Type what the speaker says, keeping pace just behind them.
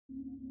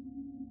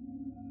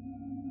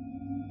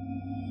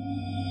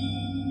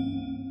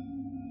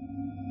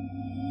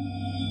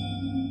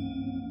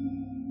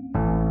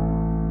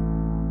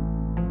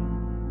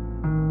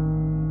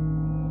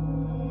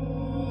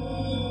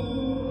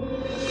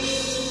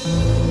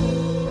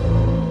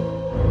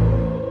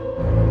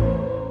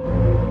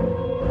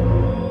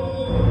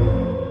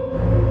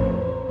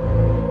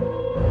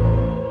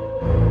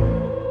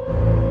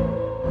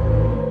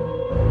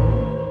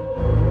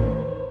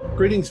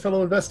Greetings,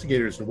 fellow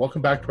investigators, and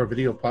welcome back to our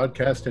video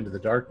podcast, Into the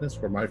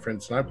Darkness, where my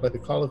friends and I play the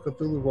Call of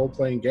Cthulhu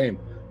role-playing game.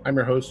 I'm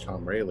your host,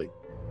 Tom Rayleigh.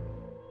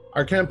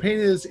 Our campaign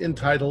is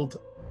entitled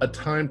A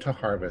Time to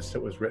Harvest.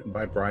 It was written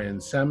by Brian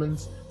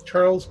Simmons,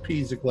 Charles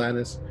P.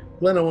 Ziglanis,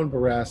 Glenn Owen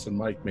Barras, and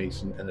Mike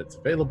Mason, and it's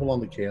available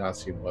on the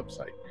Chaosium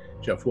website.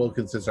 Jeff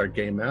Wilkins is our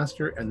game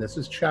master, and this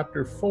is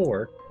Chapter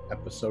 4,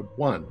 Episode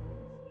 1.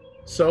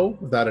 So,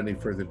 without any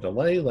further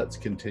delay, let's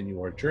continue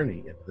our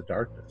journey into the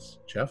darkness.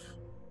 Jeff?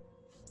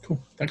 Cool.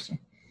 Thanks.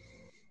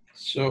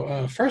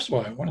 So first of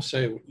all, I want to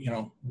say,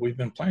 we've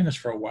been playing this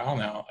for a while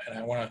now, and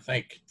I want to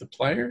thank the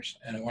players,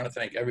 and I want to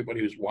thank everybody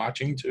who's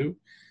watching too,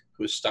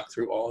 who's stuck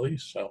through all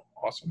these. So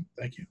awesome.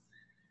 Thank you.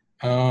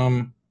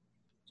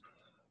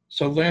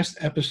 So last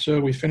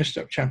episode, we finished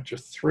up Chapter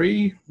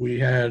 3. We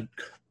had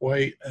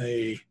quite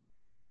a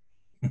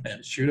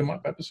shoot 'em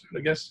up episode, I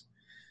guess.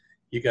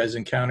 You guys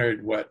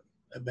encountered what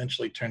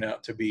eventually turned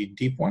out to be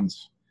deep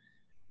ones.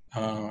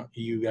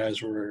 You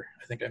guys were,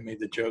 I think I made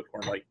the joke,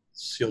 were like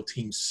SEAL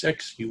Team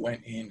 6. You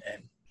went in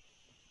and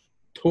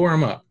tore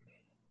them up.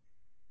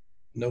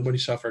 Nobody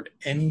suffered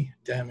any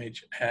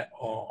damage at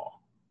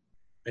all.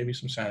 Maybe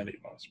some sanity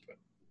loss, but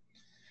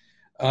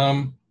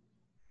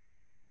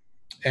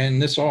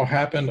and this all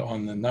happened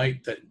on the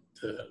night that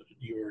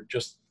you were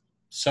just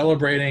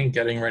celebrating,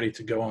 getting ready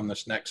to go on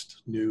this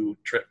next new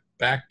trip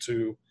back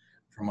to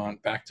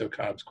Vermont, back to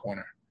Cobb's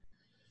Corner.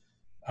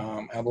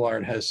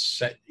 Abelard has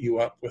set you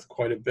up with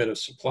quite a bit of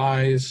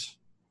supplies.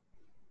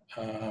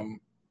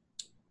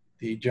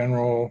 The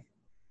general,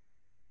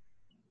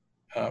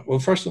 well,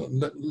 first,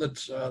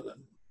 let's,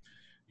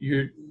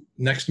 your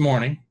next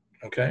morning,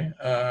 okay?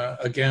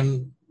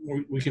 Again,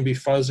 we can be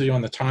fuzzy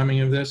on the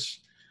timing of this.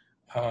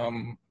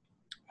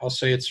 I'll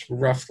say it's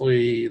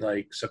roughly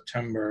like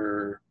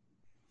September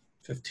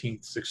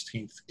 15th,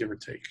 16th, give or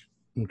take.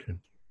 Okay.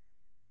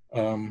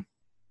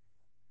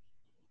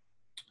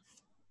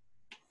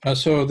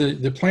 So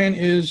the plan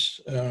is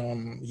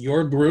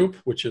your group,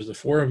 which is the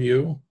four of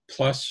you,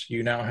 plus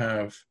you now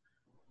have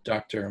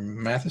Dr.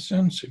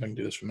 Matheson. See if I can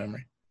do this from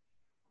memory.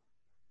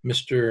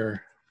 Mr.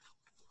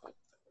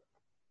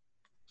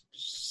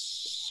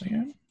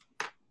 Sam?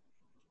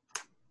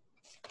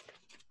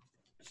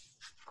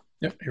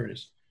 Yep, here it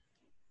is.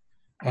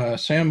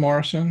 Sam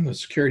Morrison, the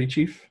security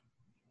chief.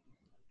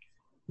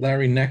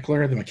 Larry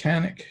Neckler, the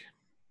mechanic.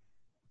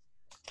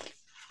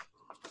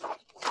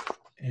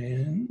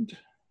 And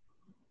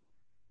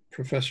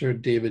Professor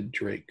David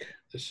Drake,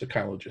 the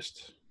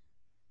psychologist.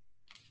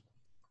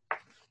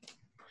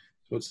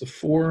 So it's the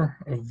four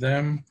of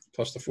them,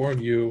 plus the four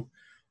of you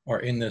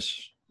are in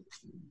this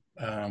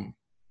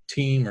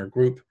team or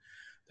group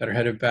that are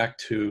headed back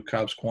to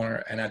Cobb's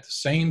Corner. And at the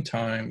same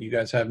time, you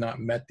guys have not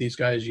met these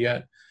guys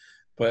yet,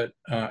 but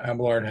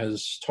Abelard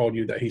has told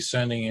you that he's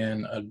sending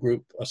in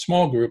a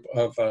small group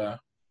of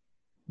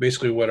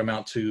basically what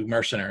amount to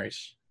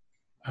mercenaries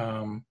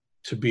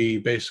to be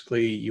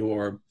basically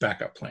your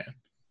backup plan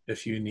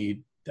if you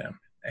need them.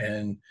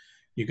 And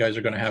you guys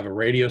are going to have a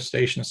radio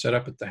station set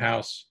up at the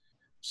house,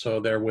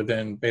 so they're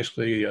within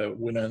basically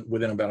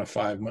within about a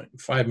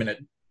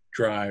 5-minute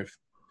drive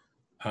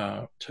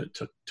to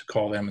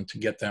call them and to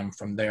get them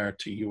from there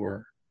to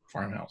your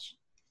farmhouse.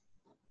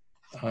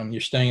 You're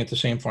staying at the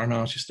same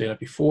farmhouse you stayed at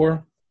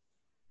before,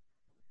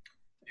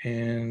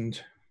 and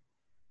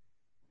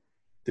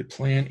the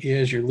plan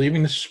is you're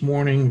leaving this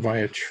morning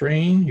via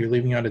train. You're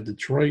leaving out of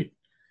Detroit.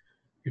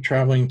 You're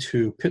traveling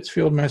to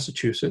Pittsfield,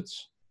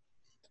 Massachusetts.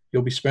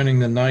 You'll be spending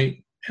the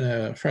night in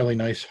a fairly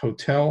nice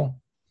hotel.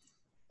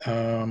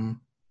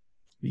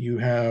 You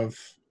have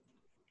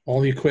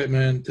all the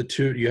equipment,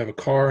 you have a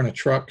car and a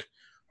truck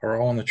are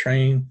all on the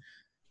train.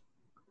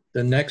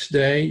 The next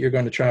day, you're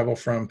going to travel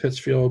from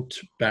Pittsfield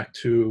back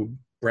to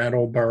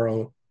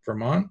Brattleboro,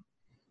 Vermont.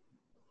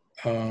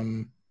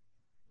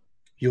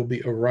 You'll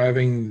be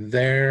arriving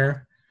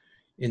there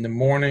in the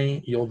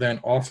morning. You'll then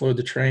offload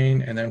the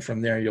train, and then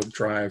from there, you'll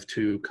drive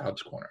to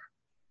Cobb's Corner.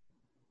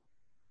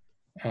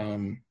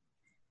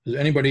 Does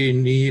anybody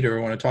need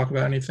or want to talk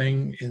about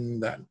anything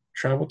in that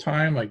travel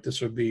time? Like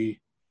this would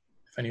be,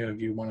 if any of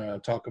you want to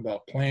talk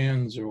about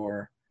plans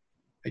or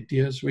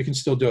ideas, we can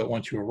still do it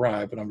once you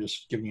arrive, but I'm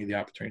just giving you the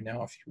opportunity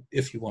now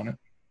if you want it.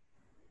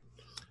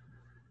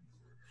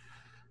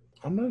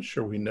 I'm not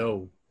sure we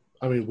know.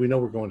 I mean, we know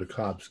we're going to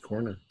Cobb's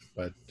Corner,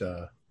 but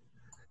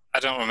I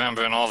don't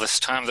remember in all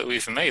this time that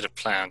we've made a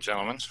plan,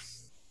 gentlemen.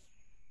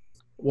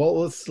 well,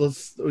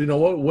 let's you know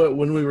what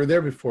when we were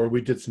there before,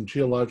 we did some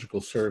geological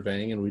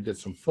surveying and we did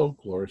some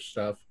folklore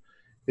stuff.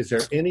 Is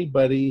there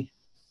anybody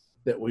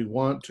that we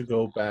want to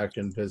go back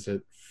and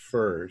visit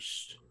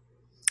first?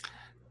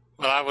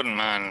 Well, I wouldn't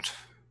mind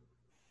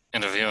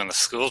interviewing the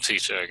school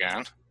teacher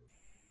again.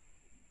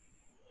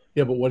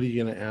 Yeah, but what are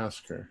you going to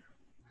ask her?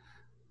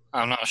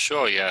 I'm not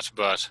sure yet,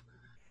 but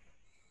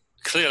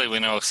clearly we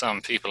know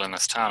some people in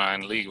this town are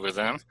in league with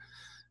them,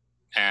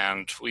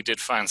 and we did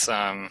find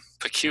some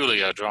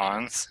peculiar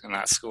drawings in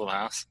that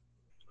schoolhouse.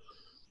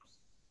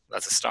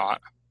 That's a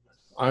start.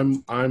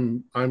 I'm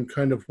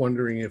kind of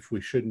wondering if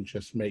we shouldn't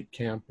just make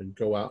camp and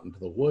go out into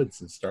the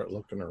woods and start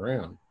looking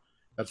around.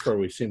 That's where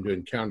we seem to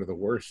encounter the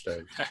worst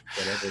of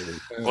whatever we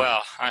found.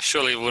 Well, I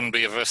surely wouldn't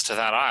be averse to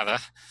that either.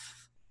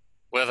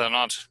 Whether or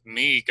not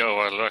me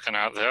go lurking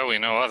out there, we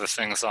know other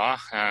things are,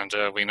 and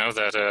we know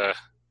that a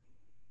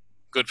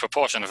good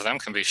proportion of them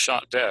can be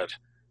shot dead.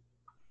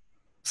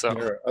 So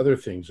there are other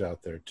things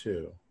out there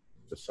too,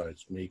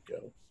 besides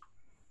Miko.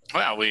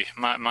 Well, we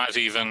might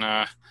even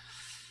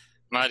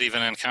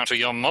encounter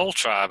your mole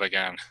tribe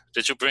again.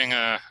 Did you bring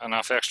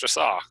enough extra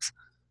socks?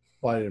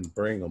 Well, I didn't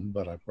bring them,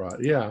 but I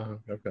brought. Yeah,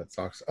 I've got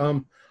socks.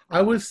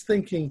 I was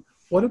thinking,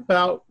 what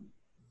about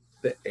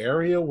the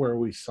area where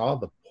we saw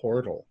the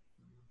portal?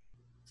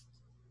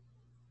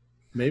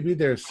 Maybe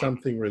there's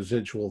something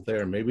residual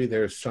there. Maybe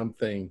there's some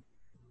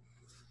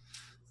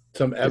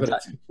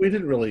evidence. We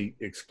didn't really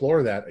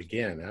explore that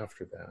again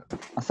after that.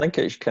 I think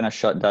it kind of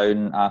shut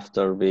down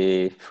after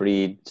we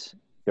freed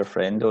your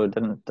friend, though,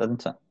 didn't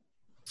it?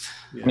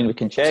 Yeah. I mean, we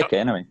can check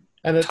anyway.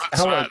 And it's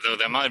that's right, though.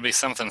 There might be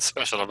something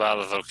special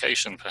about the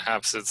location.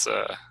 Perhaps it's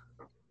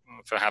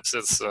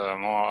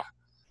more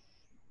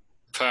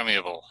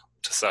permeable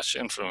to such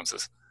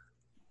influences.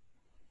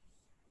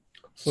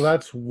 So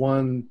that's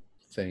one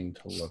thing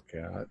to look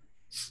at.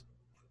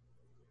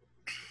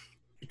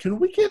 Can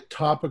we get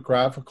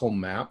topographical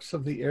maps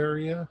of the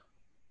area?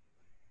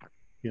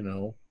 You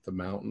know, the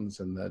mountains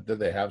and did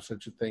they have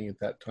such a thing at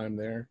that time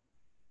there?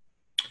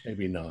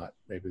 Maybe not.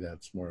 Maybe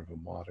that's more of a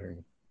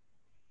modern.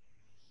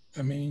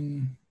 I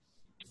mean,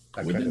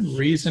 within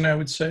reason, I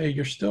would say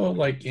you're still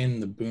like in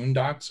the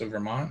boondocks of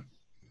Vermont.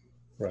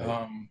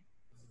 Right.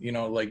 You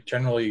know, like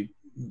generally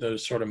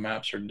those sort of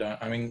maps are done.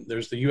 I mean,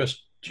 there's the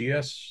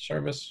USGS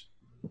service,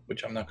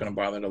 which I'm not going to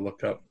bother to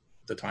look up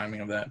the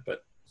timing of that,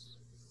 but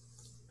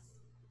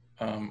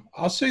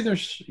I'll say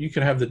you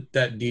could have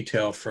that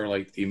detail for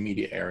like the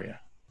immediate area.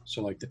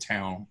 So like the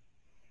town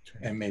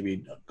and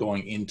maybe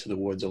going into the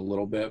woods a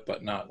little bit,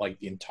 but not like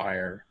the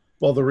entire.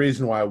 Well, the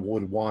reason why I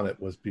would want it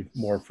was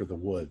more for the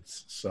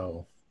woods.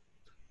 So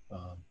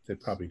they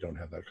probably don't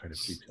have that kind of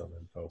detailed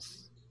info.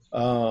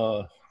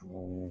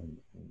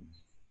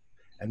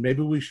 And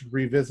maybe we should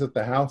revisit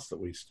the house that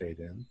we stayed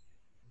in.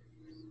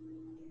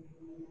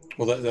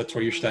 Well, that's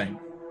where you're staying.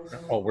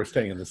 Oh, we're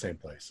staying in the same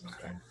place.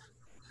 Okay.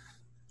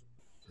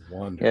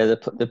 Wonderful. Yeah,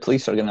 the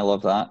police are going to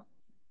love that.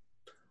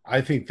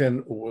 I think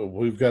then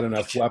we've got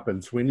enough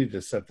weapons. We need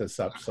to set this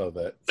up so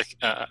that...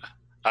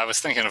 I was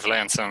thinking of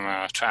laying some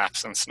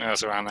traps and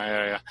snares around the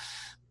area.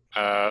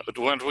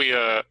 Weren't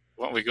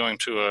we going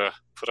to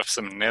put up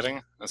some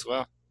netting as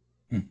well?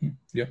 Mm-hmm.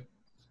 Yeah.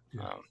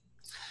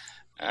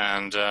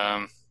 And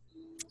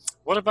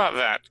what about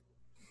that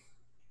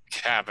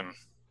cabin?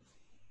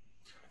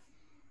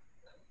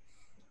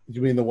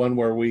 You mean the one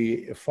where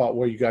we fought,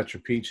 where you got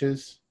your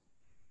peaches?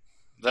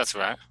 That's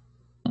right.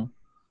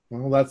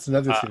 Well, that's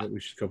another thing that we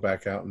should go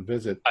back out and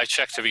visit. I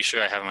checked to be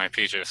sure I have my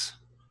peaches.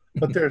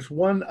 But there's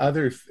one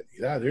other thing.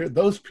 Yeah,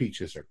 those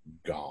peaches are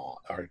gone.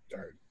 Are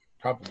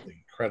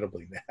probably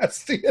incredibly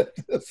nasty at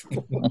this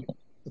point.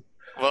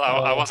 Well,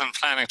 I wasn't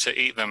planning to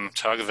eat them,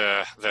 Tug.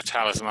 They're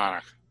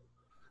talismanic.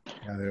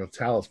 Yeah, they're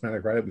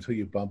talismanic right up until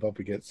you bump up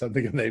against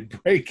something and they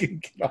break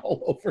and get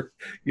all over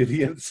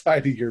the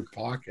inside of your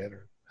pocket.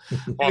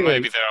 Or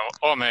maybe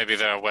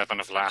they're a weapon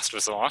of last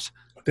resort.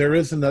 There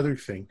is another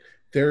thing.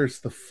 There's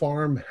the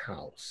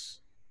farmhouse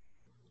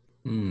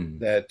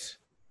that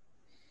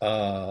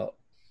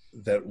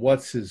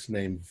what's his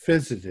name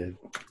visited.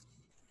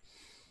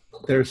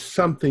 There's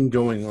something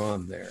going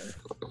on there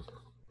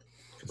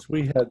because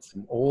we had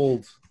some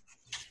old.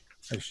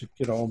 I should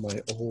get all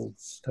my old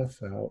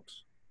stuff out.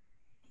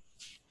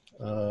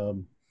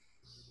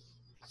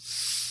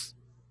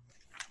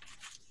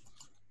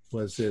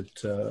 Was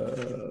it?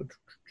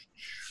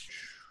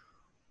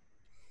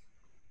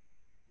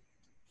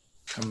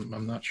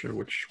 I'm not sure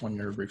which one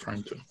you're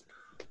referring to.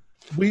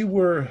 We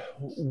were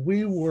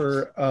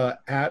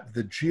at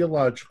the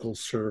geological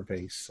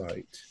survey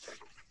site,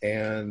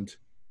 and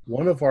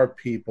one of our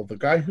people, the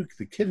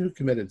kid who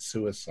committed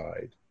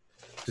suicide,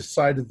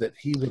 decided that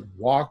he would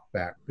walk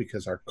back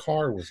because our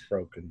car was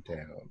broken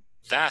down.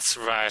 That's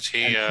right.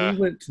 He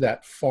went to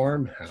that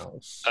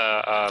farmhouse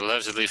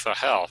allegedly for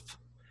help,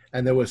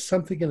 and there was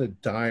something in a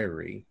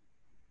diary.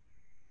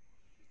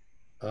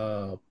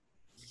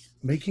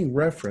 Making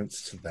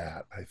reference to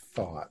that, I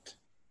thought.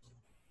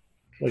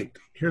 Wait,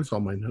 here's all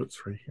my notes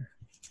right here.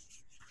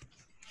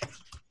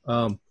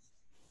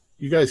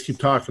 You guys keep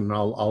talking, and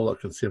I'll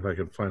look and see if I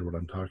can find what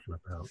I'm talking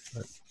about.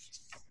 But,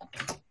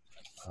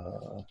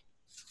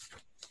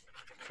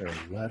 their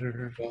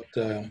letter. About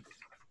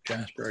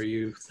Jasper, are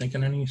you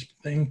thinking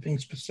anything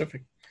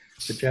specific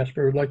that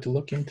Jasper would like to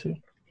look into?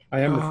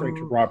 I am referring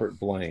to Robert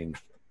Blaine.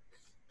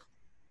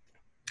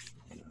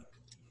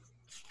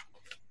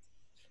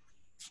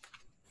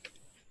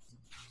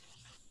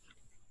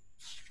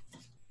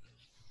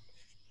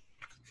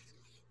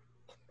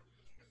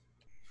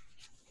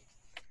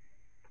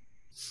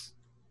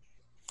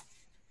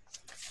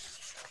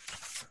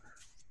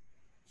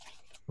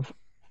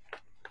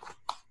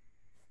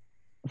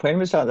 when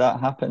was that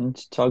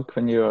happened, Tug?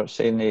 When you were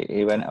saying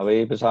he went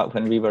away, was that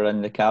when we were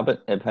in the cabin,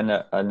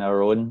 in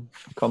our own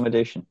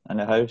accommodation in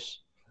the house?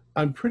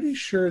 I'm pretty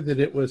sure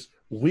that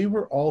we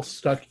were all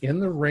stuck in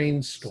the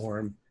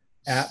rainstorm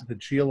at the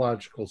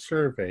geological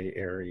survey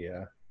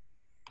area.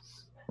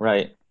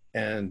 Right.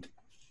 And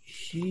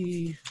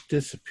he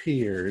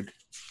disappeared,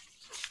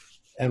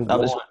 and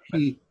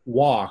he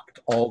walked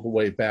all the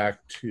way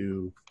back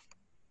to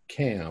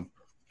camp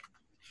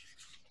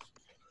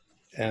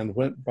and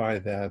went by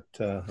that.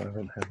 I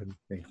don't have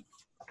anything.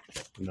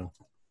 No,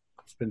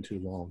 it's been too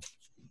long.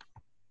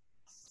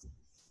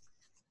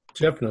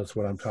 Jeff knows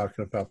what I'm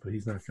talking about, but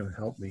he's not going to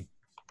help me.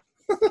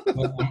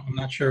 Well, I'm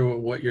not sure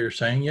what you're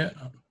saying yet.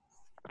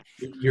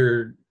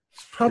 You're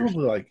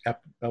probably like,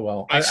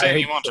 well, I say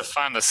you want to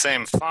find the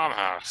same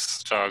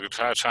farmhouse, Tug.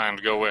 Try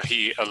and go where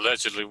he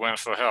allegedly went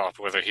for help,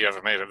 whether he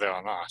ever made it there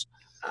or not.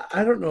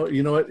 I don't know.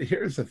 You know what?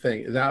 Here's the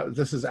thing. Now,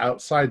 this is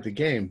outside the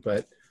game,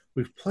 but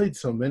we've played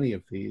so many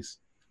of these.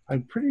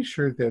 I'm pretty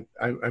sure that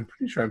I'm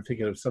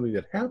thinking of something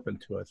that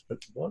happened to us. But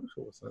what if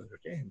it was another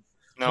game?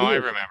 No, I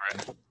remember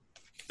it.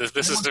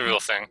 This is the real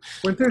thing.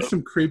 Weren't there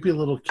some creepy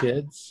little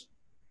kids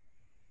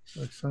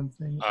or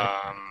something?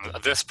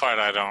 This part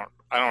I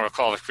don't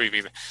recall the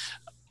creepy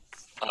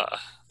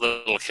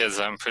little kids.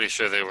 I'm pretty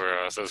sure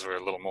those were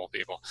little mole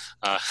people.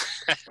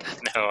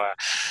 No,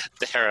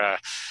 they're.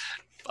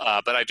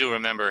 But I do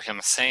remember him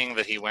saying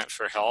that he went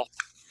for help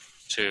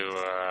to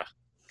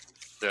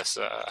this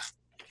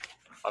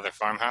other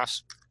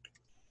farmhouse,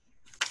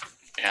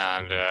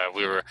 and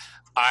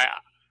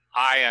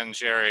I and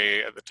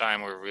Jerry at the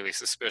time were really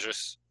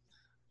suspicious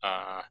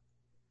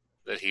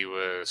that he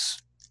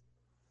was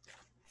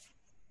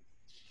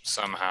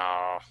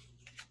somehow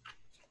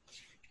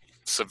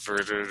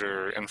subverted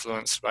or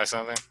influenced by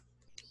something.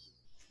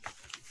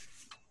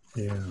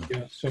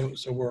 Yeah.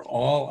 So we're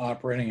all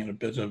operating at a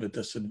bit of a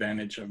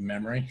disadvantage of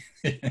memory.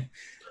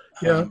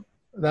 Yeah,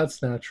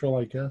 that's natural,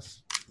 I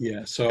guess.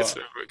 Yeah, so it's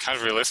kind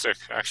of realistic,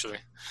 actually.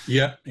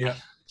 Yeah.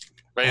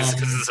 Right,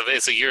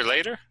 it's a year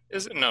later,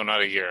 is it? No,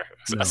 not a year.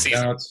 No, a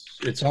season. No,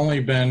 it's only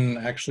been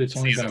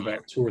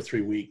about 2 or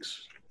 3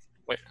 weeks.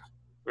 Wait,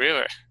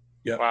 really?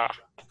 Yeah. Wow.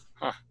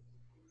 Huh.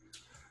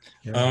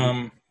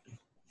 Yeah.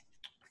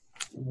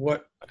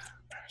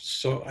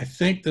 So I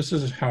think this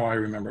is how I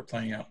remember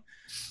playing out.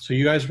 So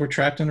you guys were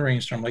trapped in the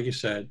rainstorm, like you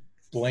said.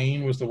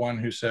 Blaine was the one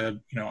who said,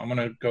 I'm going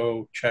to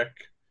go check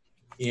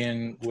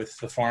in with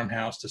the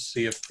farmhouse to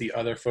see if the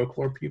other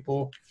folklore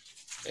people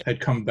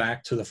had come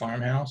back to the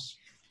farmhouse.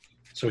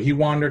 So he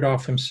wandered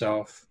off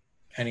himself,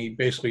 and he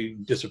basically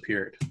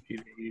disappeared.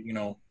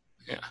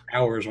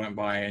 Hours went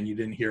by, and you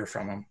didn't hear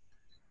from him.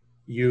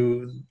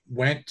 You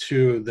went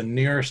to the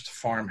nearest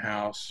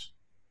farmhouse.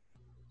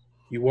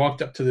 You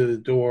walked up to the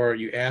door.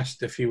 You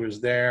asked if he was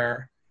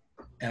there.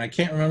 And I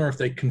can't remember if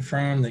they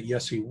confirmed that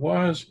yes, he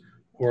was,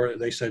 or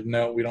they said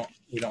no, we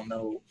don't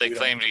know. They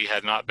claimed he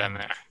had not been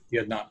there. He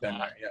had not been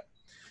there yet.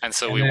 And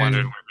so we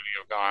wondered where would he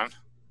have gone.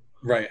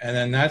 Right, and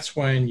then that's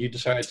when you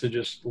decided to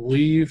just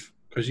leave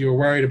because you were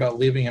worried about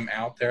leaving him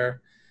out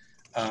there.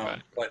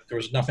 Right. But there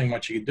was nothing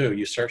much you could do.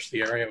 You searched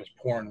the area; it was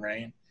pouring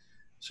rain,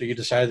 so you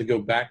decided to go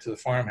back to the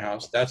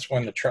farmhouse. That's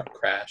when the truck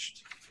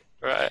crashed.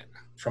 Right.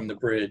 From the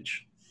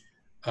bridge.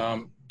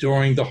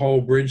 During the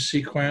whole bridge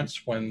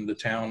sequence, when the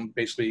town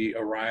basically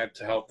arrived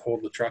to help pull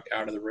the truck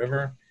out of the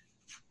river,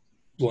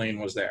 Blaine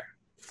was there.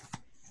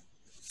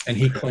 And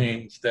he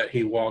claims that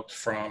he walked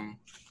from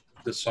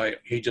the site.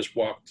 He just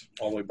walked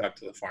all the way back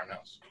to the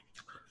farmhouse.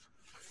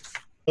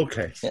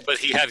 Okay. But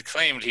he had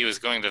claimed he was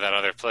going to that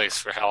other place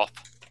for help.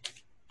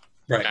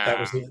 Right.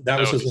 That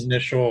was his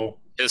initial...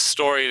 His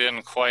story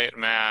didn't quite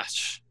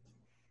match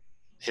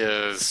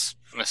his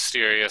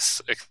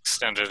mysterious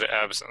extended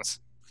absence.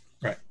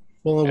 Right.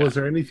 Well, was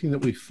there anything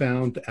that we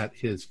found at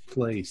his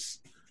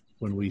place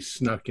when we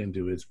snuck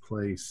into his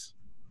place?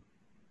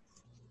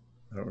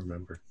 I don't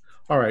remember.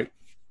 All right.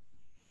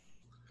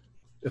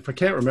 If I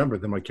can't remember,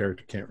 then my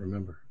character can't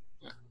remember.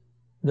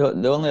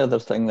 The only other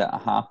thing that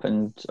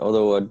happened,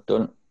 although I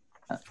don't,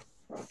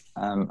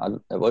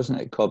 it wasn't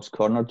at Cobb's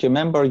Corner. Do you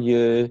remember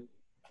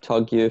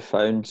Tug, you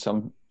found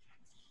some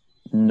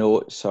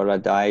notes or a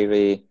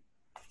diary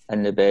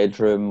in the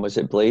bedroom? Was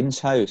it Blaine's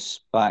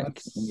house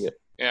back?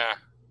 Yeah.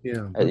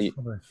 Yeah, that's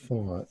what I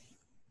thought.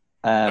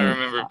 I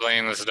remember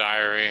Blaine's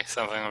diary,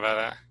 something about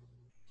that.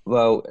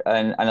 Well,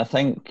 and I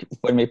think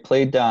when we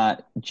played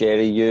that,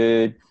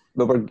 Jerry,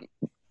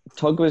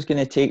 Tug was going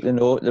to take the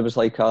note. There was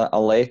like a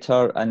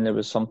letter, and there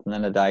was something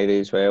in the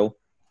diary as well,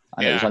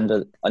 and it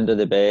was under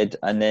the bed.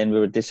 And then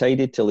we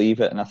decided to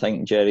leave it, and I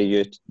think Jerry,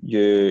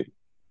 you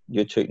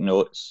took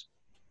notes,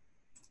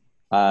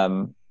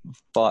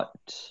 but.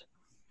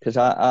 Because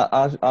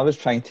I was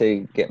trying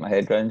to get my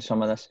head around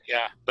some of this.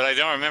 Yeah, but I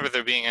don't remember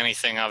there being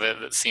anything of it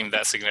that seemed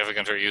that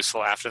significant or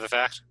useful after the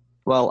fact.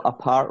 Well,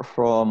 apart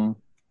from,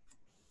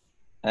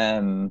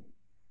 can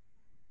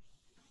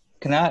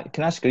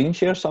I screen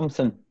share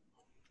something,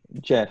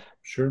 Jeff?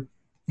 Sure.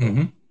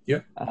 Mm-hmm. Yeah.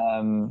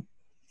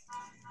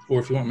 Or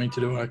if you want me to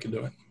do it, I can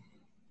do it.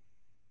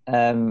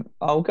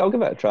 I'll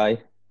give it a try.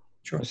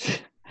 Sure.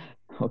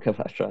 I'll give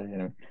that a try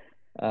anyway.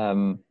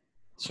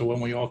 So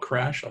when we all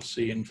crash, I'll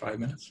see you in 5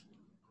 minutes.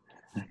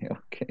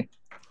 Okay.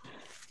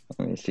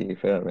 Let me see.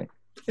 Where are we?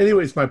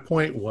 Anyways, my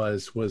point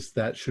was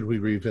that should we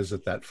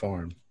revisit that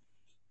farm?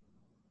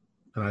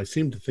 And I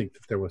seem to think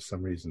that there was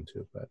some reason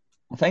to, but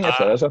I think if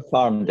there is a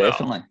farm,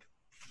 definitely.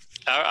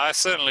 I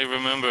certainly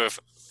remember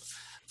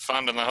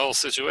finding the whole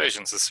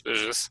situation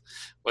suspicious.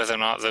 Whether or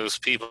not those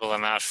people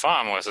in that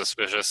farm were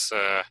suspicious,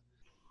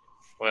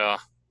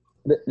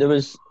 There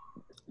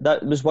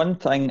was one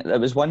thing. There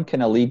was one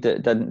kind of lead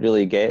that didn't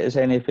really get us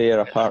anywhere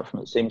apart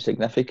from it seemed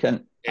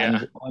significant. Yeah.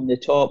 And on the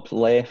top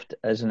left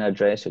is an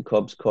address at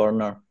Cobb's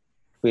Corner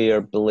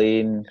where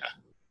Blaine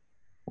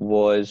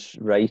was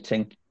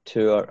writing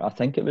to her. I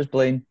think it was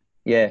Blaine.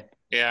 Yeah.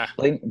 Yeah.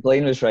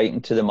 Blaine was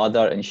writing to the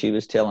mother, and she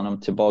was telling him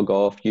to bog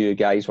off. You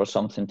guys were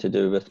something to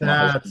do with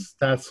my husband.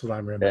 That's what I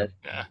remember.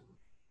 Yeah.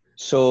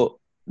 So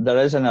there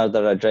is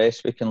another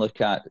address we can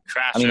look at.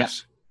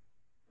 Crashes.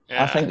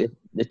 I think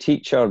the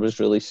teacher was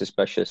really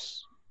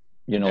suspicious,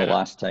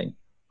 last time.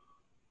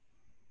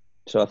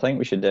 So I think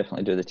we should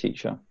definitely do the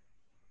teacher.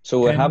 So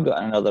we have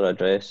got another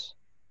address.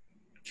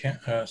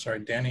 Sorry,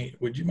 Danny,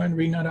 would you mind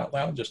reading that out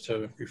loud just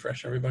to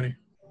refresh everybody?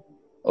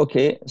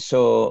 Okay,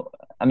 so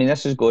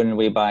this is going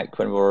way back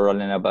when we were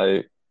running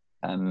about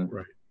around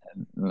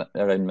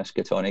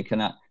Miskatonic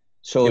and that.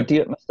 So,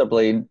 Dear Mr.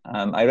 Blaine,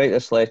 I write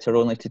this letter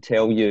only to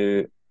tell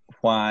you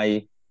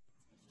why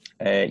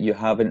you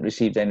haven't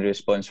received any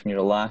response from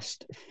your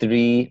last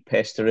 3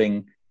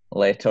 pestering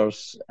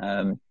letters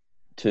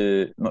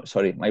to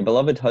my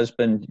beloved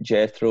husband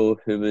Jethro,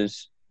 who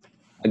was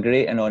a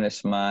great and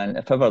honest man,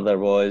 if ever there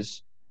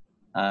was,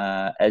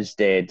 is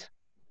dead.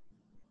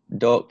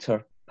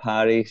 Dr.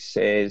 Parry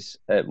says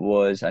it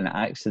was an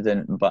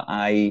accident, but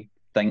I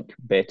think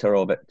better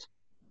of it.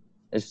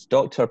 Is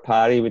Dr.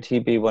 Parry, would he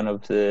be one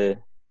of the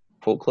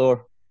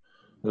folklore?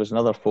 There was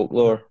another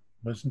folklore.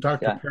 Wasn't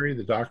Dr. Perry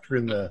the doctor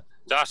in the...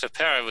 Dr.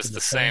 Perry was the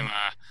same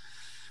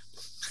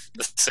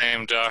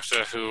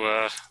doctor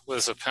who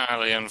was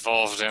apparently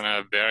involved in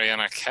burying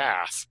a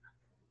calf.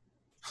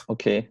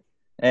 Okay.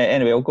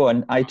 Anyway, I'll go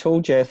on. I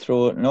told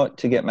Jethro not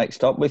to get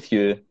mixed up with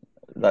you,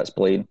 that's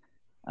Blaine,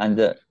 and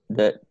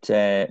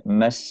that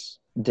Miss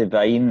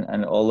Divine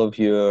and all of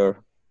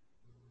your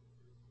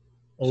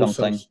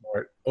something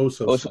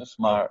so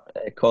smart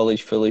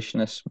college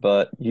foolishness,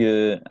 but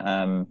you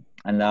and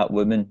that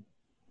woman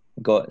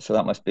got, so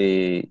that must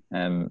be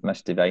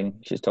Miss Divine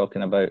she's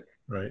talking about,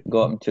 right?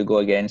 Got him to go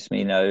against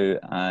me now,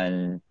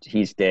 and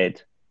he's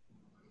dead.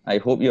 I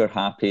hope you're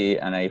happy,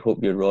 and I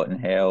hope you rot in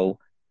hell.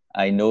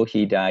 I know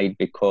he died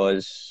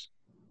because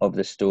of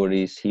the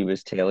stories he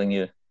was telling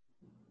you.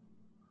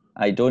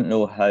 I don't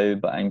know how,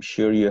 but I'm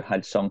sure you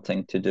had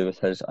something to do with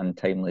his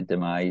untimely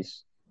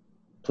demise.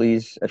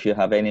 Please, if you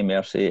have any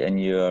mercy in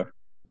your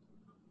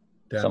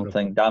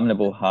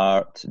damnable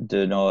heart,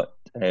 do not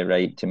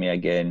write to me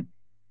again.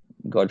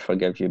 God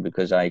forgive you,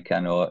 because I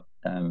cannot.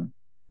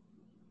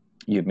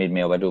 You've made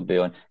me a widow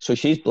beyond. So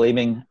she's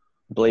blaming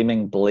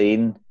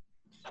Blaine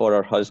for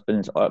her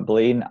husband's,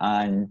 Blaine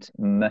and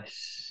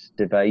Miss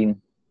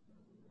Divine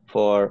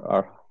for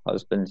her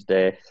husband's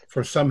death.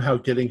 For somehow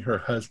getting her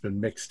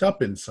husband mixed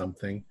up in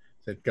something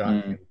that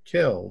got him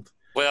killed.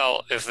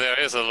 Well, if there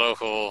is a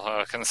local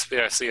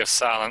conspiracy of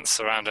silence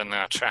surrounding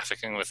their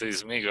trafficking with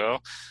these Migo,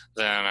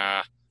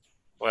 then,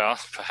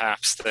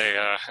 perhaps they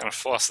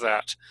enforce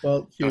that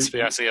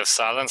conspiracy of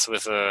silence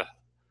with a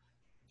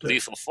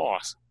lethal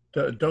force.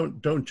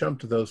 Don't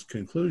jump to those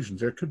conclusions.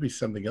 There could be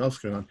something else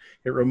going on.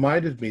 It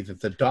reminded me that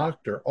the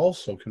doctor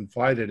also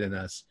confided in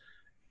us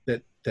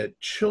that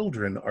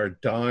children are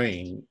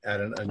dying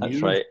at an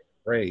unusual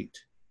rate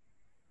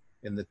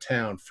in the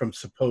town from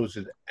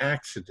supposed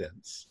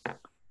accidents.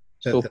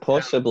 So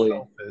possibly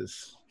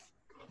is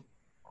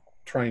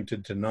trying to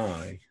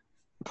deny.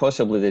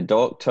 Possibly the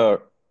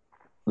doctor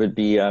would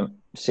be a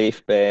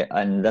safe bet,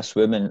 and this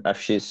woman, if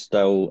she's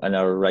still in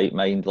her right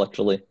mind,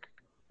 literally,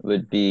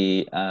 would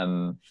be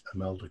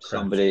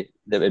somebody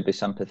that would be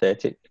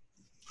sympathetic.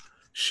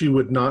 She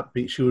would not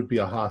be. She would be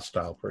a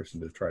hostile person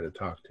to try to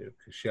talk to,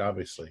 because she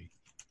obviously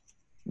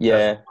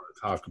doesn't want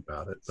to talk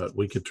about it. But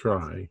we could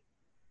try.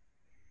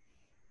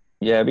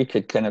 Yeah, we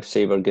could kind of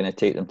say we're going to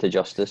take them to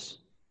justice.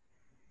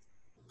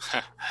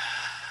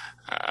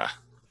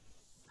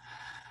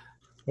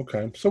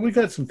 Okay, so we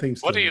got some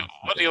things. What do you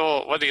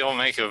all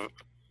make of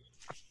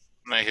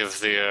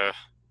the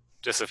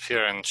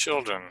disappearing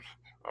children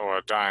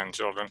or dying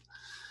children,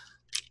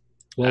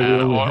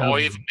 or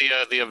even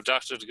the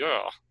abducted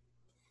girl?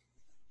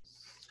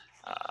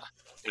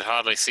 It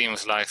hardly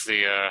seems like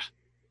the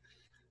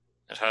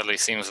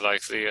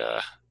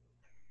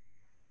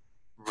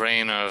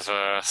brain of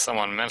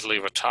someone mentally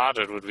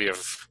retarded would be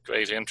of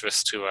great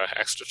interest to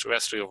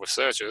extraterrestrial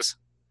researchers,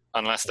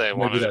 unless they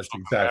wanted it for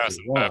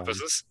comparison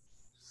purposes.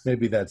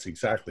 Maybe that's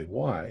exactly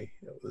why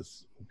it would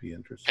be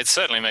interesting. It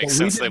certainly makes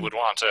sense they would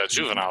want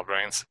juvenile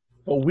brains.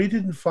 But we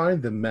didn't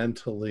find the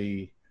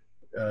mentally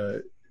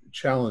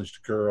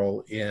challenged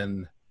girl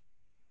in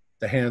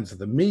the hands of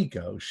the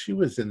Migo. She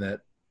was in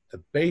that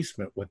the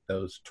basement with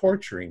those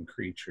torturing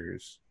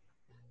creatures.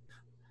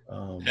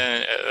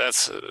 They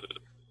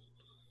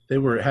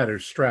had her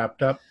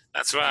strapped up.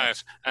 That's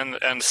right.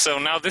 And so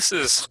now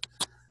that's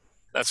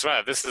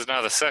right. This is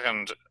now the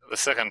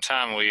second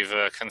time we've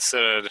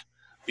considered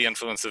the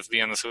influence of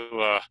beings who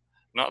are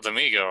not the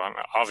Migo. I mean,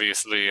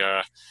 obviously,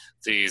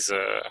 these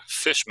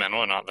fishmen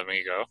were not the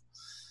Migo.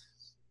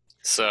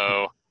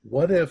 So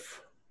what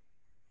if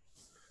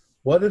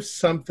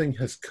something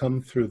has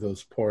come through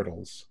those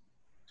portals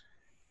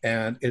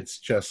and it's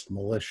just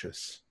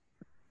malicious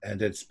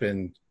and it's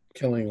been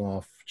killing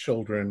off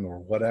children or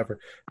whatever?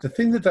 The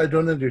thing that I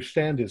don't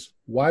understand is,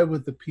 why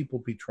would the people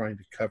be trying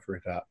to cover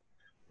it up?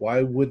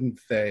 Why wouldn't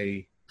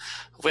they?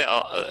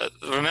 Well,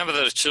 remember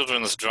the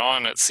children's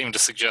drawing? It seemed to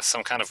suggest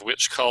some kind of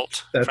witch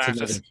cult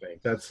practice. Another thing.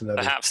 That's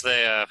another.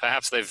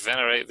 Perhaps they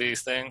venerate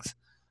these things.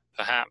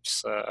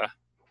 Perhaps.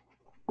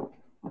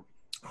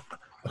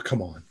 Oh,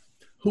 come on,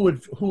 who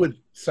would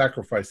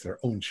sacrifice their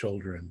own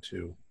children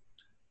to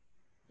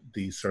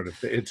these sort of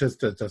things?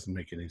 It doesn't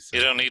make any sense. You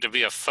don't need to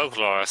be a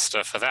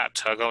folklorist for that,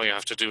 Tug. All you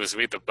have to do is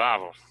read the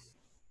Bible.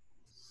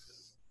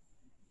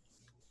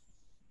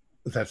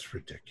 That's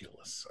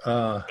ridiculous.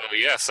 Well,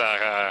 yes,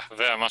 I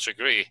very much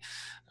agree.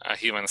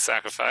 Human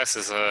sacrifice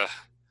is an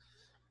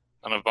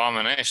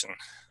abomination.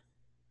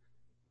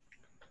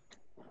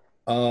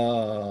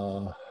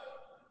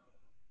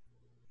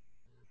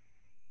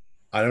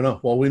 I don't know.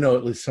 Well, we know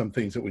at least some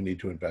things that we need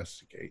to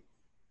investigate.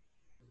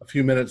 A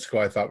few minutes ago,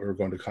 I thought we were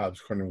going to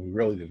Cobb's Corner. We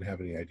really didn't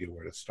have any idea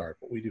where to start,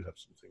 but we do have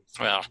some things.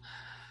 Well,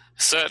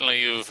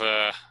 certainly you've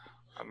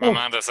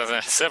reminded us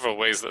in several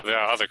ways that there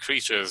are other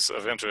creatures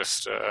of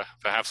interest.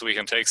 Perhaps we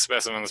can take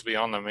specimens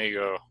beyond the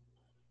Migo.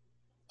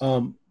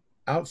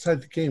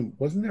 Outside the game,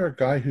 wasn't there a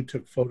guy who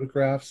took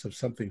photographs of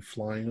something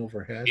flying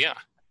overhead? Yeah.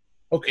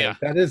 Okay, yeah.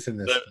 That is in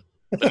this.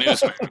 The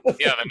newsman.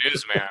 Yeah, the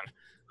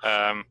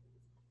newsman.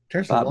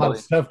 There's a lot of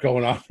stuff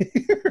going on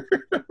here.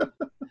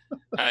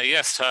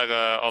 Yes, Tug,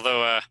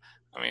 although,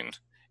 I mean,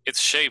 its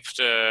shape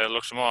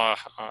looked more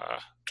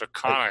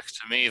draconic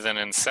to me than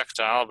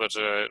insectile, but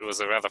it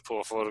was a rather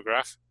poor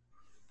photograph.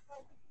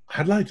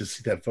 I'd like to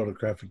see that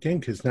photograph again,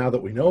 because now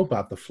that we know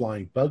about the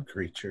flying bug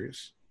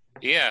creatures.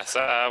 Yes,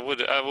 I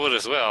would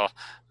as well.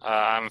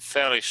 I'm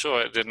fairly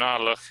sure it did not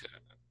look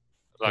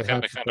like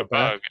any kind of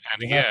bug,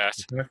 and yet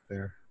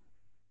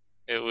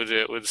it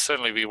would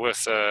certainly be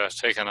worth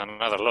taking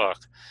another look.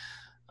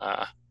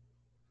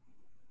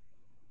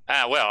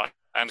 Well,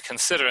 and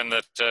considering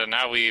that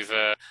now we've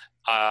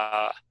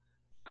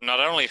not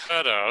only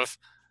heard of,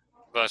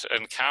 but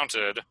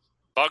encountered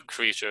bug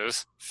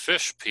creatures,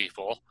 fish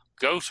people,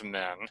 goat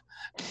men,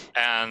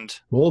 and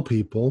mole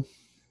people.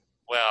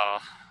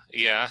 Well,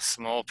 yeah,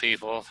 small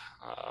people.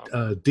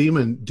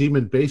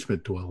 Demon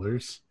basement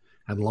dwellers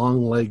and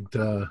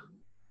long-legged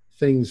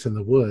things in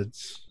the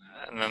woods.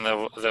 And then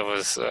there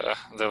was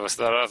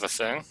that other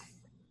thing.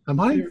 Am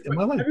I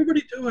like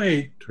everybody do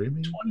a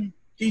dreaming?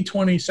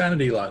 D20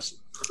 sanity lesson?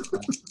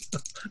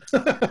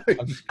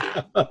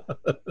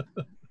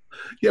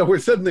 Yeah, we're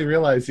suddenly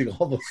realizing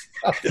all the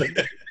stuff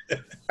that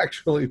we've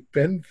actually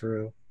been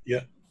through.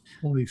 Yeah.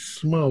 Holy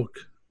smoke.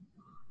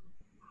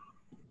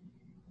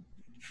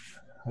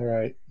 All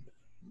right.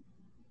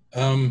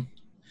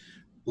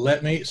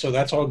 So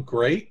that's all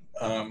great.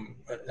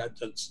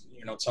 That's,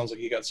 it sounds like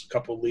you got a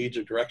couple of leads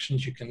or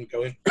directions you can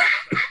go in.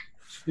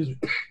 Excuse me.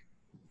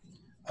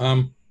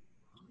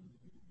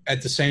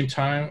 At the same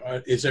time,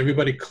 is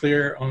everybody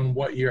clear on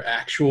what your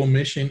actual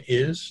mission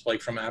is,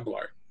 like from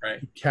Abelard,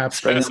 right?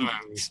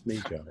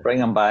 Bring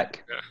them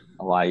back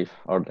alive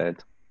or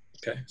dead.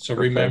 Okay, so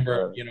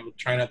remember,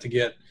 try not to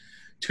get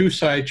too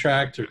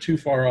sidetracked or too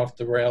far off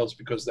the rails,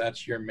 because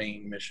that's your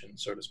main mission,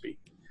 so to speak.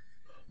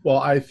 Well,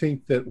 I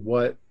think that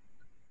what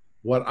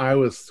I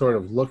was sort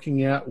of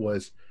looking at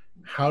was,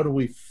 how do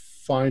we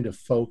find a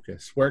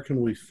focus? Where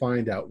can we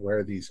find out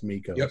where these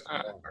Migos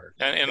are?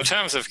 And in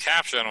terms of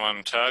capturing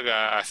one, Tug,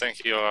 I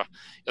think your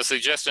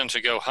suggestion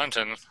to go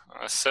hunting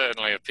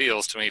certainly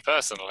appeals to me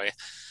personally.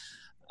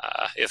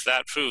 If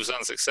that proves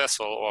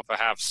unsuccessful, or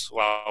perhaps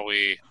while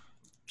we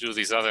do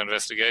these other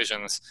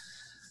investigations,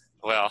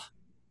 well,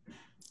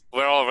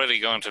 we're already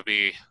going to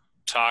be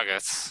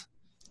targets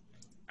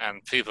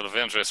and people of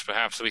interest.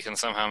 Perhaps we can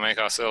somehow make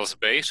ourselves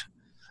bait.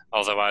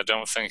 Although I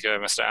don't think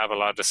Mr.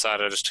 Abelard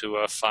decided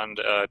to fund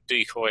a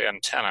decoy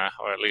antenna,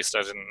 or at least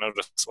I didn't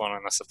notice one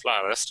on the supply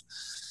list.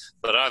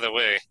 But either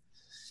way,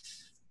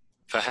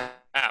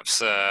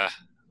 perhaps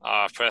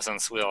our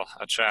presence will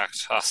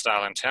attract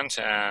hostile intent,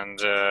 and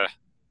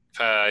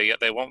yet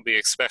they won't be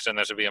expecting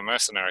there to be a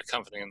mercenary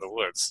company in the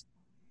woods.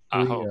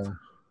 I hope.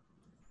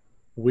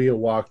 We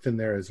walked in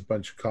there as a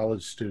bunch of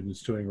college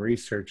students doing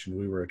research, and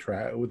they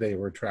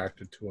were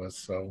attracted to us,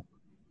 so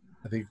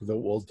I think the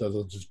wolves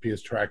will just be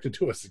attracted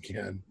to us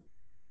again.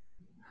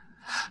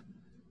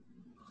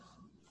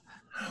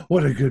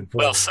 What a good boy!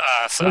 Well,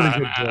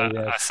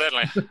 I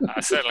certainly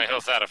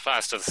hope that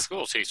applies to the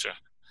school teacher.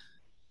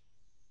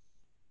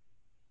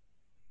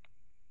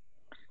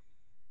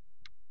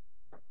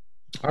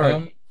 All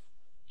right.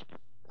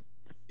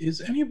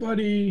 Is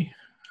anybody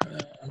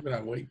I'm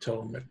gonna wait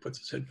till Mick puts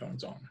his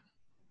headphones on.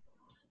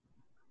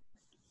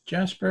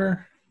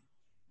 Jasper,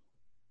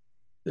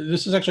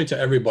 this is actually to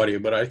everybody,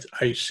 but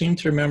I seem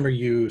to remember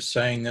you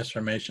saying this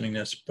or mentioning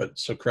this, but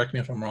so correct me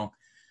if I'm wrong.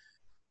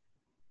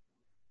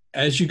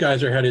 As you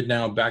guys are headed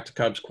now back to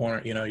Cobb's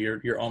Corner,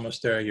 you're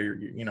almost there. You're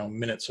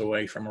minutes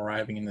away from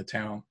arriving in the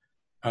town.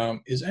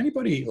 Is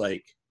anybody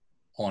like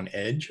on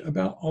edge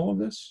about all of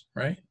this?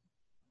 Right?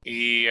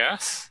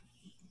 Yes.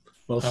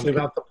 Mostly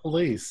about the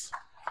police.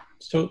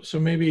 So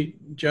maybe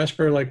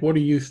Jasper, like,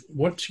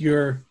 what's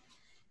your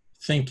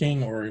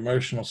thinking or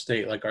emotional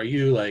state? Like, are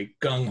you like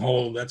gung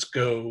ho, let's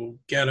go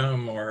get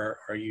them, or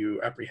are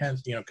you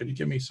apprehensive? Could you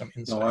give me some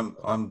insight? No,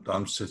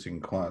 I'm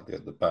sitting quietly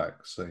at the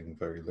back, saying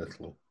very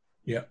little.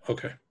 Yeah.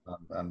 Okay.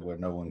 And where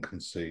no one can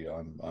see,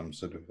 I'm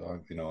sort of,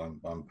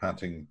 I'm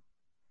patting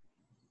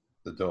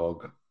the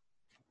dog,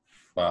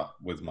 but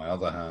with my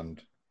other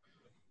hand,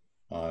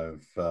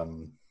 I'm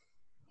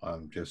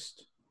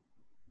just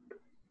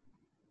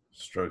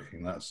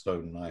stroking that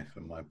stone knife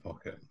in my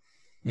pocket.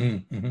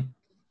 Mm-hmm.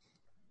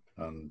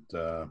 And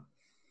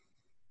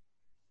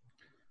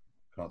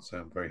can't say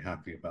I'm very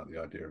happy about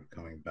the idea of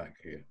coming back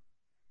here,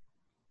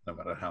 no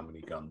matter how many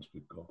guns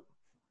we've got.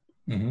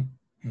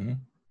 Mm-hmm. Mm-hmm.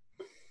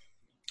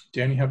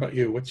 Danny, how about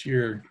you?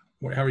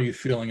 How are you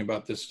feeling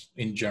about this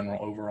in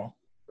general overall?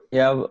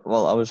 Yeah,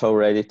 well, I was all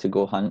ready to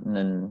go hunting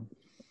and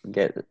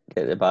get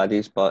the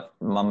baddies, but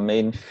my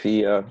main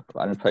fear,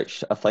 and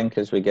which I think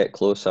as we get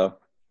closer,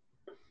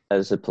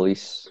 is the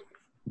police,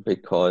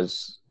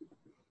 because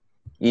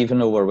even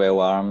though we're well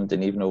armed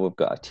and even though we've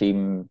got a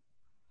team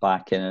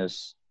backing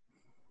us,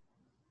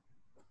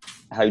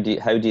 how do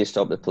you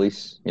stop the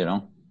police?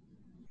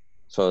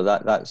 So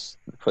that's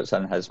what's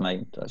in his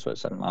mind. That's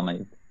what's in my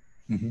mind.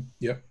 Mm-hmm.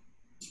 Yep.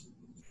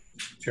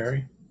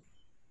 Jerry?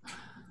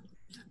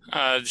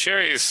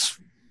 Jerry's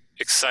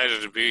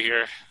excited to be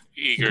here,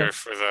 eager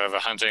for the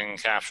hunting,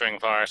 capturing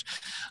part.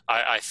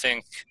 I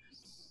think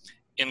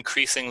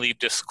increasingly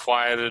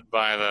disquieted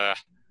by the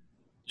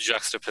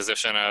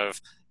juxtaposition of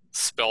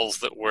spells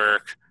that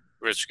work,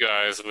 rich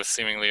guys with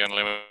seemingly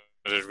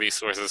unlimited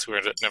resources who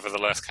are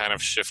nevertheless kind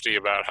of shifty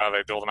about how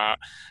they dole them out,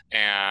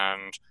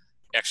 and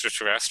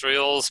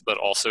extraterrestrials, but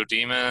also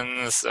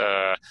demons.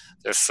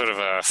 There's sort of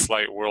a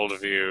slight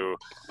worldview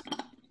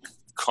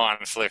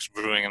conflict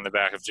brewing in the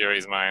back of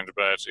Jerry's mind,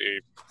 but he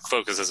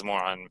focuses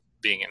more on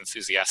being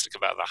enthusiastic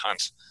about the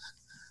hunt.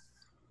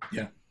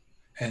 Yeah.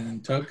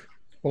 And Tug?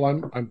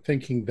 Well, I'm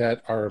thinking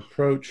that our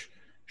approach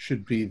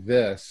should be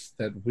this,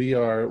 that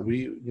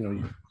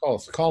you call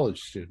us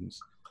college students,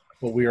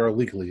 but we are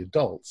legally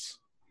adults.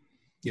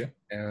 Yeah.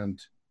 And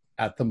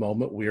at the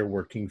moment we are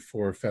working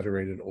for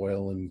Federated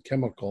Oil and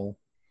Chemical,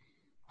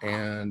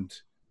 and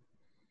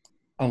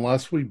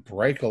unless we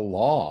break a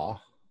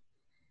law,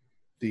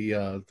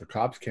 the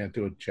cops can't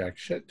do a jack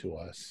shit to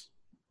us.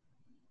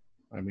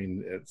 I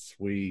mean, at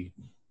least,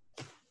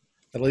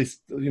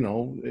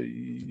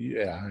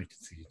 yeah, I can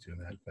see you doing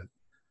that, but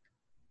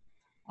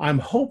I'm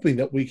hoping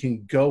that we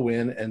can go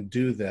in and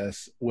do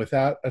this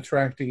without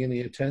attracting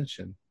any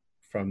attention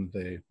from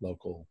the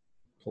local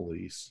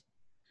police.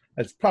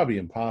 It's probably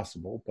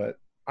impossible, but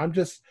I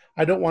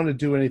don't want to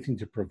do anything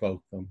to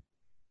provoke them.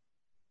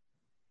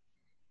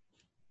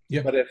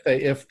 Yeah. But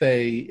if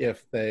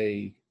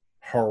they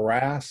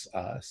harass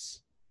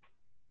us,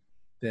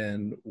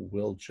 then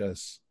we'll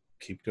just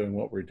keep doing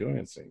what we're doing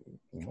and saying,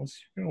 unless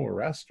you're going to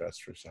arrest us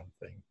for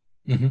something.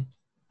 Mm-hmm.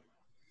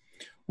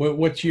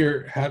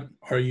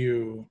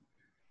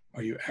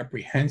 Are you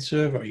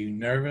apprehensive? Are you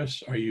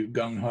nervous? Are you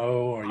gung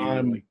ho? Are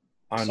you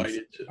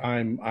excited?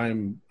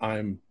 I'm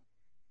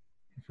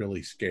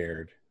really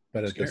scared,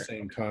 but at the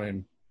same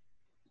time,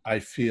 I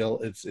feel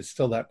it's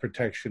still that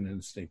protection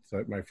instinct.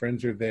 That my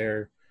friends are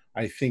there.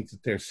 I think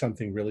that there's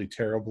something really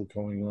terrible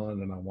going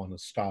on, and I want to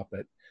stop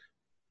it,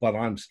 but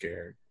I'm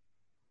scared.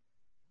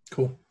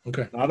 Cool.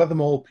 Okay. Not of the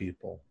mole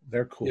people.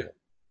 They're cool. Yeah.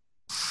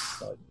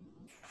 But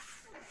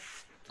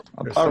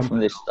apart from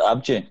they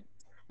stabbed you.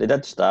 They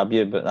did stab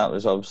you, but that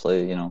was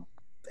obviously,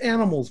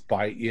 Animals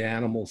bite you.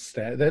 Animals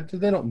stab.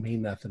 They don't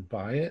mean nothing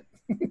by it.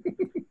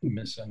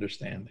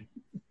 Misunderstanding.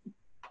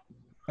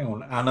 Hang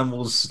on,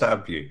 animals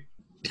stab you.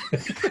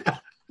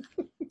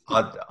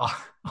 I'm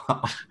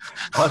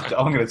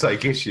going to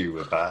take issue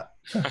with that.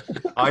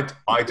 I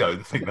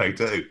don't think they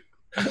do.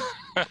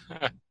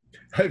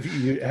 Have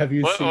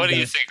you what, seen what do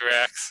you think,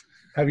 Rex?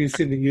 Have you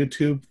seen the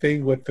YouTube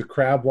thing with the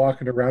crab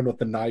walking around with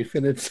the knife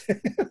in its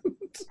hand?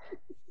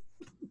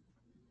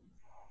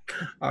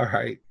 All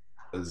right.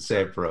 A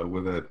zebra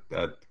with a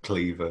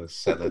cleaver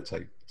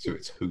sellotape to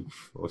its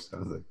hoof or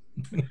something.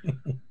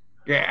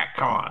 Yeah,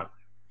 come on.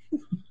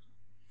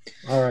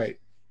 All right.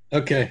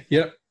 Okay.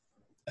 Yep.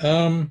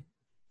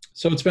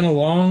 So it's been a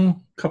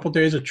long couple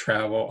days of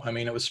travel. I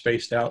mean, it was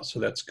spaced out, so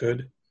that's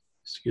good.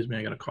 Excuse me,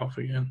 I got a cough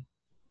again.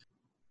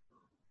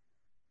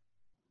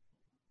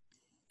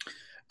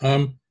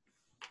 But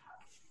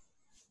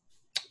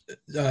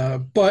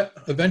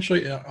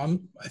eventually, I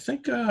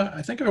think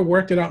I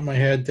worked it out in my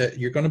head that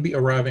you're going to be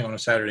arriving on a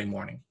Saturday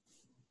morning.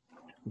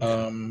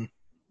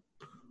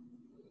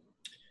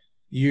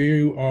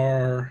 You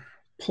are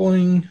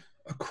pulling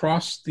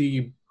across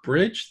the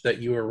bridge that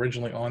you were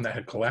originally on that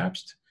had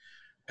collapsed.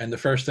 And the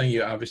first thing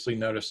you obviously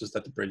notice is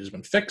that the bridge has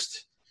been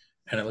fixed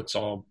and it looks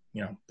all,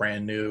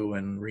 brand new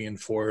and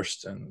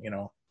reinforced and,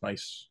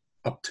 nice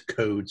up to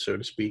code, so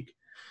to speak.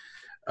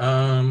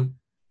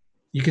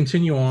 You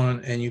continue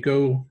on and you're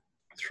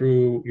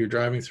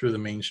driving through the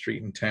main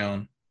street in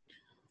town.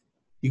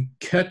 You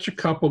catch a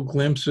couple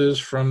glimpses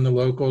from the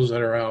locals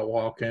that are out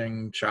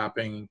walking,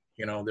 shopping.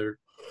 They're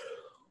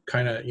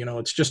kind of,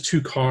 it's just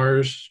two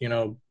cars,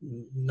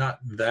 not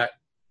that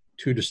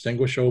too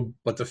distinguishable,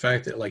 but the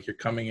fact that like you're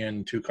coming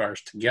in two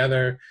cars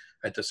together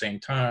at the same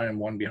time,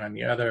 one behind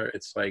the other,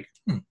 it's like,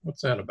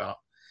 what's that about?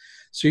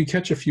 So you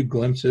catch a few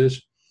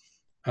glimpses.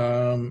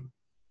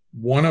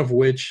 One of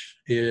which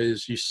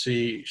is you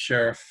see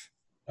Sheriff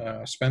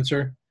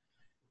Spencer,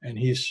 and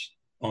he's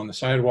on the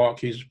sidewalk.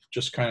 He's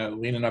just kind of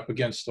leaning up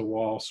against the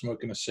wall,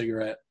 smoking a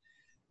cigarette,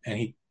 and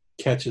he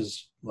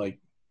catches,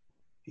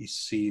 he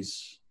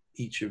sees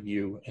each of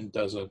you and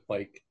does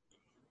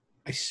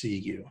I see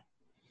you.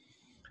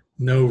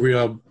 No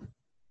real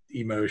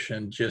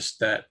emotion, just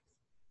that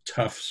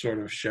tough sort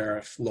of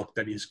sheriff look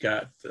that he's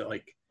got,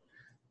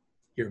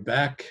 you're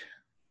back,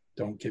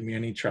 don't give me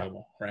any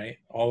trouble, right?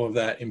 All of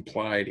that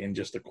implied in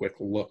just a quick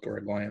look or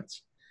a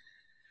glance.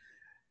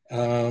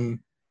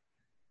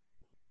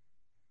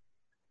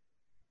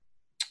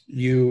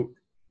 You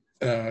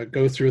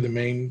go through the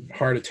main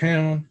heart of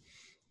town.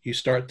 You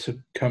start to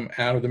come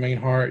out of the main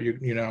heart.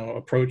 You're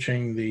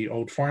approaching the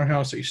old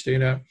farmhouse that you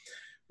stayed at,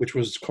 which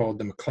was called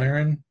the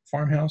McLaren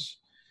farmhouse.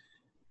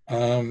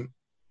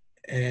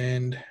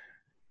 And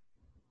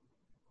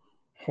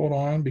hold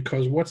on,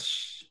 because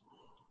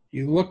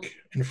you look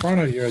in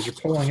front of you as you're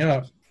pulling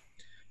up,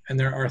 and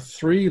there are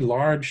 3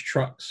 large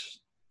trucks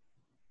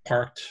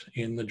parked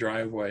in the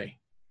driveway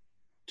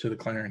to the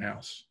Clarion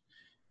house.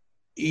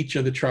 Each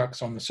of the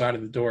trucks on the side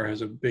of the door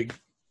has a big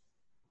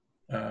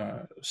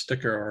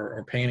sticker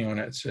or painting on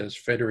it that says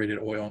Federated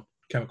Oil,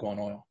 Chemical and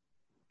Oil.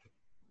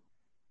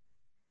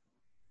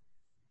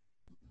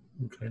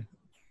 Okay.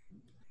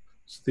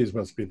 So these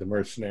must be the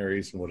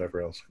mercenaries and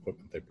whatever else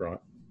equipment they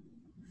brought.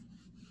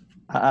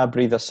 I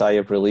breathe a sigh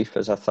of relief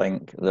as I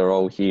think they're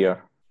all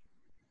here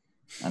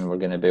and we're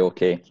going to be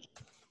okay.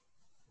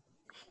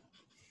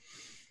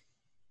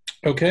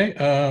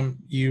 Okay.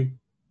 You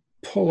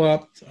pull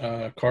up,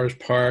 cars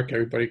park,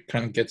 everybody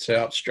kind of gets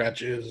out,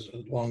 stretches,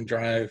 a long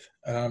drive.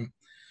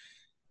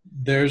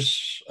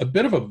 There's a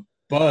bit of a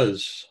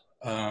buzz.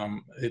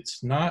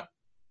 It's not,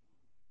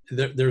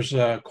 there's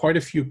quite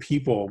a few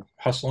people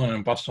hustling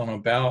and bustling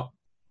about.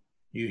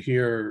 You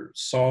hear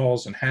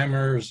saws and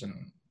hammers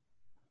and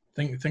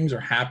things are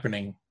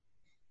happening.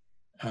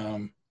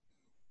 And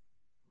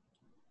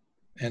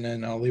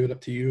then I'll leave it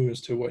up to you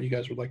as to what you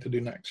guys would like to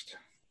do next.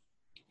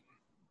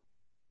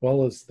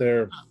 Well, is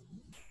there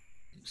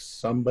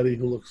somebody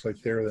who looks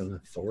like they're an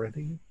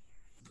authority?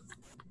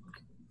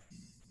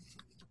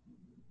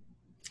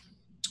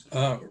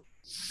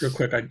 Real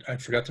quick, I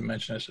forgot to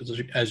mention this.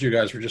 As you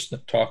guys were just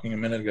talking a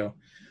minute ago,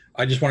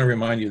 I just want to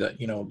remind you that,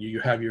 you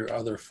have your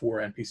other 4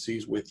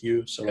 NPCs with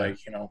you. So,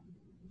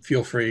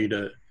 feel free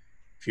to,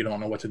 if you don't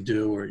know what to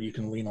do, or you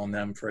can lean on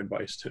them for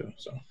advice too.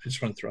 So I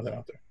just want to throw that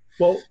out there.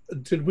 Well,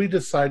 did we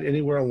decide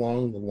anywhere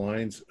along the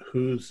lines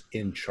who's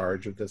in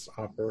charge of this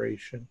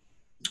operation?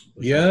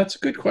 That's a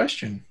good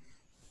question.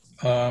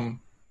 I'll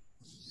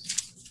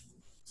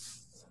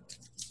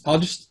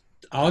just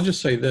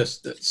say this,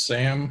 that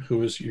Sam,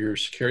 who is your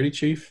security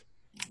chief,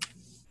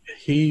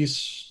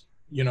 he's,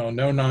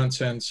 no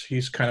nonsense.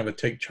 He's kind of a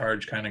take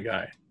charge kind of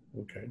guy.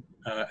 Okay.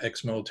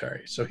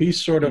 Ex-military. So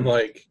he's sort of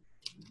like,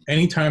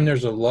 anytime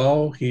there's a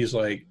lull, he's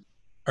like,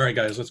 all right,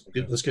 guys,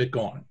 let's get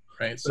going.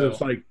 Right. So it's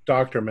like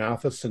Dr.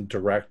 Matheson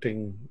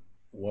directing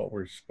what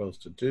we're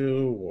supposed to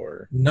do,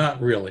 or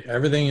not really.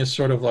 Everything is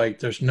sort of like,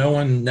 there's no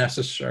one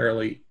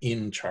necessarily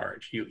in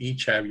charge. You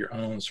each have your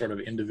own sort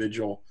of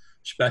individual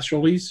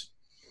specialties.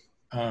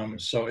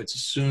 So it's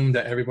assumed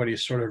that everybody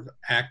is sort of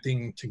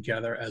acting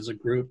together as a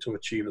group to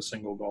achieve a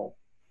single goal.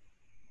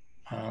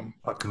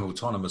 Like an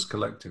autonomous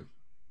collective.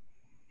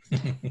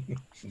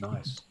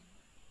 Nice.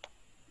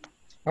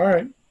 All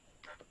right.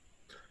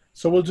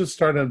 So we'll just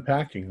start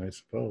unpacking, I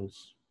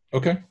suppose.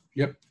 Okay.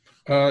 Yep.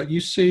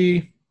 You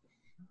see,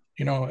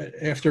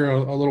 after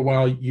a little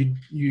while,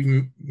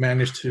 you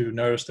manage to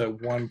notice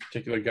that one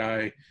particular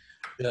guy,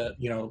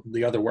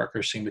 the other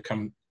workers seem to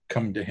come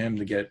to him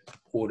to get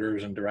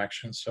orders and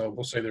directions. So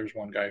we'll say there's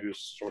one guy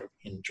who's sort of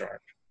in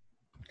charge.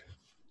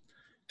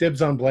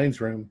 Dibs on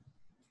Blaine's room.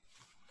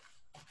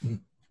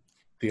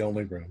 The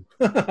only room.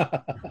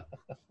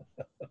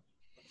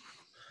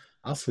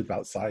 I'll sleep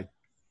outside.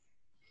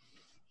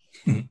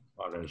 I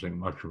don't think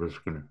much of us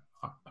going to.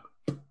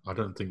 I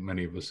don't think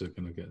many of us are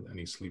going to get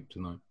any sleep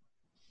tonight.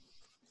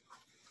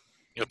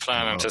 You're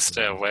planning to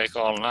stay awake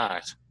all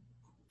night?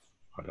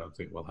 I don't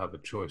think we'll have a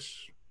choice.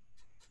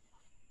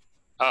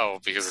 Oh,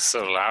 because it's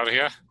so loud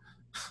here?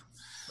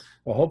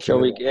 Well, hopefully. Shall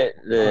we get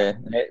the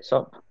nets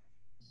up?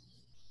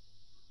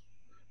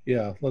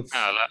 Yeah, let's.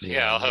 I'll help you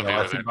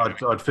I with think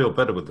it. I'd feel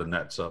better with the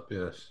nets up.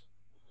 Yes.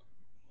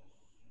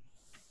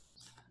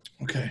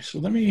 Okay, so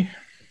let me.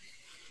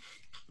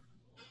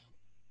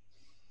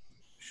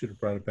 Should have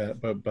brought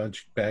a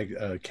bunch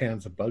of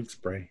cans of bug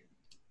spray.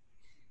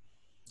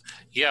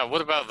 Yeah,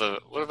 what about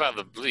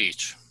the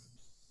bleach?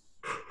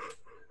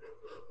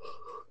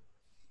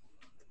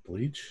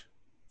 Bleach?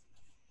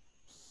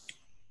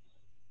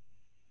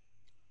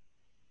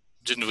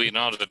 Didn't we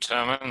not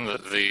determine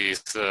that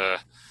these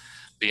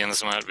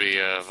beings might be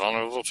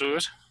vulnerable to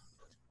it?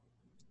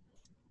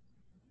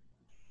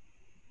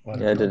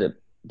 Yeah, did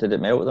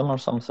it melt them or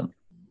something?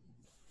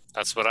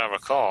 That's what I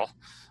recall.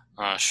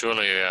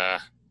 Surely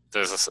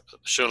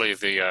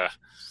the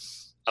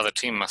other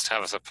team must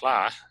have a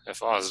supply.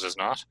 If ours does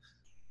not,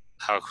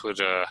 how could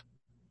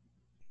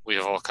we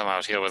have all come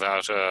out here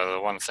without the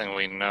one thing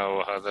we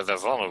know that they're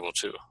vulnerable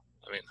to?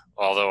 I mean,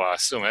 although I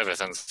assume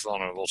everything's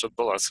vulnerable to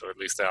bullets, or at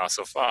least they are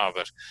so far,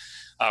 but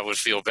I would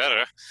feel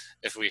better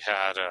if we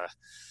had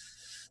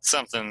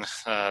something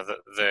that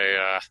they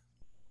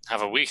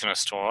have a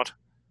weakness toward,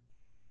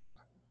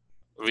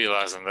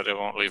 realizing that it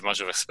won't leave much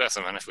of a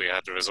specimen if we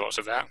had to resort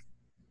to that.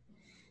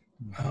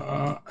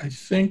 I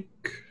think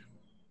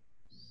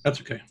that's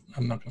okay.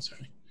 I'm not going to say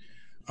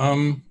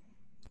anything.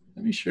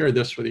 Let me share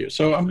this with you.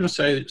 So I'm going to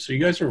say, so you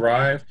guys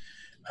arrive,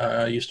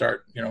 you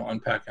start,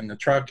 unpacking the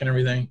truck and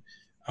everything.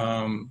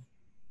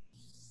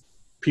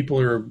 People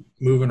are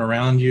moving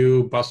around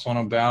you, bustling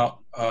about.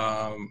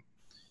 I'm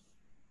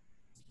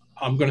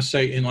going to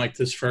say in like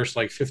this first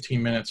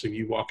 15 minutes of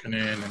you walking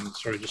in and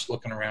sort of just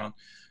looking around,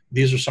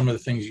 these are some of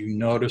the things you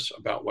notice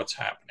about what's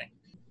happening.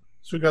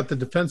 So we got the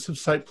defensive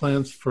site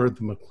plans for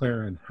the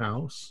McLaren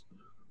house.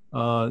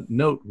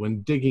 Note,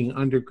 when digging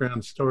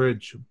underground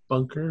storage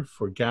bunker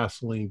for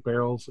gasoline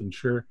barrels,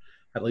 ensure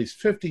at least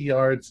 50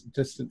 yards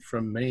distant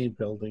from main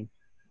building.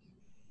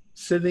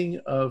 Sitting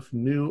of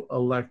new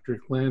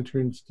electric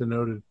lanterns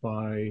denoted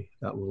by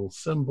that little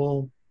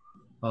symbol.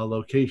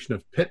 Location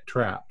of pit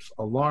traps,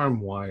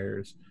 alarm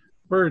wires,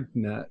 bird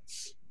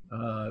nets,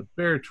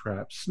 bear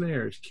traps,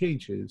 snares,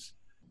 cages,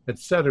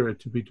 etc.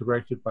 to be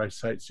directed by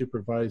site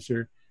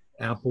supervisor.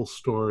 Ample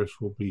stores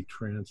will be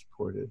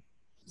transported.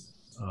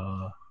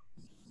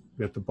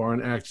 We got the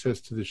barn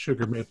access to the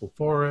sugar maple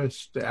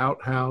forest, the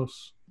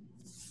outhouse,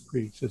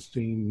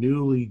 pre-existing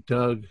newly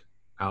dug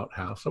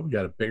outhouse. So we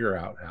got a bigger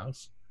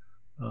outhouse.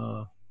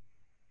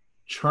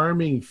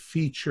 Charming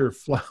feature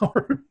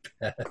flower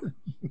bed.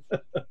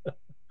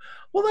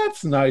 Well,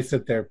 that's nice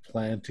that they're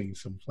planting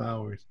some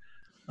flowers.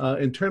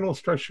 Internal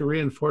structure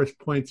reinforced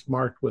points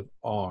marked with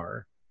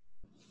R.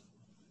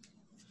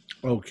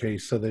 Okay,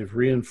 so they've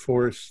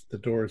reinforced the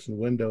doors and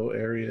window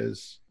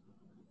areas.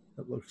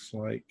 It looks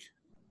like.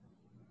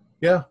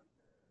 Yeah.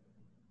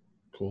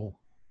 Cool.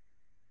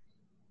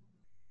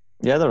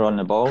 Yeah, they're on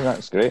the ball.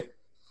 That's great.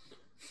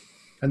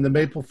 And the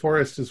maple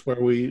forest is where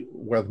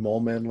the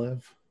mole men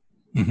live?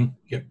 Mm-hmm.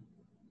 Yep.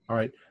 All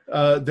right.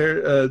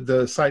 They're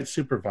the site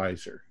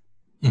supervisor.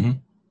 Mm-hmm.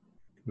 Can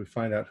we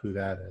find out who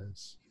that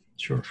is?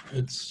 Sure.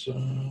 It's,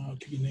 I'll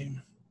give you a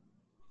name.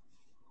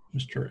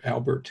 Mr.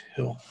 Albert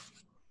Hill.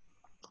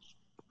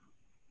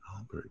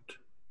 Albert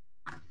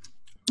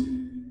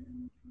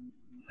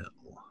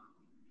Hill.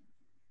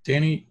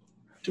 Danny,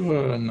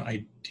 do an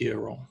idea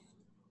roll.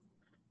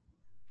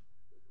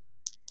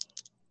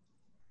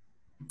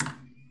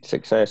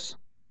 Success.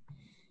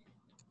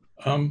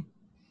 Don't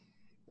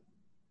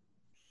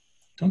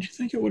you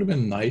think it would have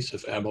been nice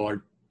if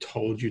Abelard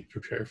told you to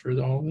prepare for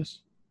all this?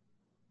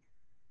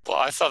 Well,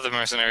 I thought the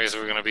mercenaries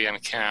were going to be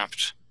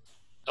encamped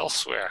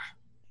elsewhere.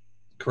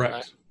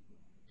 Correct.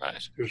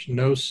 Right. There's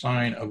no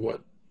sign of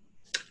what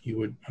you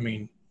would,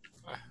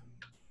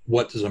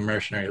 what does a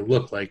mercenary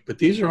look like? But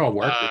these are all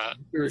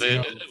workers.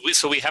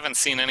 So we haven't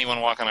seen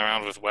anyone walking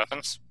around with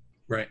weapons?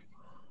 Right.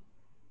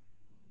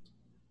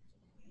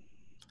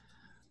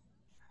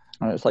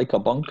 And it's like a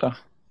bunker.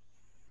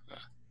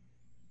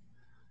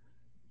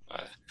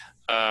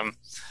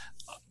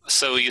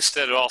 So you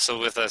said also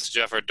with us,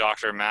 Jeff, or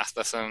Dr.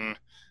 Matheson.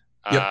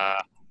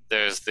 Yep.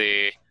 There's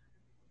the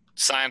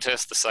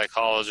scientist, the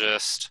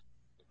psychologist,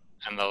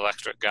 and the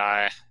electric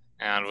guy,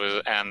 and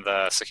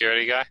the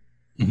security guy.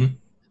 Mm-hmm.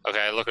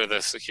 Okay, look at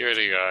the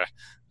security guy.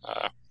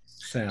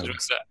 Sam.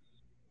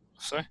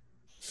 Sorry?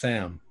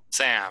 Sam.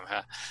 Sam.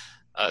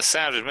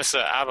 Sam, did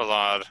Mr.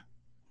 Abelard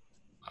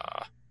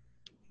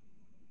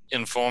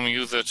inform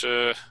you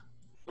that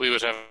we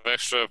would have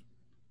extra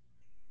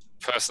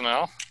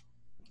personnel?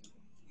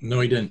 No,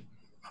 he didn't.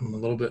 I'm a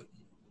little bit.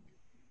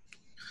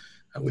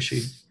 I wish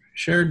he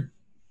shared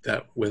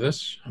that with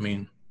us.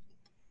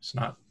 It's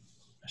not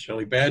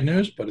necessarily bad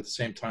news, but at the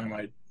same time,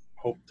 I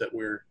hope that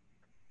we're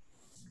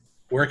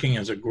working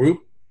as a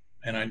group,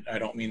 and I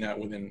don't mean that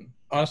within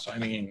us. I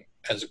mean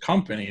as a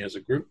company, as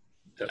a group,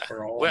 that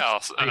we're all.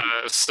 Well,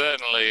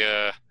 certainly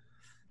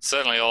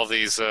all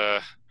these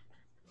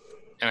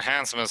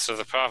enhancements to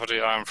the property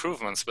are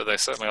improvements, but they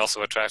certainly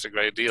also attract a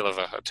great deal of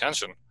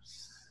attention.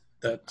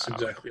 That's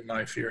exactly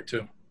my fear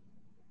too.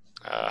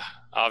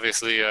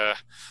 obviously,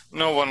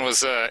 no one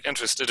was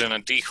interested in a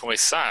decoy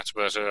site,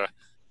 but,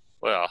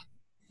 well,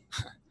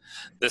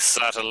 this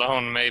site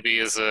alone maybe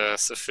is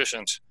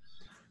sufficient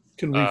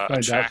Can we find out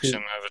attraction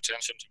of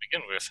attention to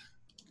begin with.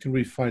 Can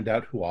we find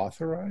out who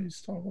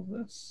authorized all of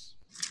this?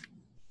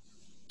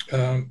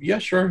 Yeah,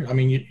 sure. I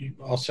mean,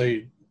 I'll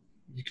say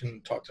you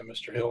can talk to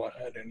Mr. Hill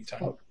at any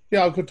time. Oh,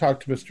 yeah, I'll go talk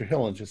to Mr.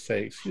 Hill and just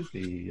say, excuse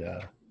me,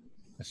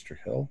 Mr.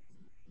 Hill.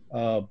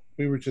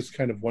 We were just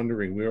kind of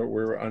wondering, we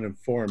were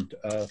uninformed.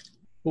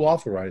 Who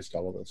authorized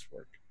all of this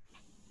work?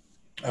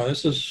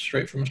 This is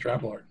straight from Mr.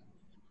 Abelard.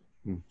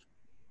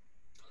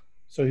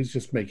 So he's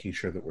just making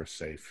sure that we're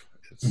safe.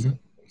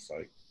 It's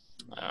like...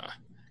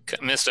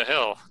 Mr.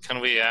 Hill, can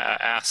we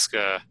ask,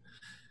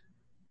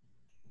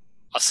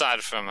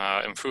 aside from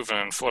improving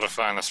and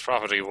fortifying this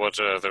property, what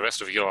the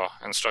rest of your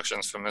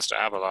instructions from Mr.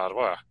 Abelard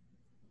were?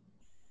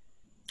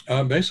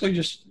 Basically,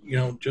 just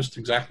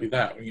exactly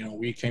that.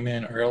 We came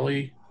in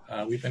early.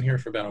 We've been here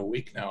for about a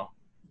week now.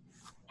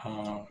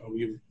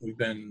 We've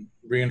been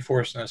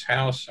reinforcing this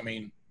house. I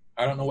mean,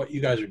 I don't know what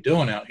you guys are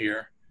doing out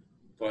here,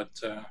 but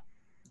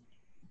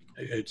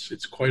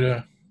it's quite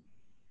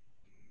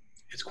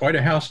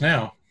a house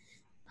now.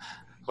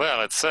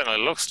 Well, it certainly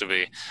looks to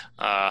be.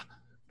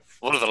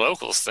 What do the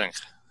locals think?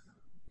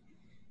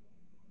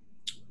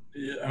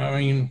 I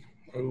mean,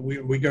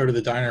 we go to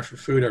the diner for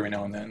food every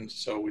now and then,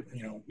 so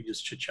we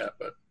just chit chat,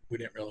 but we're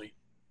not really.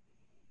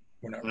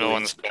 No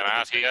one's been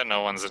out here.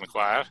 No one's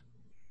inquired.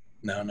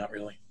 No, not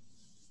really.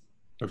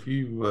 Have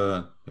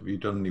you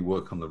done any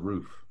work on the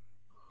roof?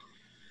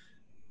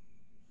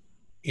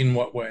 In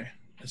what way,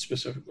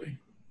 specifically?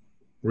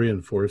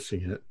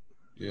 Reinforcing it.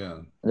 Yeah.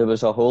 There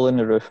was a hole in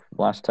the roof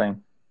last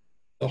time.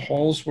 The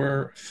holes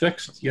were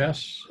fixed,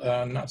 yes.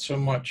 Not so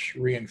much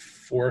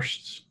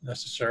reinforced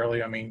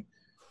necessarily. I mean,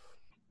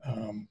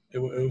 it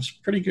was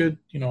pretty good.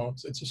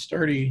 It's a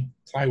sturdy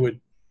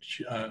plywood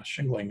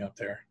shingling up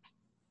there.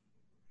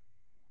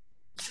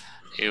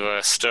 You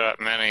stir up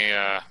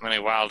many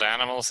wild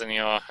animals in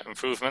your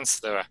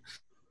improvements. There are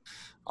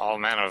all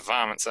manner of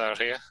varmints out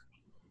here.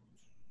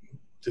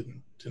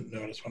 Didn't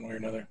notice one way or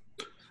another.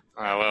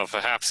 Well,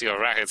 perhaps your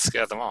rackets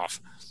scared them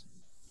off.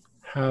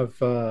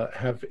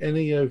 Have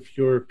any of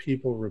your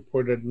people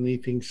reported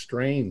anything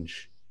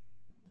strange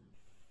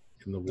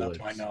in the woods? Not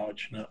to my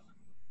knowledge, no.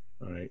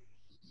 All right.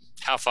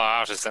 How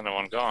far out has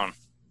anyone gone?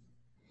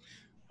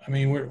 I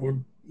mean,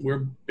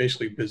 we're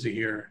basically busy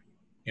here,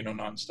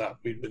 nonstop.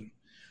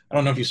 I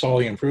don't know if you saw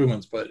the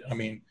improvements, but I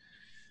mean,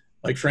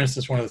 like for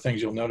instance, one of the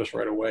things you'll notice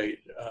right away,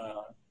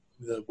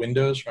 the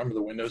windows. Remember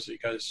the windows that you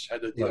guys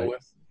had to deal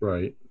with?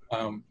 Right.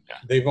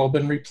 They've all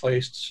been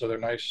replaced, so they're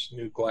nice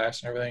new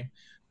glass and everything.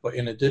 But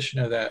in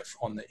addition to that,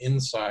 on the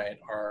inside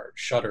are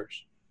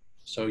shutters.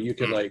 So you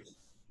could like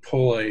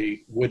pull a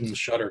wooden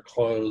shutter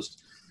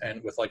closed,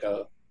 and with like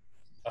a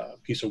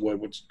piece of wood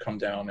would come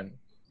down and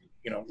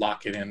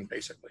lock it in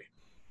basically.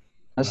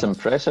 That's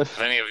impressive.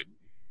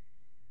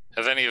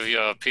 Have any of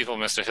your people,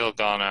 Mr. Hill,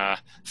 gone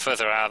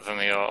further out than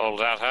the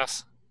old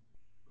outhouse?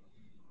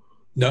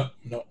 No.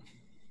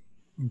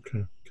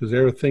 Okay. Because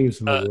there are things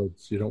in the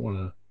woods you don't want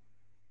to.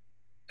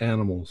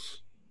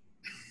 Animals.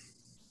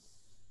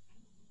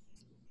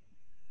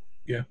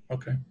 Yeah.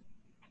 Okay.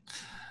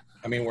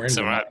 I mean, we're in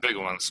some right big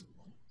ones.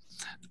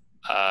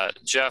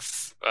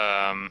 Jeff,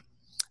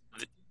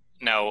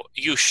 now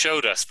you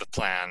showed us the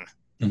plan.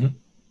 Mm-hmm.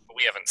 But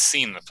we haven't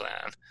seen the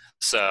plan.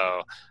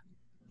 So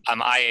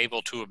am I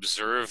able to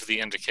observe the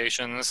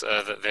indications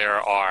that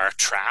there are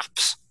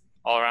traps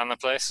all around the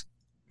place?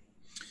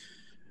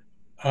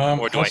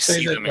 Or do I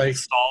see them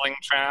installing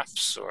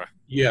traps? Or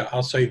yeah,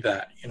 I'll say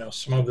that.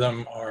 Some of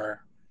them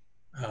are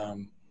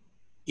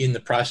in the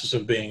process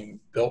of being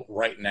built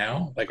right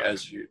now. Like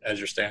as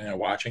you're standing there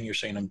watching, you're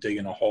seeing them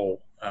digging a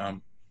hole.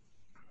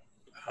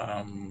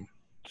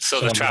 So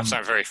the traps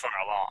aren't very far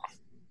along.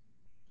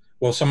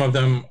 Well, some of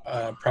them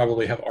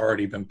probably have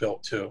already been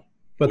built too.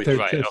 But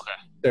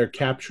they're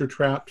capture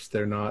traps.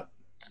 They're not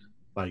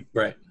like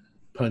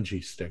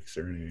punji sticks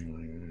or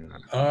anything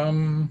like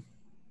that.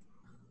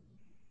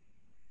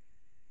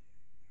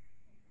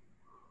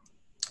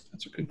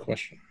 That's a good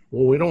question.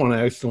 Well, we don't want to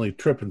accidentally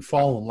trip and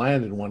fall and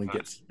land in one and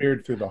get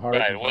speared through the heart.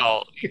 Right,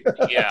 well,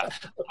 yeah.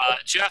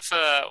 Jeff,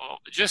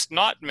 just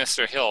not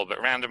Mr. Hill, but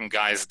random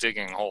guys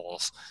digging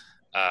holes.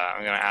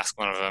 I'm going to ask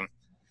one of them.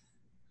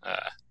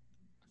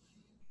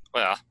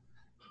 Well,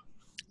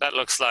 that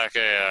looks like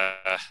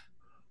a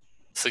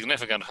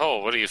significant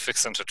hole. What are you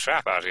fixing to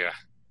trap out here?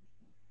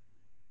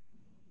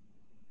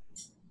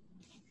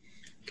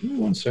 Give me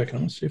 1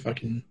 second. Let's see if I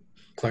can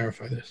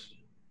clarify this.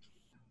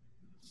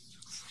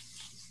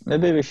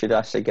 Maybe we should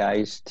ask the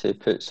guys to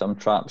put some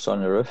traps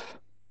on the roof.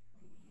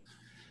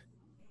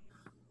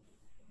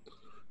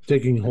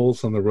 Digging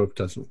holes on the roof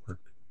doesn't work.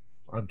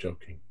 I'm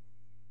joking.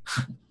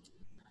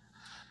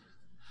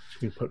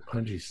 You put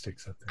punji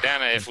sticks up there.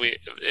 Dana,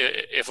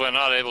 if we're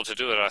not able to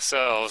do it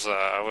ourselves,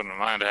 I wouldn't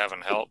mind having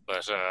help,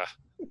 but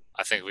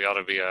I think we ought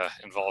to be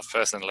involved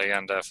personally,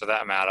 and for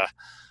that matter,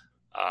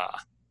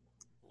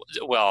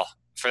 well,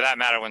 for that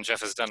matter, when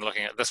Jeff is done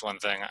looking at this one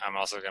thing, I'm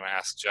also going to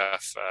ask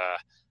Jeff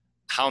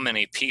how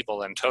many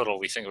people in total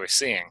we think we're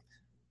seeing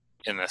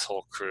in this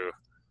whole crew.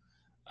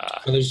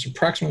 There's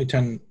approximately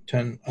 20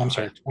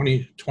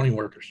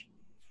 workers.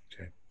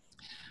 Okay.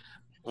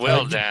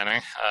 Well,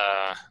 Danny.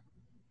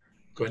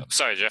 Go ahead.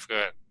 Sorry, Jeff, go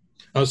ahead.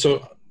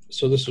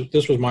 So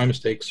this was my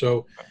mistake.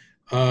 So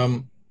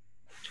I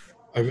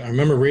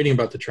remember reading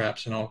about the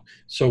traps and all.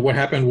 So what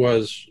happened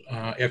was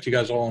after you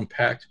guys all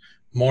unpacked,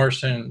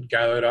 Morrison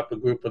gathered up a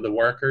group of the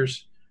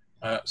workers,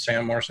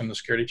 Sam Morrison, the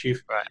security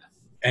chief, Right.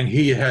 and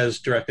he has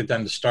directed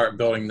them to start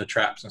building the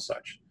traps and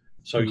such.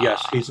 So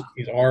yes, he's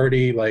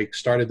already like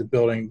started the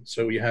building.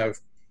 So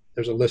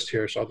there's a list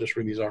here, so I'll just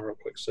read these off real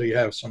quick. So you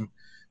have some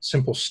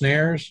simple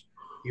snares,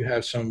 you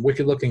have some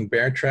wicked looking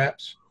bear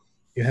traps,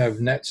 you have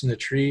nets in the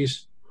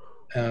trees.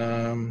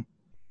 There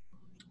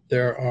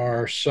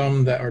are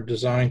some that are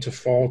designed to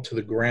fall to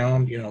the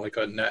ground, like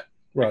a net,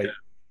 right?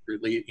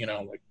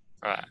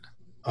 Right.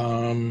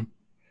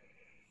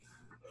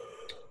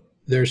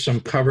 There's some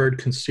covered,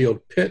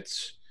 concealed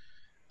pits,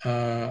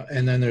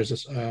 and then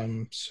there's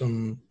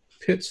some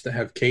pits that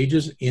have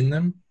cages in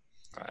them.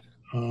 Right.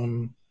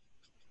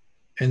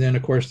 And then,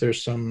 of course,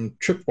 there's some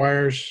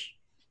tripwires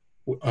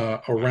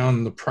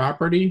around the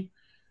property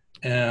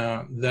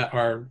that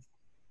are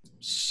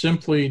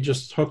simply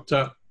just hooked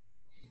up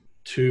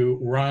to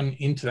run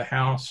into the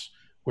house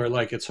where,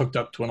 like, it's hooked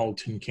up to an old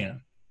tin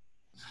can.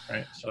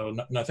 Right, so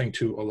nothing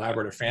too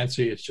elaborate or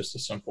fancy. It's just a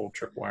simple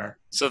tripwire.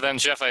 So then,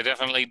 Jeff, I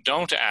definitely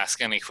don't ask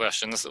any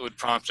questions that would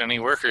prompt any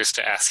workers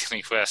to ask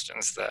any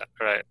questions.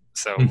 Right?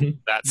 So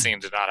that scene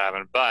did not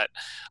happen. But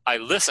I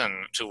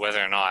listen to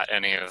whether or not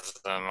any of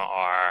them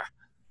are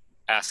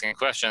asking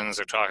questions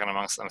or talking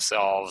amongst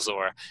themselves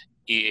or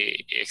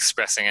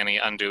expressing any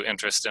undue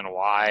interest in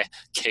why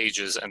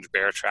cages and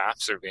bear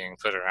traps are being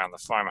put around the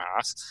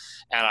farmhouse.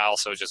 And I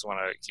also just want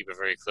to keep a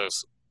very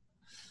close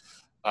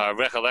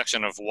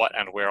recollection of what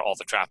and where all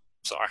the traps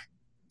are.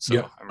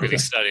 So I'm really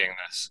studying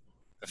this,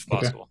 if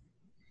possible.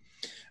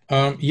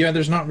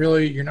 There's not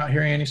really, you're not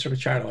hearing any sort of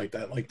chatter like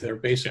that. Like they're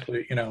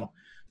basically,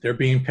 they're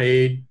being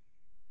paid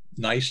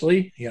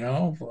nicely,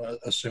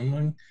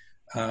 assuming.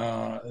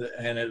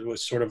 And it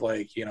was sort of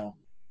like,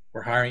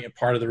 we're hiring you.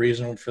 Part of the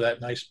reason for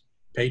that nice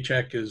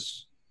paycheck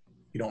is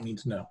you don't need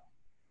to know.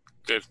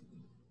 Good.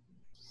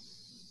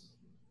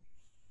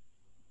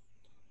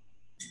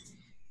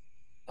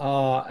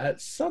 At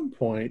some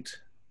point,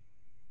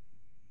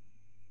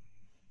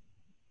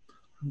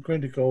 I'm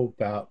going to go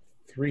about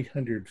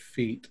 300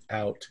 feet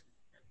out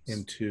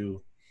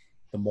into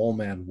the Mole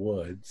Man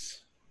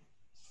Woods.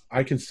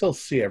 I can still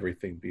see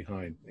everything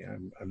behind me.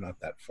 I'm not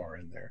that far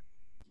in there.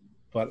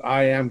 But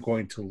I am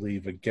going to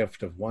leave a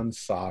gift of one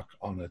sock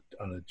on a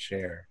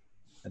chair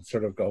and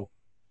sort of go,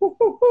 whoo,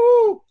 whoo,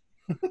 whoo.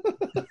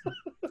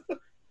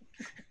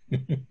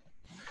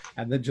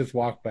 And then just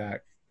walk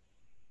back.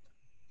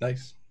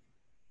 Nice.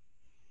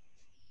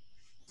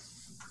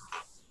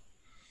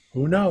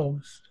 Who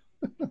knows?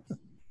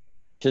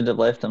 Should have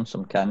left them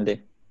some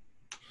candy.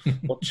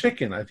 Well,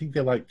 chicken. I think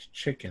they liked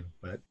chicken,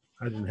 but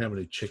I didn't have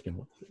any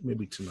chicken.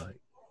 Maybe tonight.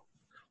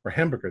 Or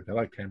hamburger. They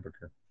liked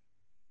hamburger.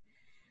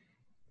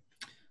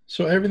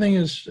 So everything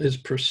is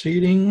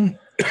proceeding.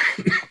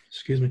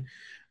 Excuse me.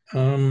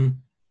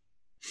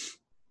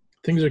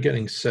 Things are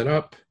getting set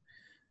up.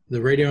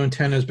 The radio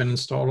antenna has been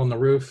installed on the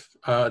roof.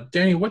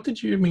 Danny, what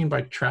did you mean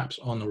by traps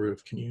on the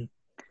roof? Can you?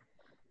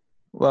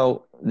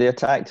 Well, they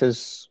attacked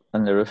us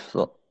on the roof,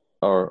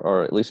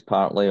 or at least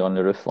partly on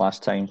the roof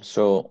last time.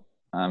 So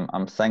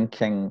I'm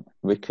thinking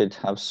we could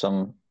have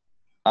some.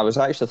 I was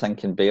actually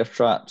thinking bear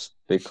traps,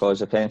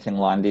 because if anything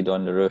landed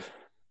on the roof,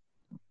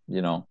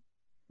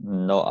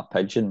 not a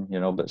pigeon,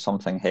 but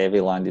something heavy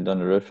landed on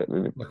the roof, it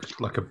would be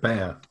like a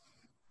bear,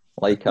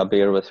 like a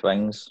bear with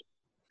wings.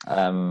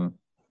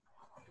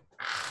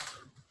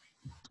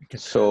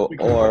 So,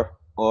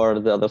 or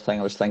the other thing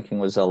I was thinking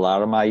was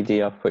alarm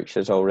idea, which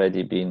has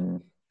already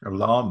been a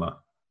llama.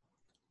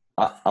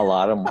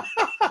 Alarm.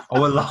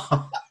 Oh,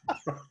 alarm.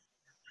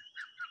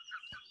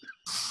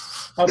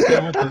 I'll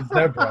go with the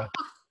zebra.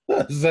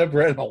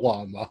 Zebra and a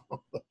llama.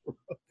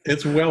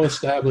 It's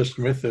well-established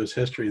mythos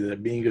history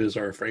that Bingus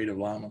are afraid of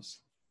llamas.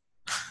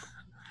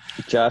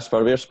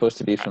 Jasper, we're supposed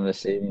to be from the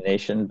same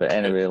nation, but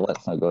anyway,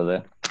 let's not go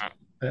there.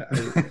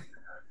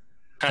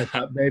 I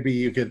thought maybe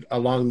you could,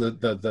 along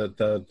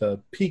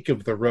the peak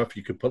of the roof,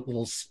 you could put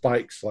little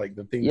spikes like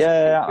the things.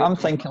 Yeah, I'm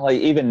thinking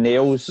like even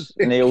nails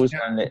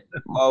on it.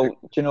 Well,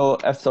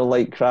 if they're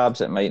like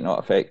crabs, it might not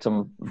affect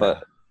them,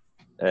 but...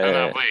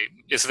 no, wait.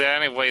 Is there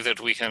any way that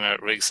we can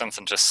rig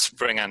something to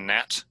spring a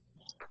net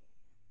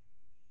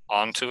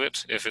onto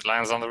it if it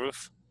lands on the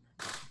roof?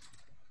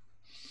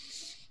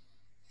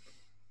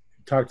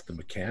 Talk to the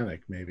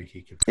mechanic, maybe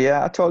he could.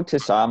 Yeah, I talked to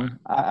Sam.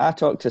 I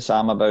talked to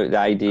Sam about the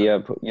idea,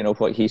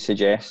 what he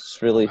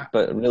suggests, really.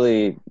 But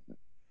really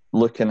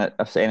looking at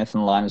if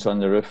anything lands on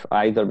the roof,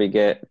 either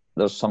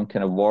there's some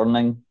kind of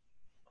warning,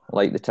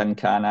 like the tin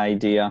can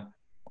idea,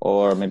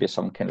 or maybe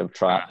some kind of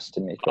traps to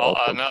make it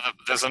awkward.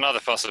 There's another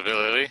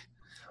possibility.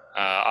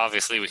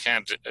 Obviously, we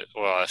can't.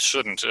 Well, I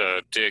shouldn't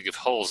dig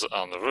holes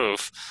on the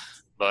roof.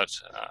 But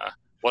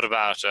what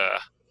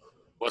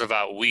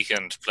about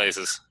weakened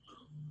places?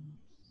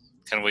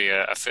 Can we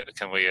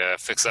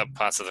fix up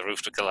parts of the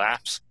roof to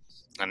collapse,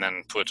 and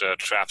then put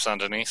traps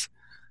underneath?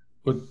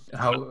 Would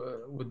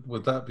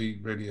that be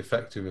really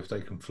effective if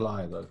they can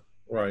fly though?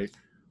 Right.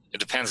 It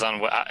depends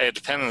on It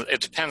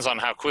depends on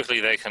how quickly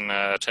they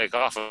can take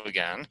off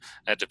again.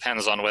 It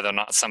depends on whether or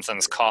not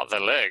something's caught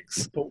their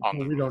legs But on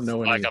the we don't know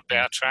like anything. a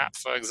bear trap,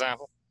 for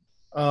example.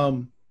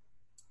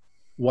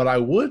 What I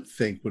would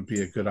think would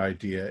be a good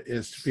idea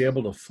is to be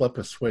able to flip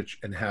a switch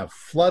and have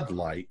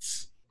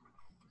floodlights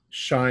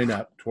shine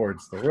up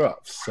towards the roof,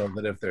 so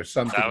that if there's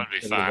something That would be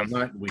in the middle of fine. the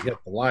night and we hit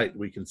the light,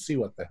 we can see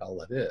what the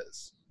hell it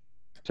is.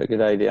 It's a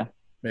good idea.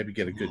 Maybe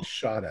get a good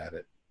shot at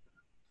it.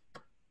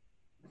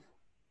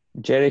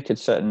 Jerry could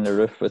sit on the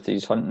roof with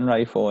his hunting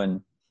rifle,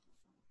 and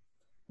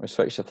we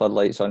switch the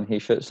floodlights on. He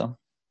shoots them.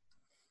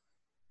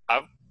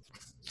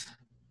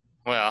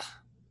 Well,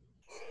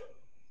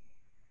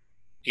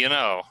 you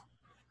know,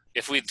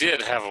 if we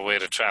did have a way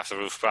to trap the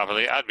roof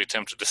properly, I'd be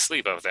tempted to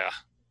sleep up there.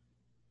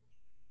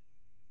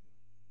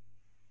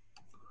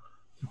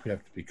 We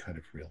have to be kind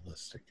of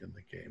realistic in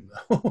the game,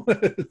 though.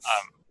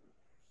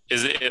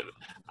 Is it?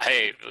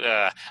 Hey,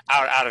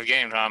 out of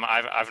game, Tom.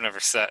 I've never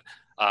set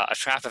a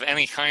trap of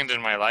any kind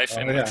in my life,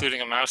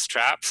 including a mouse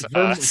trap.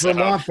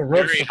 Vermont, the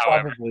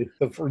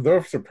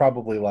roofs are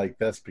probably like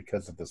this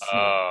because of the snow.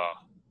 Oh,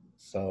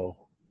 so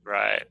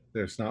right.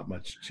 There's not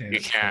much chance.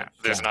 You can't.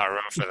 There's not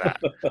room for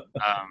that.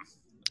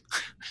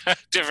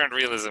 Different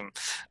realism.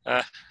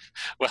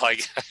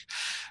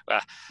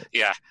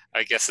 Yeah.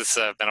 I guess it's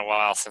been a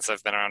while since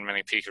I've been around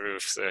many peak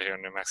roofs here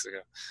in New Mexico.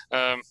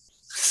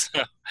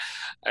 So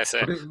I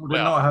say, Would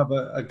it not have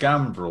a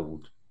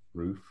gambreled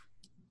roof?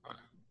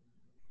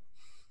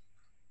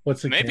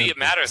 What's maybe it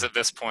matters at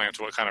this point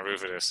what kind of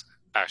roof it is.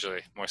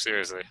 Actually, more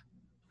seriously,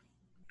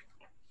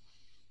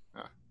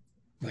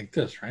 Like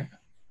this, right?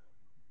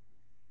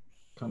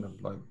 Kind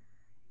of like.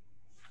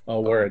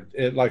 Oh, where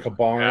it like a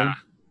barn?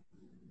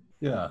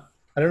 Yeah.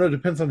 I don't know. It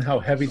depends on how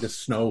heavy the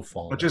snow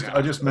falls.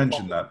 I just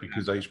mentioned that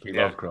because H.P.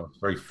 Lovecraft's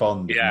very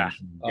fond of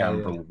mentioning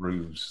gambrel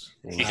roofs.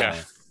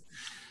 Yeah.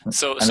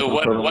 So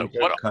what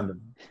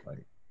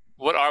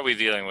are we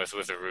dealing with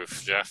the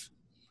roof, Jeff?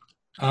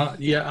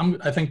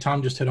 I think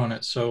Tom just hit on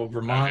it. So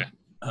Vermont,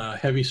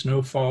 heavy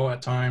snowfall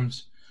at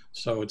times.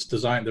 So it's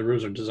designed. The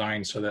roofs are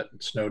designed so that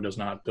snow does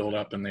not build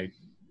up and they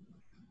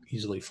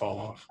easily fall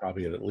off.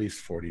 Probably at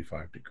least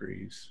 45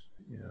 degrees.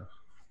 Yeah.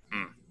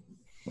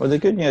 Well, the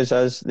good news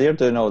is they're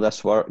doing all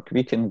this work.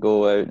 We can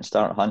go out and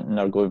start hunting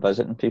or go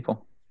visiting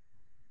people.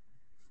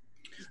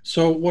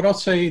 So what I'll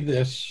say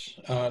this.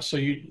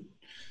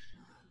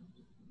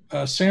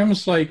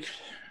 Sam's like,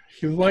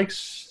 he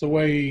likes the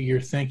way you're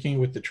thinking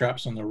with the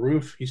traps on the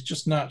roof. He's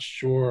just not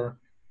sure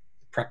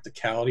the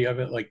practicality of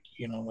it, like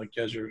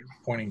as you're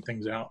pointing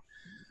things out.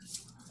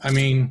 I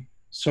mean,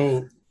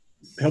 so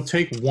he'll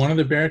take one of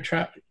the bear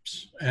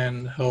traps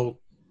and he'll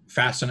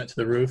fasten it to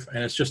the roof,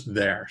 and it's just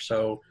there.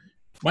 So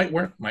might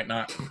work, might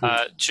not.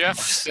 Jeff,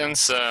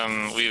 since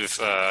we've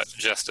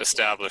just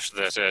established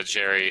that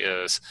Jerry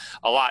is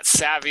a lot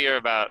savvier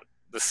about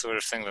this sort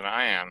of thing than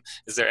I am,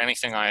 is there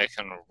anything I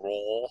can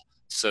roll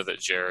so that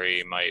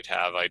Jerry might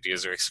have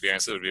ideas or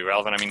experience that would be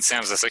relevant? I mean,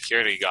 Sam's a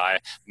security guy.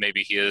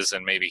 Maybe he is,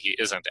 and maybe he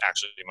isn't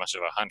actually much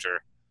of a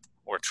hunter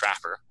or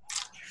trapper.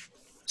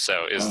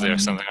 So is there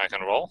something I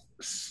can roll?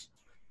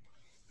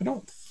 I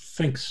don't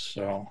think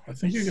so. I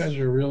think you guys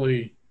are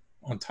really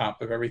on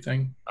top of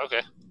everything.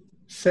 Okay.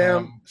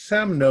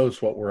 Sam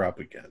knows what we're up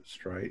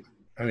against, right?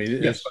 I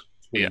mean, yes.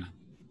 Yeah.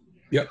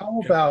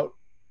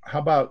 How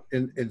about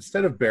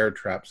instead of bear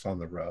traps on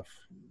the roof,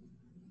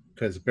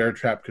 because a bear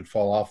trap could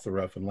fall off the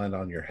roof and land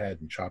on your head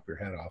and chop your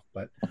head off.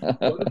 But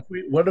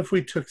what if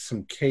we took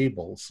some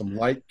cables, some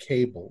light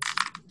cables,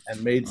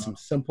 and made some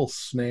simple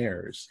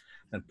snares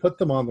and put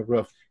them on the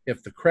roof?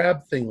 If the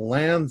crab thing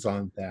lands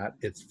on that,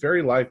 it's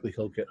very likely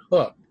he'll get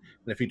hooked.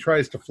 And if he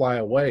tries to fly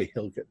away,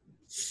 he'll get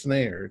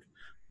snared.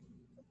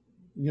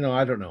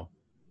 I don't know.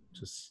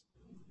 Just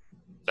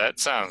that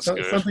sounds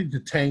good. Something to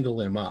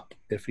tangle him up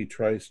if he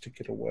tries to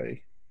get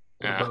away.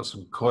 What about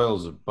some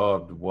coils of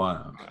barbed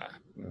wire?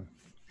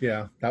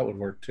 Yeah, that would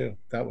work too.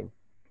 That would.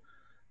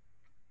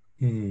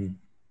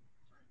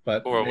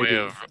 But or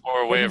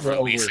a way of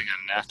releasing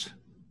a net.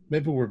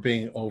 Maybe we're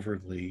being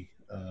overly.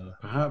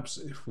 Perhaps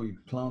if we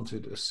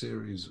planted a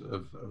series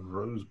of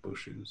rose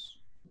bushes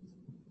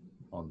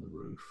on the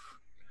roof.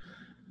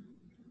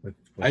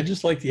 I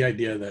just like the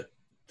idea that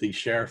the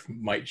sheriff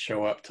might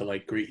show up to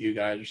greet you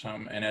guys or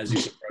something, and as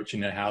he's approaching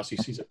the house, he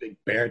sees a big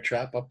bear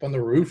trap up on the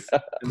roof,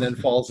 and then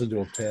falls into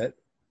a pit.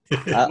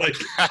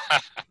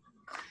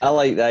 I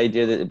like the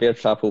idea that the bear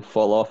trap will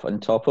fall off on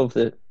top of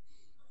the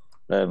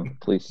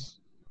police.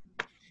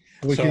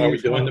 So are we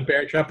doing the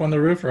bear trap on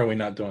the roof, or are we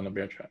not doing the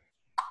bear trap?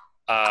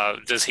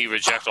 Does he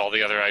reject all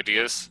the other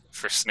ideas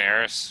for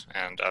snares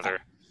and other?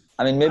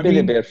 I mean, maybe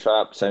the bear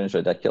trap sounds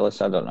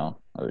ridiculous. I don't know.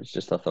 It was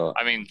just a thought.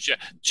 I mean,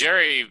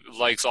 Jerry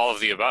likes all of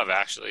the above,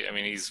 actually. I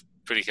mean, he's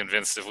pretty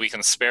convinced if we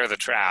can spare the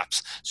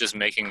traps, just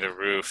making the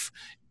roof.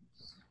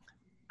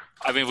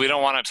 I mean, we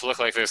don't want it to look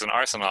like there's an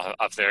arsenal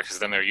up there because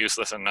then they're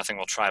useless and nothing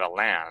will try to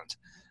land.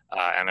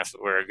 And if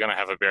we're going to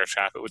have a bear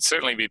trap, it would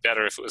certainly be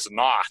better if it was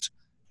not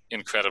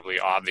incredibly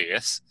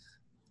obvious.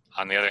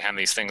 On the other hand,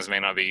 these things may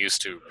not be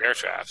used to bear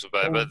traps,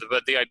 but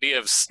the idea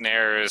of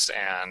snares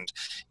and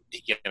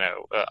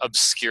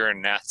obscure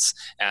nets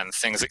and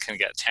things that can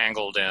get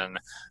tangled in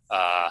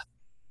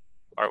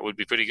would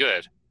be pretty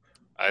good,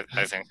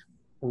 I think.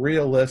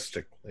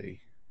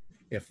 Realistically,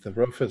 if the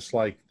roof is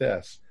like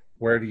this,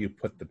 where do you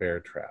put the bear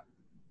trap?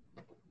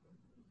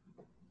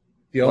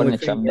 The only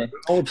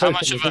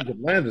place it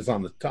would land is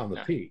on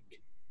the peak.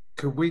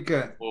 Could we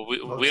get? Well,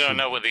 we don't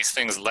know what these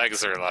things'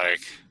 legs are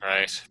like,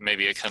 right?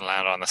 Maybe it can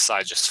land on the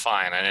side just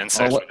fine, and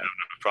inside we don't have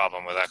a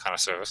problem with that kind of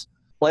service.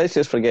 Let's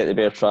just forget the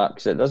bear trap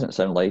because it doesn't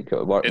sound like it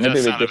would work. It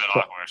does sound a bit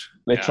awkward.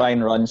 We try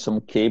and run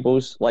some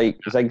cables, like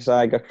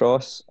zigzag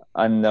across,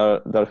 and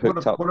they're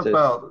hooked up. What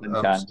about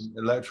some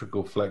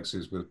electrical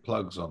flexes with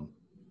plugs on?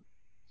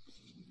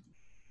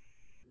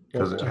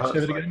 Because it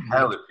hurts like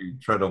hell if you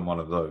tread on one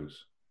of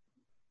those.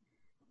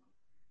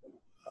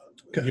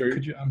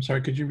 Could you? I'm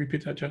sorry. Could you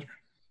repeat that, Jasper?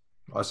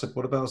 I said,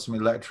 what about some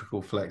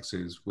electrical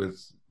flexes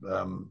with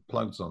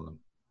plugs on them?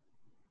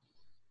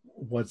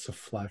 What's a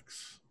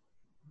flex?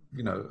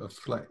 A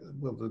flex.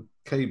 Well, the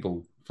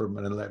cable from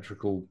an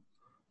electrical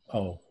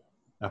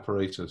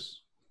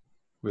apparatus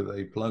with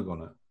a plug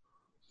on it.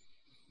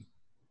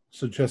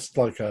 So just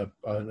like an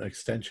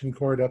extension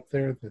cord up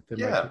there that they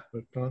might be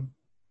hooked on.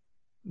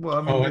 Well,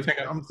 I mean,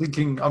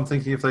 I'm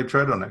thinking if they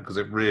tread on it because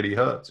it really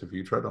hurts if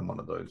you tread on one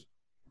of those.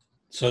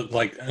 So,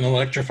 like an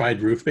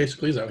electrified roof,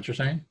 basically, is that what you're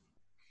saying?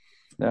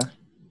 Yeah.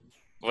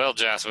 Well,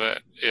 Jasper,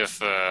 if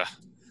there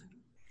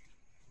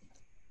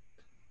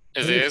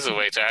is a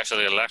way to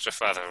actually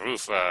electrify the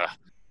roof,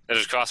 it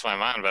has crossed my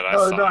mind, but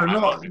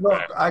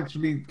not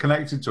actually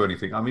connected to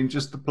anything. I mean,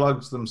 just the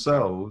plugs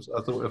themselves.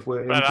 I thought if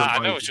we're. But I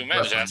know what you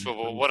meant, Jasper.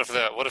 But what if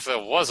there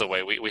was a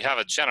way? We have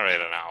a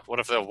generator now. What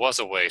if there was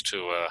a way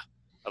to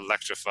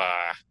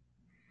electrify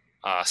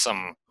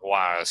some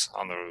wires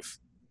on the roof?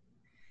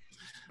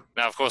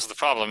 Now, of course, the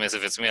problem is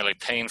if it's merely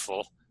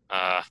painful,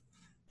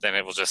 then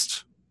it will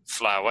just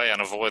fly away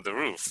and avoid the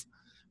roof.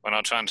 We're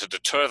not trying to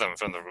deter them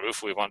from the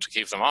roof. We want to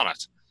keep them on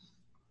it.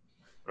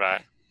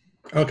 Right.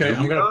 Okay,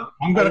 I'm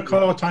gonna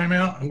call a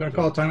timeout. I'm gonna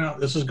call a timeout.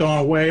 This is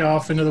going way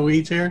off into the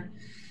weeds here.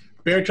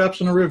 Bear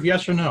traps on the roof,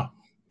 yes or no?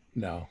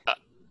 No.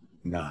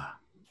 Nah.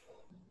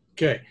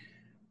 Okay.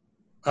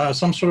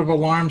 Some sort of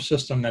alarm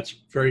system that's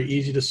very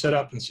easy to set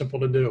up and simple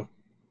to do.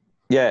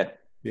 Yeah.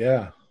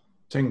 Yeah.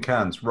 Tin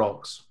cans,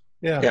 rocks.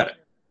 Yeah.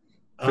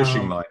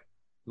 Fishing line,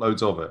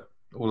 loads of it,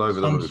 all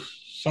over the roof.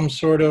 Some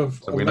sort of.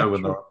 So we know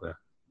when they're up there.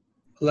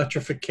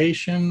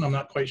 Electrification. I'm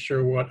not quite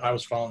sure what I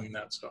was following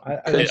that. So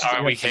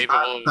are we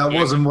capable? That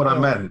wasn't what I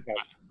meant.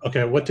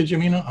 Okay, what did you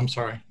mean? I'm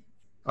sorry.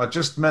 I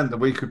just meant that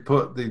we could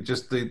put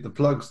the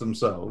plugs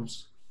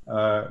themselves.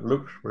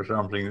 Look for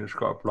something that's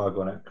got a plug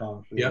on it.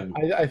 Can't see. Yeah,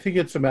 I think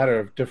it's a matter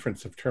of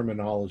difference of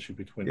terminology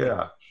between.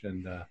 Yeah.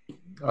 And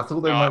I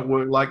thought they might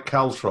work like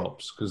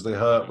caltrops because they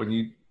hurt when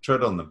you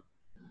tread on them.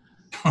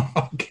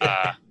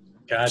 Okay.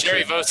 Gotcha.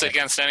 Jerry votes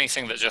against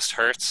anything that just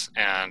hurts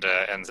and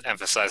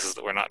emphasizes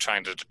that we're not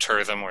trying to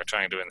deter them, we're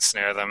trying to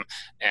ensnare them,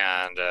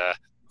 and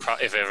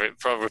if it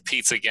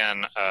repeats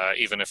again,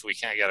 even if we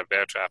can't get a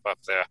bear trap up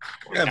there.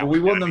 Yeah, but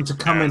we want them to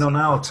come in on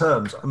our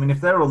terms. I mean,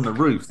 if they're on the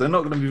roof, they're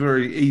not going to be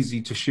very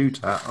easy to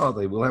shoot at, are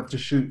they? We'll have to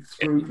shoot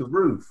through the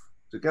roof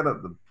to get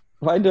at them.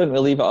 Why don't we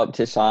leave it up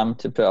to Sam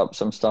to put up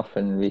some stuff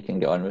and we can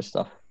get on with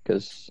stuff?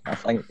 Because I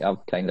think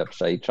I've kind of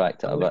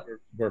sidetracked it a bit.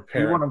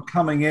 We want them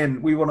coming in.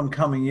 We want them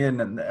coming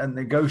in and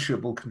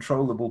negotiable,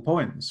 controllable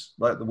points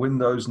like the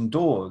windows and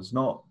doors,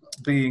 not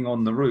being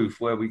on the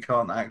roof where we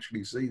can't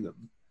actually see them.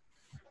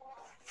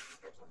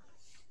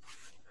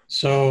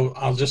 So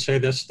I'll just say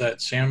this: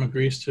 that Sam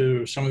agrees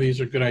to some of these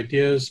are good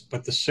ideas,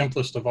 but the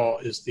simplest of all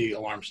is the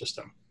alarm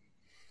system.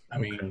 I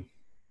mean,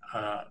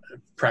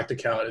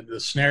 practicality. The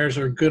snares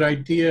are a good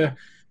idea.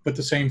 But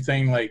the same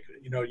thing, like,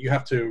 you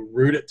have to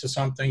route it to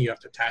something, you have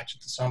to attach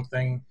it to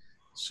something.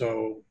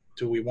 So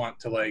do we want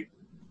to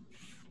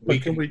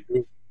can we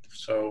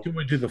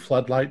do the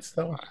floodlights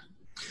though?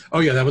 Oh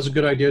yeah, that was a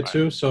good idea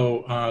too.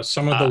 So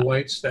some of the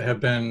lights that have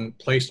been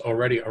placed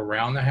already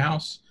around the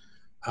house.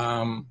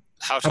 How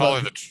tall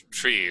are the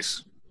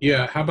trees?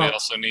 Yeah, how about... We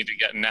also need to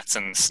get nets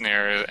and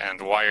snares and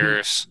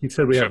wires. He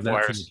said we have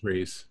nets and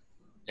trees.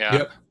 Yeah.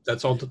 Yep,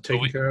 that's all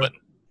taken care of.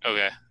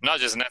 Okay,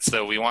 not just nets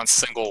though. We want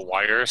single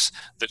wires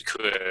that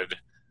could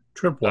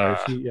trip wires.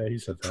 He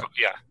said that.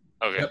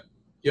 Yeah. Okay.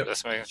 Yep.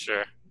 Just making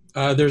sure.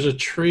 There's a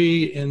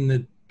tree in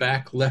the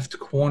back left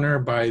corner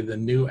by the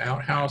new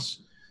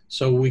outhouse,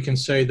 so we can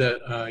say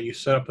that you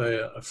set up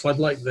a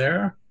floodlight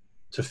there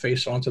to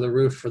face onto the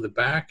roof for the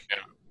back.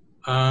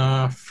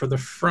 Yeah. For the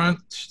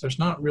front, there's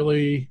not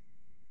really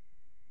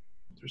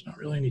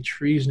any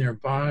trees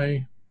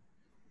nearby.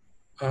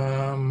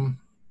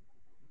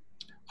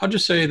 I'll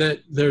just say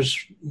that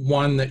there's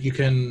one that you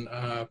can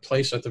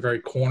place at the very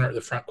corner, the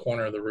front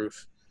corner of the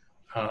roof,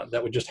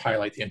 that would just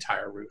highlight the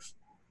entire roof.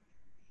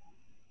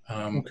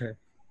 Okay.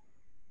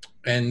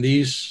 And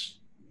these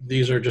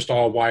are just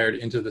all wired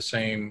into the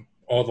same,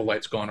 all the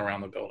lights going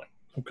around the building.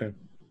 Okay.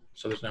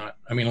 So there's not,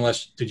 I mean,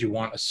 did you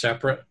want a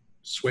separate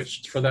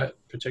switch for that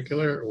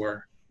particular,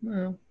 or?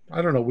 Well,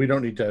 I don't know. We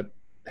don't need to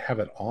have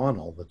it on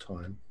all the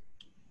time.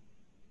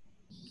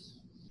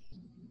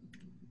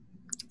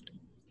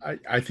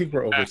 I think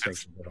we're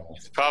overthinking it all.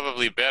 It's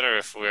probably better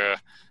if we're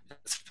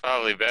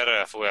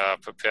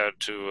prepared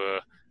to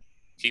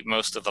keep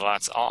most of the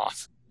lights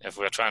off. If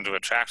we're trying to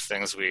attract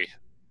things, we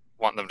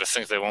want them to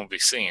think they won't be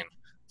seen.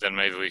 Then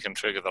maybe we can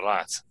trigger the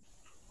lights.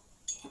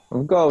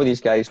 We've got all these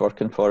guys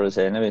working for us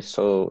anyway,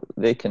 so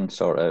they can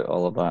sort out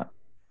all of that.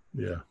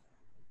 Yeah.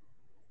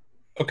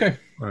 Okay.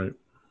 Right.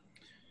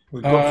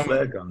 We've got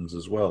flare guns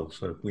as well,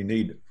 so if we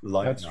need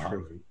light That's in a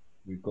hurry, true.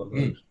 we've got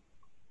those.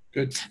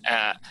 Good.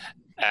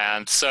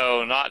 And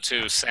so, not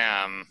to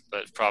Sam,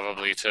 but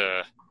probably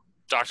to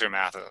Dr.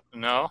 Mathis.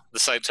 No,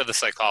 to the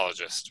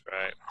psychologist,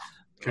 right?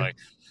 Okay. Like,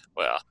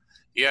 well,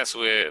 yes,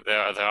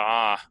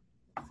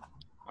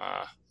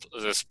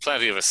 there's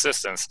plenty of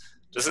assistance.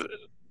 Doesn't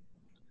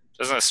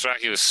it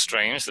strike you as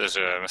strange that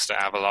Mr.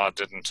 Abelard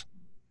didn't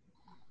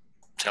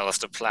tell us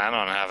to plan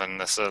on having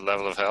this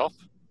level of help?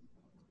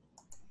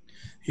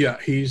 Yeah,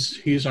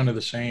 he's under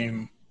the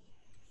same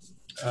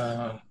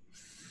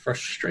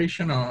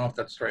frustration. I don't know if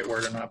that's the right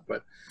word or not,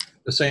 but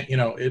the same.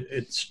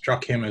 It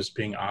struck him as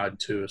being odd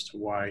too, as to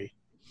why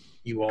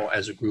you all,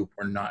 as a group,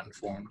 were not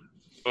informed.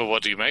 Well,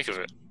 what do you make of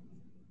it?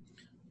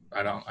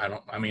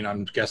 I mean,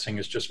 I'm guessing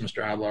it's just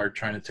Mr. Abelard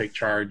trying to take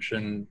charge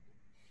and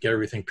get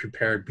everything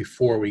prepared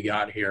before we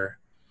got here.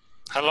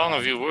 How long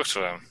have you worked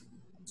for him?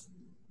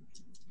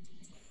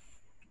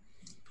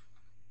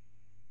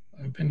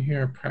 I've been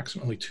here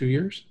approximately 2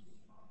 years.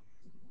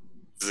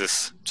 Is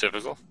this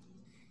typical?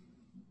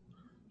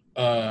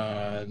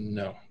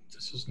 No,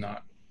 this is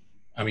not.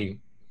 I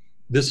mean,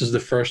 this is the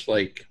first,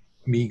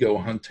 me-go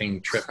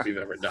hunting trip we've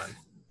ever done.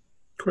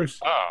 Of course.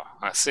 Oh,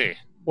 I see.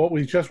 What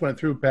we just went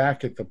through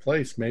back at the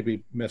place,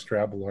 maybe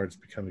Mr. Abelard's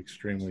become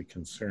extremely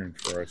concerned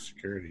for our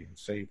security and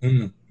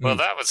safety. Well,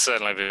 that would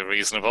certainly be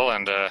reasonable,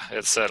 and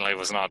it certainly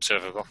was not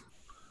typical.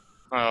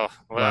 Well,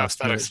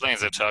 that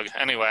explains it, Tug.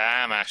 Anyway,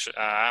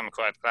 I'm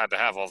quite glad to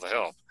have all the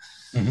help.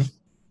 Mm-hmm.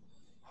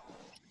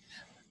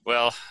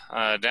 Well,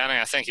 Danny,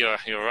 I think you're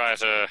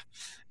right.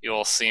 You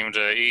all seemed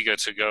eager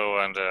to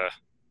go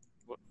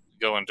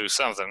and do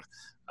something.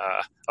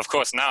 Of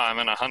course, now I'm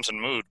in a hunting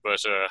mood, but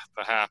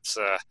perhaps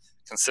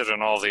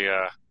considering all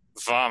the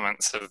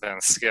varmints have been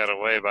scared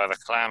away by the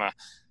clamor,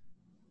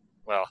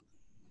 well,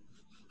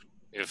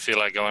 you feel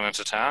like going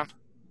into town?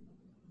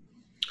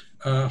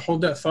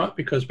 Hold that thought,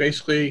 because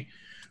basically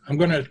I'm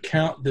going to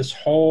count this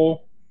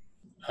whole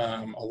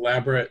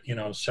elaborate,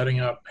 setting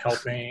up,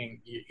 helping,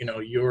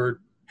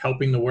 you're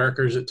helping the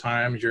workers at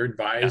times, you're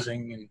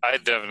advising. Yeah, and I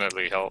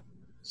definitely help.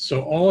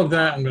 So all of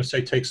that, I'm going to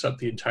say, takes up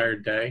the entire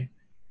day.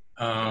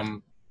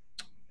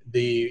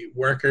 The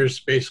workers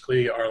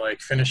basically are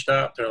finished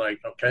up. They're like,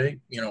 okay,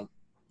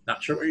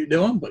 not sure what you're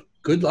doing, but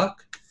good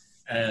luck.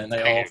 And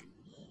they all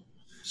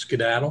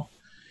skedaddle.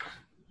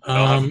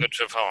 I'll have a good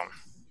trip home.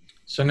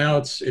 So now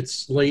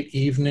it's late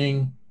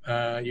evening.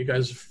 You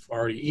guys have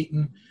already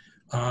eaten.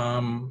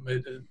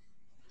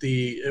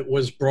 It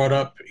was brought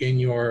up in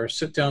your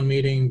sit-down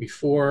meeting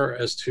before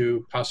as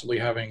to possibly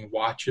having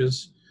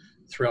watches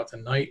throughout the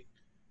night,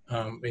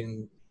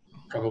 in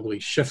probably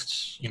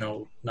shifts.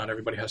 Not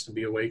everybody has to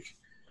be awake.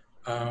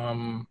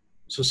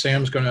 So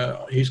Sam's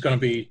he's gonna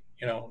be,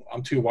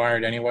 I'm too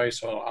wired anyway,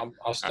 so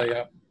I'll stay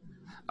up.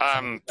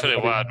 I'm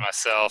pretty wired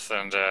myself,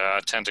 and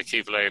I tend to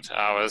keep late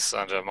hours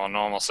under more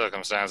normal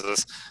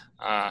circumstances.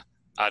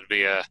 I'd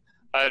be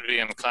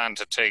inclined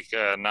to take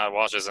night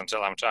watches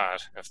until I'm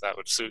tired, if that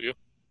would suit you.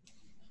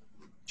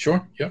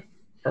 Sure. Yep.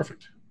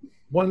 Perfect.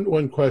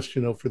 One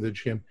question for the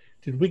GM.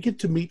 Did we get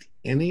to meet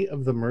any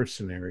of the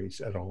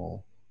mercenaries at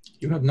all?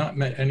 You have not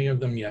met any of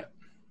them yet.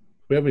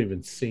 We haven't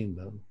even seen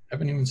them.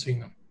 Haven't even seen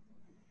them.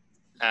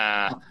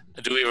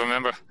 Do we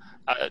remember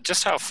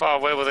just how far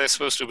away were they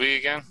supposed to be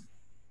again?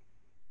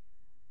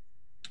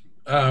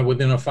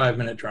 Within a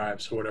 5-minute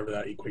drive, so whatever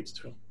that equates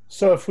to.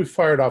 So if we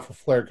fired off a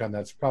flare gun,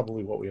 that's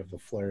probably what we have the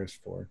flares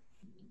for.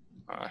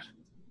 All right.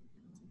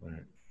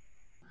 Right.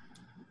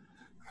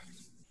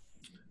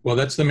 Well,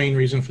 that's the main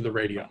reason for the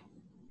radio.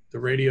 The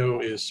radio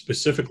is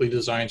specifically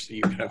designed so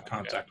you can have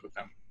contact with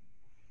them.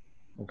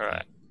 Okay. All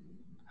right.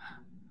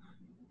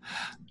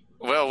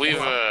 Well,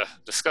 we've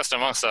discussed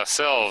amongst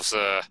ourselves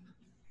a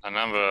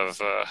number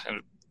of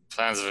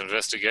plans of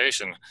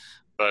investigation,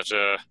 but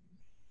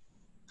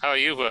how are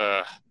you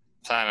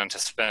planning to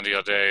spend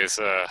your days,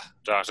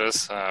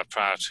 doctors,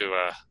 prior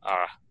to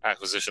our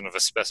acquisition of a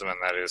specimen,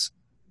 that is?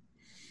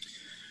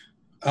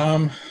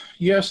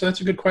 Yes, that's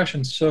a good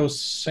question. So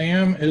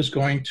Sam is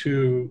going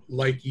to,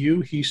 like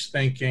you, he's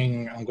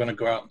thinking, I'm going to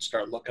go out and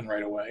start looking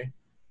right away.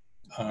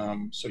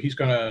 So he's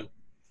going to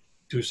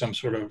do some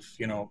sort of,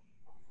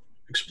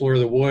 explore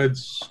the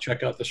woods,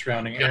 check out the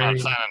surrounding You're not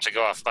area. planning to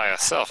go off by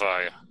yourself,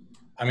 are you?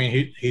 I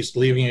mean, he's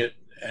leaving it.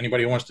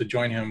 Anybody who wants to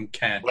join him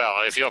can. Well,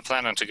 if you're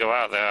planning to go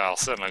out there, I'll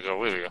certainly go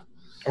with you.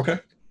 Okay.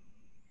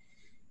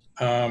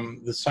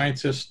 The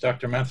scientist,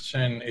 Dr.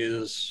 Matheson,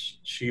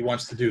 she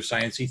wants to do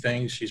sciencey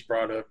things. She's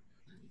brought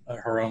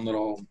her own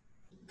little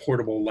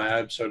portable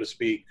lab, so to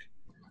speak.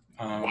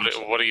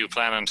 What are you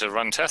planning to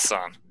run tests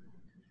on?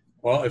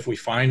 Well, if we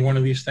find one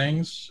of these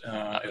things,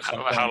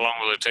 How long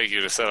will it take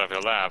you to set up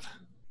your lab?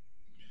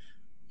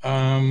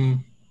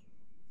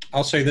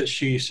 I'll say that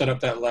she set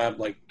up that lab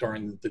like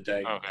during the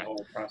day, Okay. the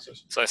whole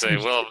process. So I say,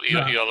 well,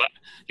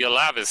 your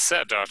lab is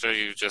set, Doctor.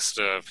 You just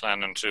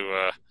planning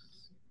to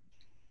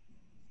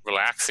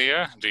relax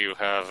here? Do you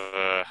have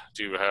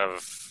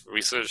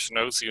research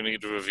notes you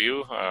need to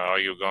review? Are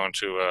you going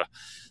to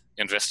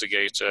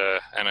investigate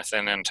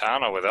anything in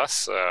town or with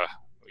us?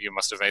 You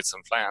must have made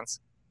some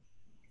plans.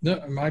 No,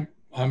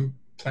 I'm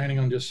planning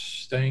on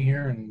just staying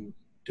here and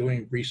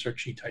doing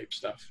researchy type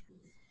stuff.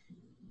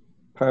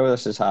 While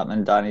this is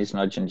happening, Danny's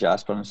nudging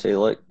Jasper and say,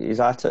 look, he's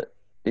at it.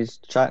 He's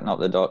chatting up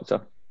the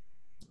doctor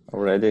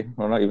already.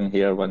 We're not even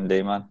here one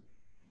day, man.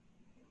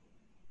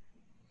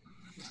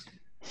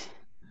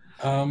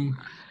 I'm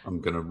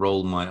going to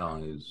roll my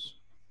eyes.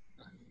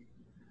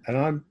 And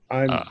I'm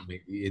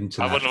Make the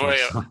I wouldn't international worry.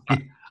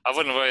 sign. I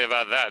wouldn't worry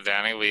about that,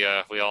 Danny.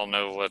 We all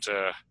know what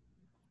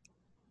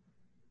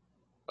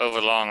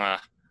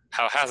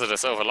how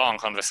hazardous overlong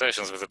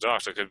conversations with the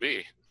doctor could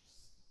be.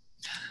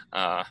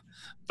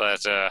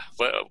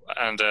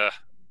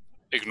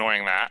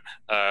 Ignoring that,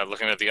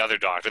 looking at the other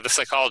doctor, the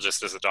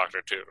psychologist is a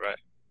doctor too, right,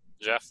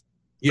 Jeff?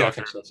 Yeah,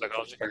 Doctor I think so.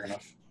 psychology. Fair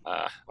enough.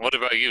 What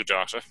about you,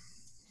 Doctor?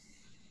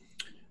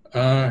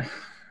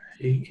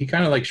 He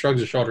kind of like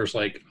shrugs his shoulders,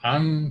 like,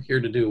 I'm here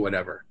to do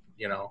whatever.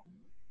 You know,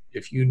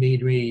 if you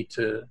need me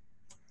to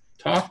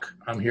talk,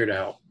 I'm here to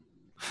help.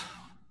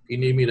 If you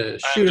need me to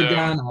shoot a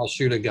gun, I'll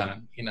shoot a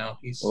gun. You know,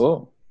 he's.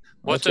 Oh.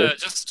 What? Okay.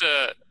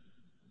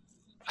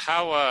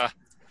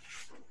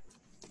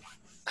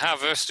 How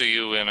versed are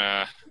you in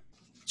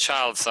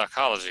child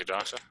psychology,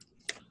 Doctor?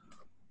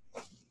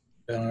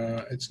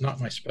 It's not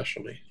my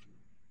specialty.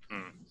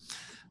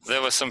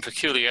 There were some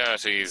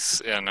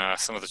peculiarities in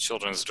some of the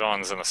children's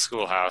drawings in the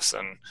schoolhouse,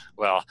 and,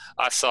 well,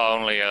 I saw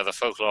only the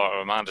folklore it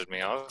reminded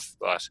me of,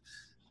 but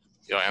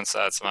your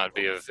insights might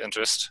be of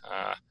interest.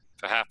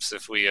 Perhaps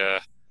if we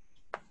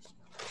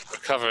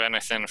recover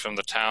anything from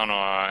the town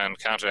or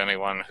encounter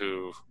anyone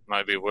who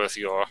might be worth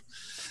your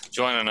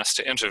joining us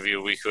to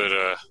interview, we could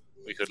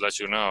let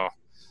you know.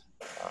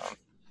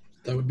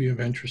 That would be of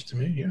interest to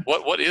me, yeah.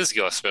 What is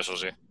your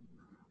specialty?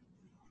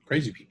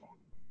 Crazy people.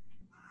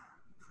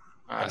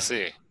 I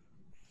see.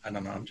 I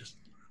don't know. I'm just.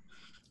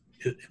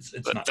 It's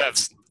But not.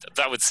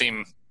 that would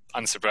seem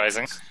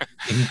unsurprising.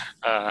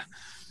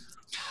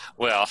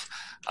 Well,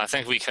 I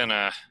think we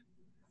can.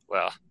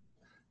 Well,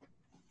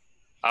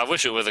 I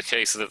wish it were the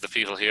case that the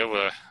people here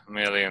were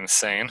merely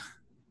insane.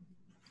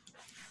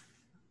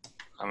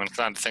 I'm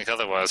inclined to think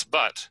otherwise,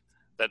 but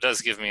that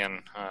does give me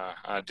an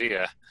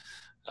idea.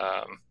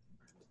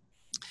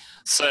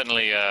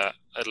 Certainly,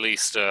 at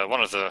least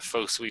one of the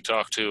folks we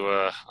talked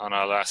to on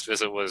our last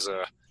visit was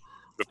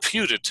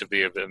reputed to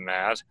be a bit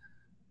mad.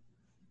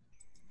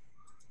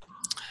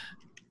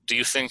 Do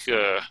you think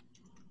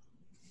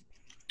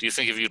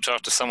if you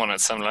talked to someone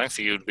at some length,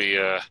 you'd be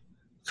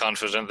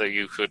confident that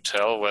you could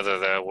tell whether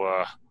they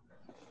were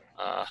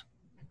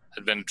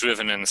had been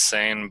driven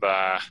insane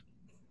by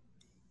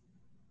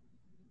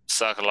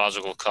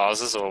psychological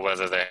causes, or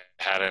whether they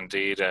had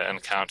indeed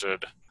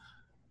encountered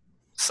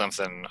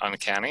something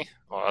uncanny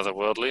or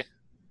otherworldly?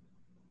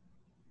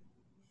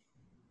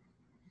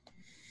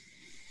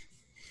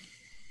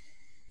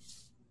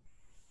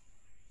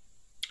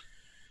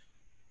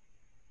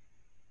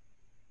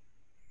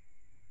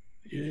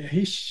 Yeah,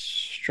 he's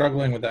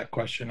struggling with that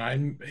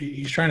question.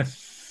 He's trying to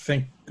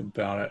think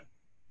about it.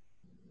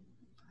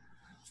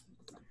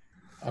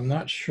 I'm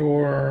not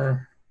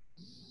sure.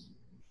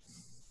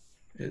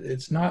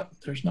 There's not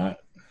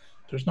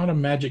a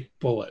magic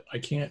bullet. I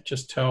can't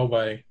just tell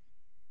by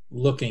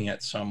looking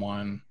at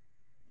someone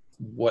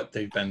what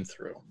they've been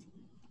through.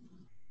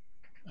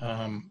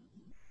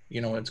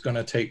 It's going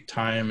to take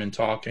time and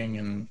talking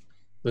and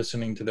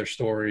listening to their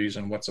stories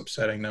and what's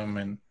upsetting them.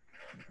 And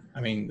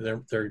I mean,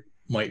 there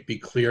might be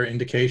clear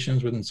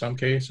indications within some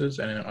cases,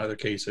 and in other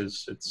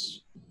cases,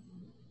 it's.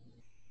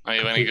 Are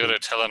you any good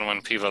at telling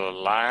when people are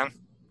lying?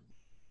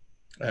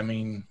 I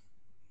mean,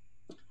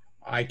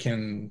 I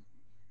can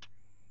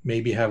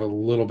maybe have a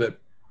little bit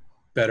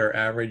better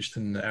average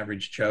than the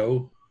average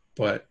Joe,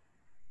 but.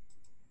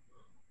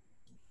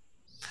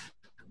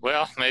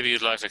 Well, maybe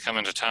you'd like to come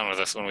into town with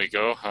us when we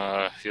go.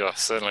 You'll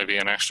certainly be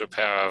an extra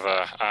pair of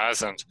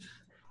eyes and,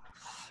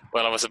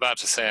 well, I was about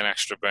to say an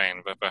extra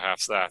brain, but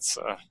perhaps that's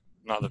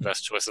not the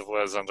best choice of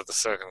words under the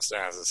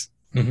circumstances.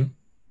 Mm-hmm.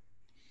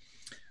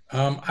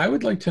 I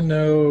would like to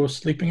know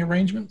sleeping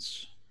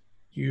arrangements.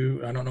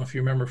 I don't know if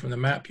you remember from the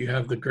map, you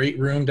have the great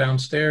room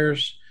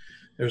downstairs.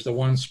 There's the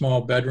one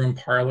small bedroom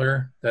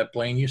parlor that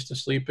Blaine used to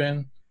sleep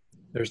in.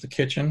 There's the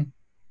kitchen,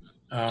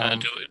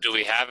 Do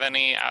we have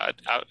any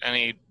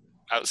any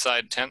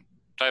outside tent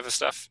type of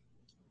stuff?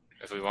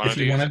 If we wanted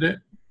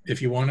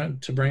if you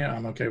wanted to bring it,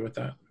 I'm okay with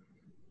that.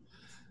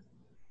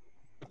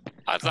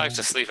 I'd like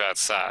to sleep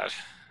outside.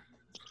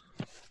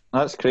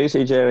 That's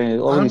crazy, Jerry.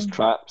 All these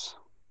traps.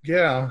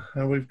 Yeah,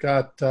 and we've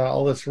got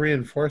all this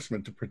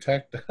reinforcement to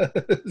protect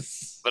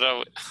us. But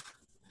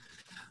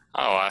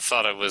I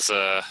thought it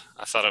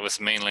was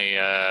mainly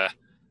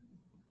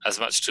as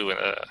much to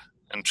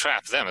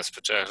entrap them as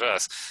protect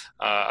us.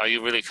 Are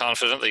you really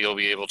confident that you'll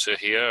be able to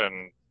hear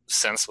and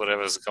sense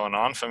whatever's going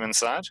on from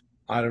inside?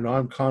 I don't know.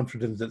 I'm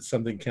confident that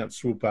something can't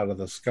swoop out of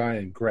the sky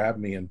and grab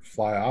me and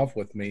fly off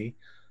with me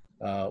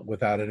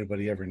without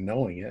anybody ever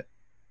knowing it.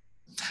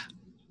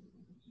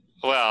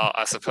 Well,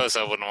 I suppose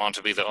I wouldn't want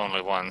to be the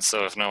only one.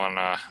 So if no one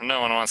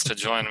wants to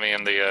join me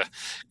in the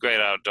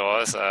great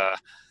outdoors,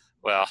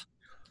 well,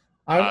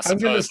 I'm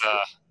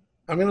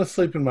going to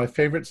sleep in my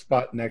favorite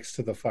spot next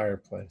to the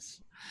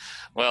fireplace.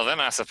 Well, then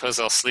I suppose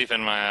I'll sleep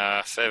in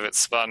my favorite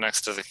spot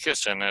next to the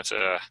kitchen. It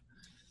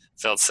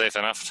felt safe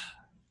enough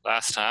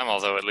last time,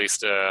 although at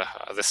least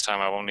this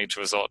time I won't need to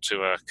resort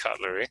to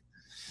cutlery.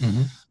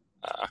 Mm-hmm.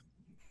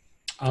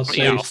 I'll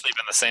sleep in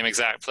the same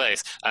exact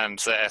place. And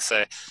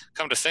say,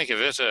 come to think of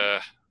it,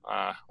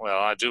 well,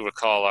 I do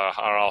recall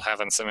our all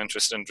having some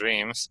interesting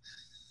dreams.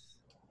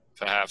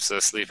 Perhaps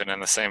sleeping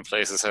in the same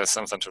places has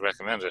something to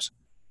recommend it.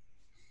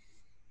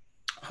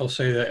 I'll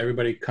say that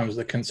everybody comes to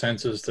the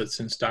consensus that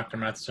since Dr.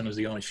 Matheson is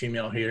the only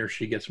female here,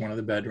 she gets one of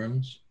the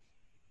bedrooms.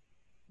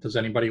 Does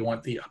anybody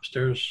want the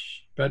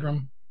upstairs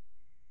bedroom?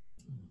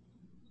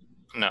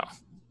 No.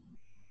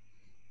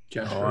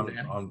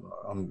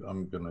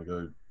 I'm going to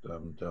go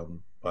down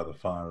by the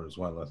fire as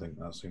well. I think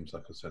that seems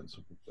like a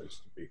sensible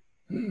place to be.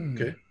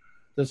 Okay.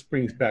 This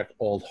brings back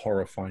old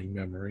horrifying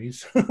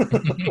memories.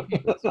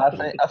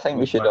 I think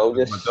we should all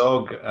just... My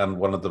dog and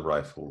one of the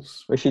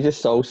rifles. We should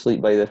just all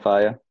sleep by the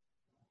fire.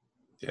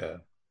 Yeah.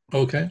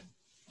 Okay.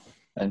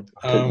 And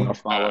cook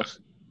marshmallows.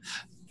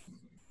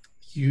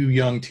 You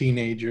young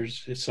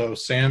teenagers. So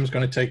Sam's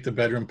going to take the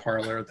bedroom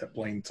parlor that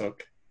Blaine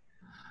took.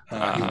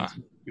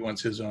 He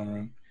wants his own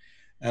room.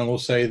 And we'll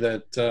say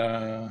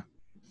that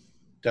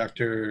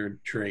Dr.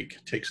 Drake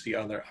takes the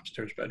other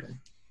upstairs bedroom.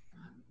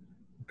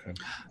 Okay.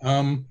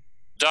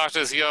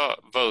 Doctors, you're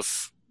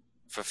both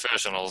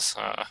professionals.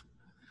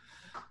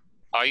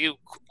 Are you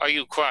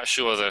quite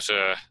sure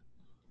that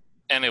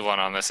anyone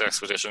on this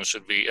expedition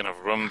should be in a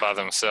room by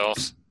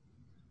themselves?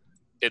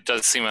 It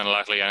does seem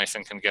unlikely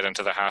anything can get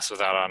into the house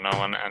without our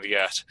knowing, and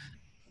yet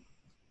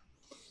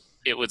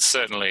it would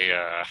certainly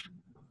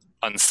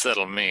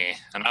unsettle me.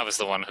 And I was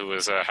the one who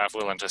was half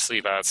willing to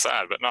sleep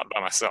outside, but not by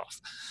myself.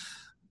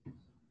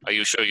 Are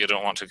you sure you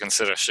don't want to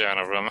consider sharing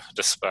a room,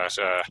 despite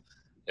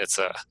its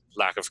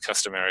lack of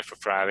customary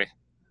propriety?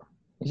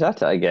 Is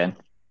that it again?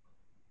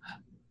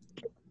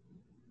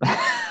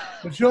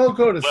 But you all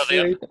go to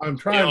sleep. I'm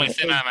trying. The only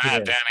thing I'm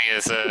at, Danny,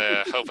 is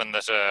hoping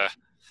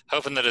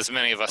that as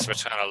many of us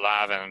return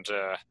alive and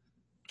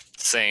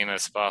sane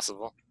as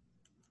possible.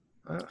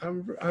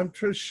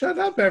 Shut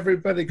up,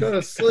 everybody. Go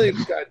to sleep.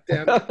 God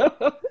damn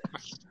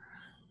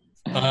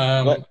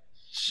it.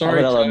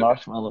 Sorry, Tug.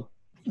 Marshmallow.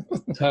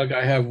 Tug,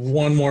 I have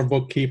one more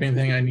bookkeeping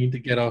thing I need to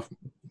get off.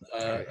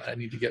 I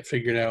need to get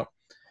figured out.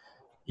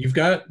 You've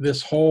got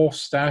this whole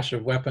stash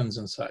of weapons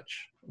and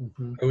such.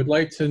 Mm-hmm. I would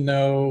like to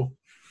know,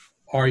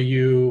 are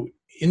you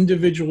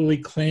individually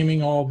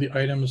claiming all the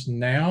items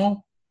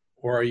now,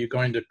 or are you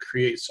going to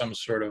create some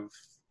sort of,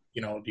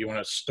 do you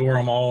want to store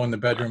them all in the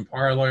bedroom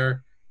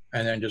parlor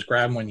and then just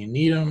grab them when you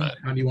need them?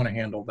 How do you want to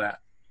handle that?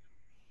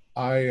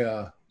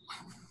 I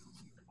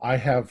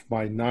have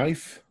my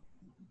knife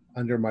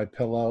under my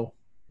pillow,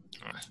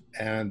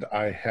 and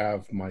I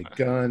have my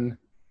gun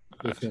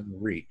within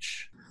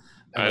reach.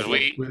 And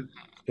we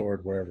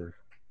stored wherever.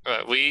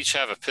 We each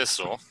have a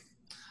pistol.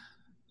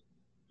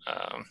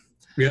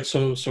 Yeah.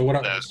 So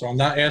I'm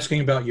not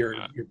asking about your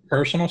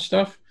personal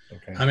stuff.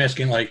 Okay. I'm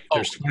asking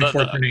there's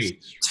 24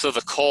 grenades. So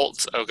the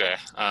Colt. Okay.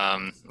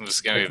 I'm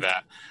just gonna do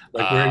that.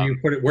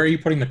 Where are you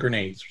putting the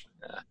grenades?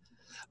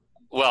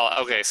 Well,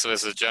 okay. So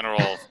as a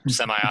general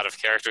semi out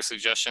of character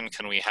suggestion,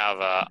 can we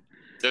have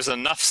there's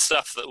enough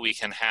stuff that we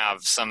can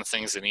have some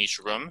things in each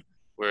room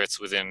where it's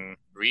within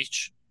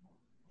reach,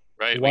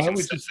 right? We can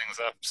set things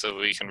up so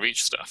we can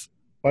reach stuff.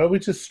 Why don't we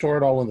just store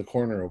it all in the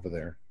corner over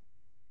there?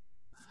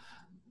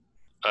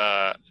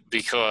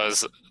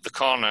 Because the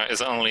corner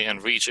is only in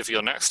reach if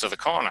you're next to the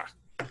corner.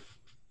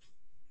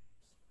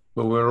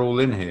 But we're all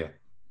in here.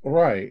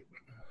 Right.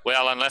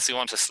 Well, unless you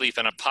want to sleep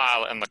in a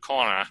pile in the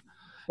corner.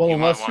 Well,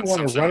 unless you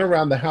want to run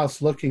around the house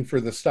looking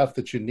for the stuff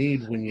that you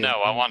need when you...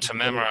 No, I want to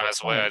memorize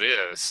where it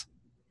is.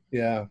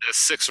 Yeah. There's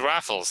 6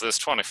 rifles. There's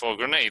 24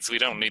 grenades. We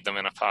don't need them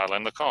in a pile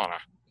in the corner.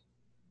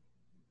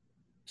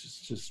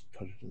 Just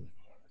put it in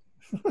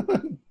the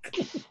corner.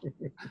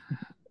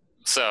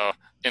 So,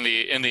 in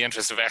the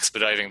interest of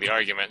expediting the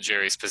argument,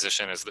 Jerry's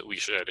position is that we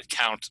should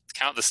count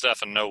the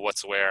stuff and know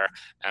what's where,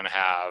 and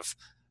have,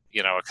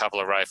 a couple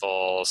of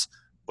rifles,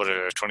 what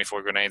are there,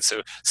 24 grenades?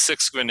 So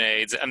 6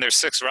 grenades, and there's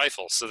 6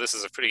 rifles. So this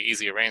is a pretty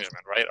easy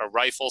arrangement, right? A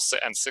rifle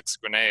and 6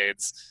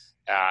 grenades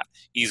at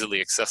easily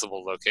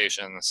accessible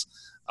locations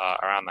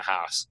around the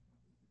house.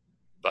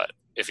 But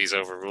if he's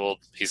overruled,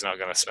 he's not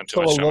going to spend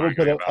too much time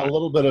arguing about it. A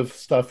little bit of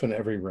stuff in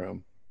every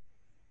room.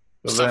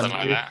 Something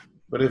like that.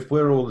 But if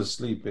we're all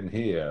asleep in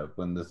here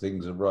when the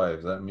things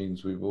arrive, that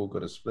means we've all got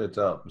to split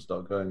up and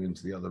start going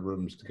into the other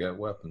rooms to get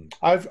weapons.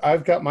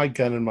 I've got my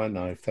gun and my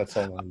knife. That's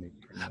all I need.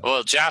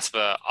 Well,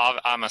 Jasper,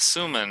 I'm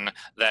assuming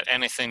that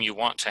anything you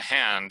want to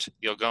hand,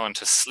 you'll go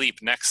into sleep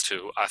next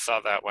to. I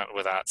thought that went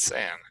without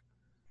saying.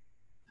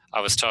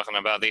 I was talking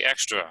about the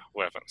extra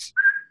weapons.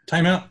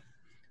 Time out.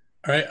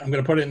 All right, I'm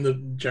going to put it in the...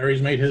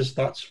 Jerry's made his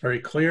thoughts very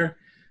clear.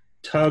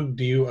 Tug,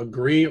 do you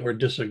agree or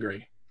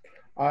disagree?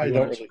 I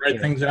don't really spread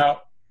things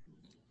out.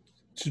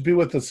 Should be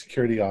with the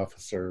security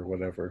officer or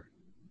whatever.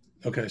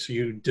 Okay, so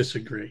you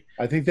disagree.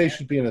 I think they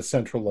should be in a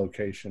central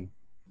location.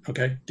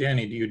 Okay,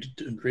 Danny, do you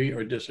agree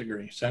or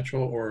disagree?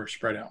 Central or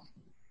spread out?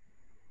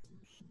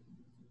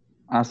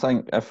 I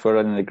think if we're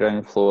in the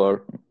ground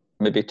floor,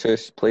 maybe 2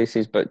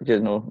 places, but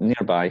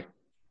nearby.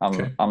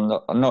 Okay. I'm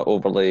not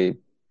overly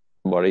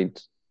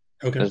worried.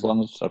 Okay. As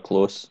long as they're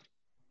close.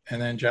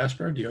 And then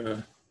Jasper, do you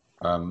have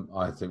a...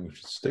 I think we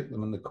should stick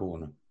them in the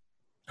corner.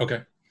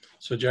 Okay.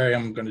 So Jerry,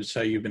 I'm going to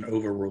say you've been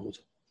overruled.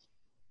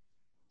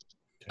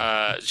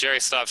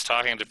 Jerry stops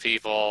talking to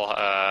people,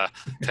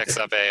 picks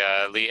up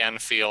a Lee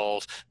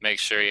Enfield,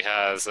 makes sure he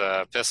has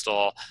a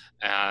pistol,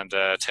 and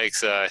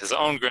takes his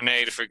own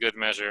grenade for good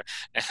measure,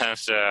 and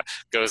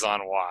goes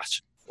on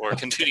watch, or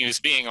continues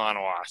being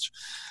on watch.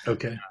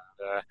 Okay.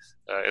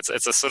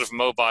 It's a sort of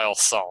mobile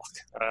sulk.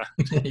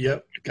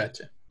 Yep,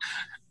 gotcha.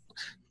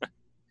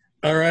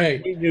 All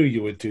right. We knew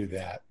you would do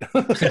that.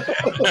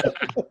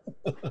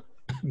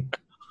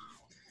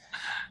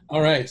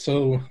 All right,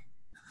 so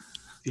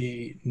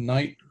the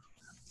night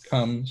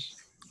comes.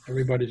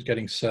 Everybody's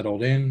getting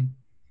settled in.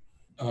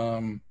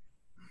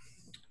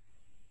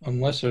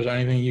 Unless there's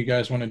anything you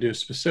guys want to do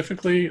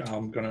specifically,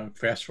 I'm going to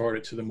fast forward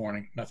it to the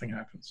morning. Nothing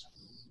happens.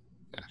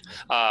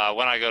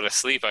 When I go to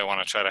sleep, I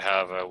want to try to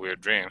have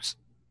weird dreams.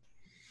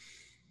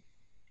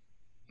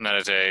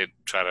 Meditate,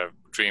 try to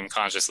dream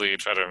consciously,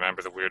 try to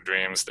remember the weird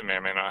dreams that may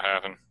or may not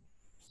happen.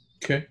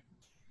 Okay.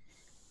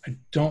 I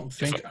don't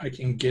think I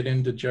can get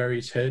into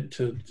Jerry's head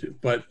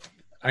but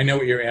I know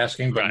what you're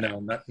asking, but right. No,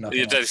 nothing.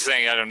 You're just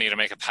saying I don't need to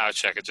make a power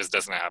check. It just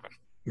doesn't happen.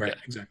 Right,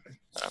 yeah. Exactly.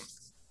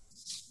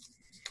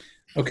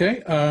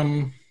 Okay.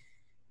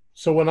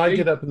 So when I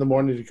get up in the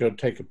morning to go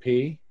take a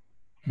pee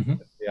mm-hmm.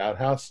 at the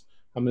outhouse,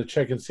 I'm going to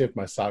check and see if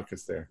my sock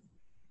is there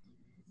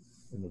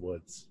in the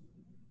woods.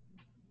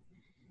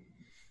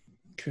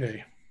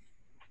 Okay.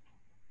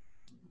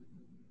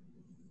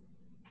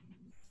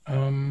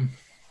 I'm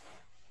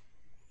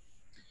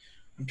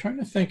trying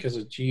to think as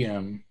a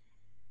GM.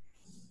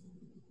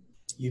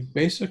 You've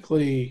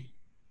basically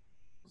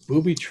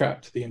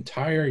booby-trapped the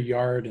entire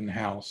yard and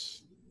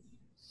house.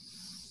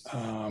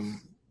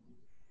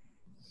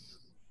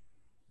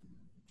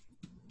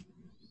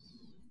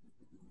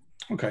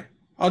 Okay.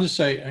 I'll just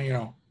say,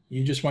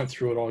 you just went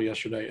through it all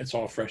yesterday. It's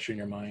all fresh in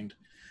your mind.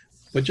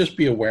 But just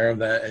be aware of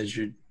that as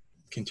you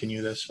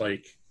continue this.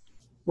 Like,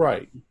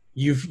 right.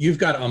 You've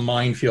got a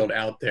minefield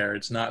out there.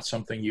 It's not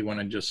something you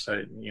want to just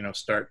say,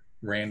 start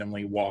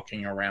randomly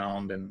walking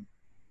around, and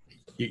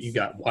you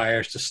got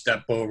wires to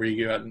step over.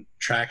 You got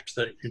tracks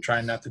that you're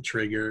trying not to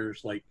trigger.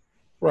 Like,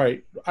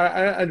 right.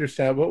 I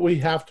understand, but we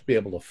have to be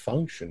able to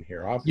function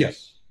here, obviously.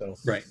 Yes. So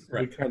right.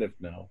 We kind of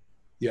know.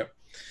 Yep.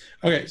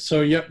 Okay.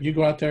 So, you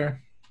go out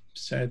there.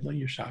 Sadly,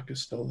 your sock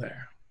is still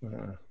there.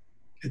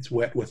 It's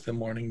wet with the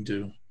morning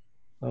dew.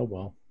 Oh,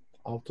 well.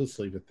 I'll just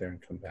leave it there and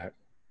come back.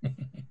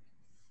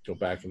 Go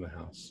back in the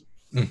house.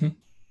 Mm-hmm.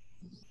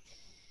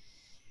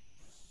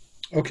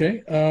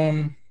 Okay.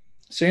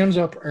 Sam's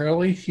up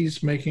early.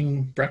 He's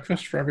making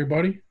breakfast for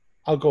everybody.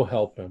 I'll go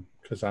help him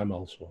because I'm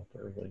also up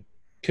early.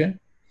 Okay.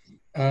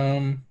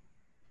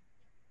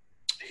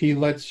 He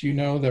lets you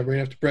know that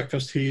right after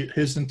breakfast,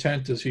 his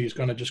intent is he's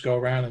going to just go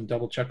around and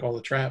double check all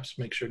the traps,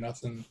 make sure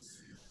nothing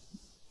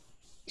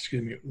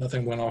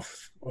went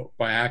off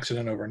by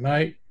accident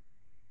overnight.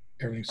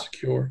 Everything's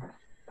secure.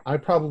 I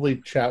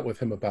probably chat with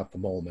him about the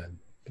mole men,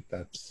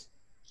 but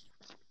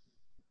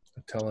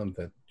I tell him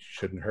that you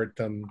shouldn't hurt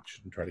them,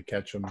 shouldn't try to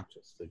catch them,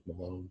 just leave them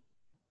alone.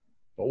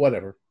 But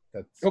whatever.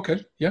 That's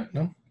okay. Yeah,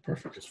 no,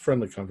 perfect. Just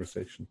friendly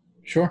conversation.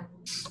 Sure.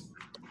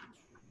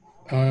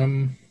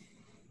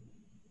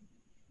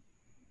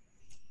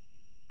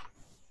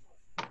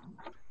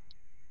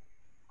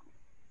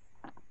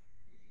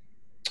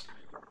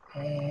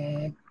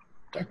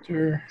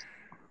 Dr.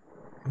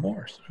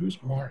 Morse.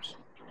 Who's Morse?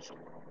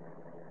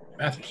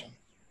 Matheson.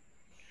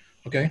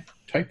 Okay,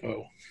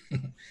 typo.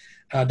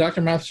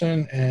 Dr.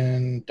 Matheson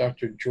and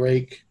Dr.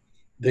 Drake,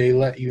 they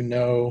let you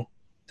know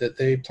that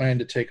they plan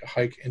to take a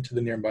hike into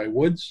the nearby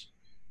woods,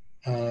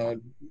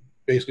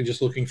 basically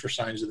just looking for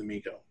signs of the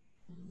Migo.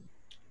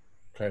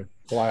 Okay.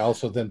 Well, I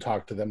also then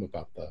talked to them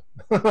about right.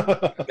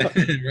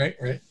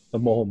 the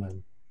mole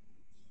men.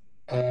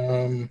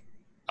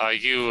 Are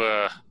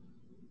you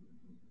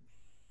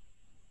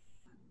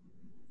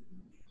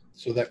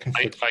So that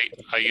conflicts.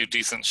 are you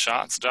decent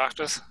shots,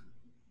 doctors?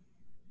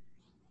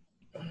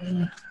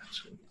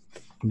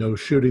 No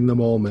shooting the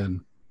mole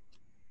men.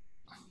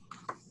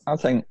 I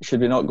think,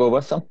 should we not go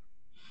with them?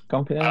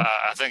 Company?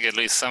 I think at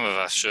least some of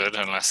us should,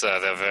 unless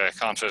they're very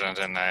confident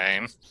in their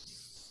aim.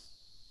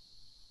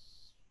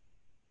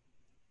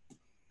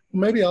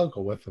 Maybe I'll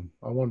go with them.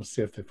 I want to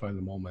see if they find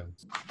the mole men.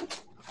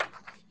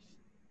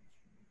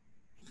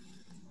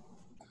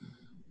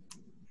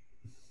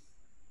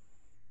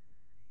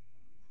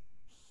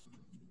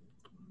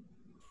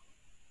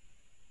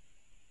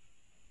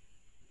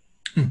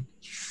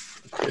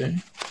 Okay.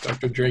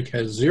 Dr. Drake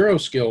has 0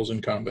 skills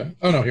in combat.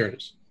 Oh no, here it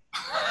is.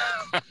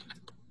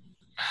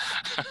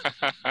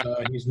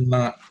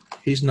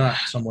 He's not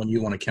someone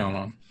you want to count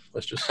on.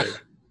 Let's just say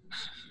that.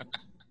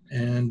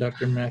 And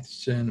Dr.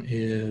 Matheson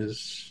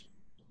is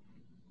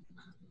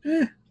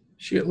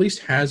she at least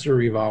has a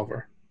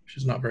revolver.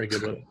 She's not very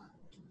good with it.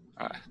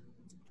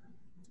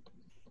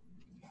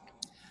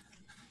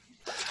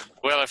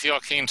 Well, if you're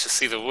keen to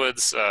see the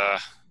woods,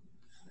 I'd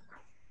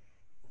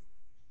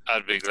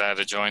be glad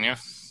to join you.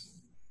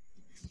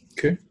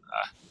 Okay.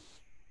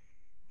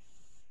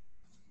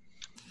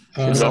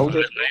 It's a bit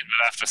late,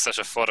 but after such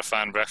a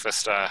fortifying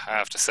breakfast, I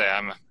have to say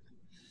I'm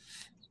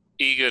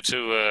eager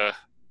to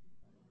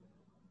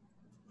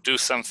do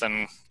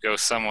something, go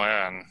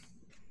somewhere, and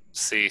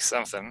see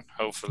something,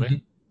 hopefully.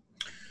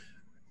 Mm-hmm.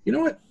 You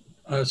know what?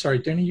 Sorry,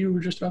 Danny, you were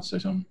just about to say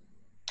something?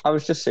 I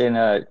was just saying,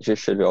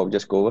 should we all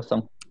just go with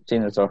them?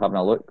 Seeing as they're having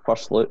a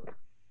first look.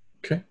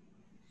 Okay.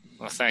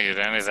 Well, thank you,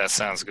 Danny. That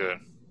sounds good.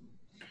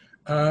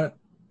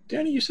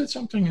 Danny, you said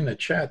something in the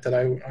chat that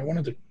I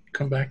wanted to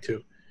come back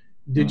to.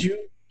 Did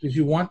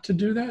you want to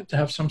do that, to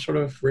have some sort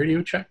of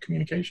radio check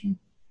communication?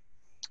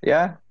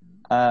 Yeah.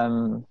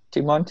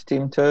 Team 1 to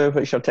Team 2,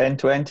 what's your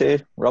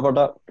 10-20? Rubber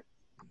duck?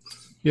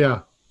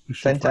 Yeah. We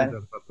should 10-10. find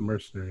out about the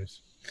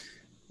mercenaries.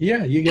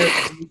 Yeah, you get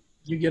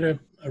a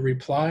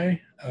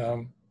reply.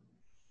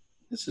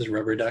 This is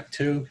Rubber Duck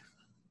 2.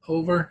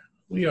 Over.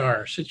 We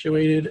are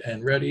situated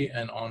and ready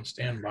and on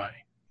standby.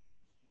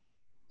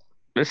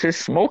 This is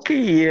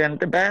Smokey and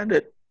the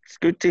Bandit. It's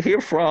good to hear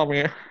from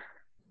you.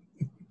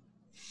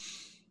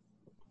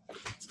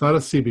 It's not a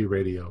CB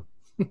radio.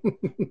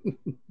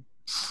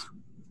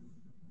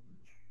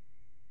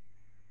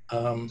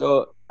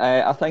 So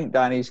I think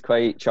Danny's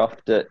quite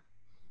chuffed that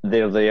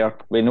they're there.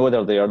 We know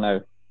they're there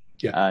now.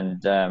 Yeah.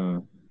 And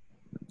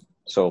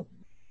so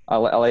I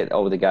let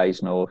all the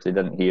guys know if they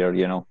didn't hear,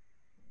 you know.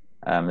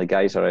 The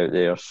guys are out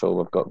there, so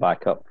we've got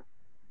backup.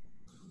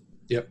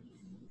 Yep.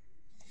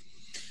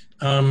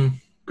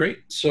 Great.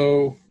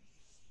 So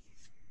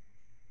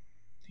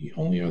the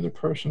only other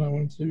person I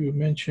wanted to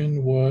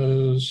mention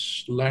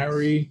was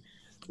Larry.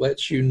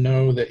 Lets you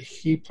know that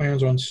he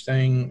plans on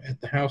staying at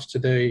the house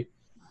today.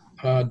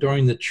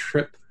 During the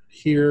trip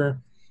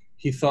here,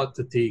 he thought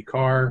that the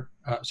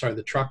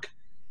truck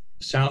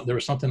sound, there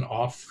was something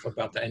off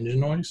about the engine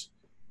noise.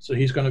 So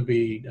he's going to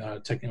be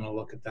taking a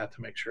look at that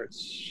to make sure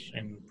it's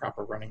in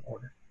proper running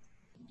order.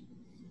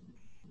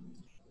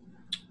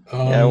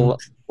 Yeah,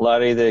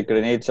 Larry, the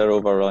grenades are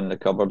over on the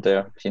cupboard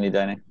there, if you need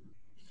any.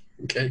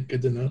 Okay,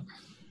 good to know.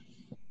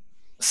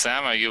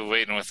 Sam, are you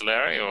waiting with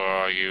Larry, or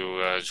are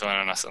you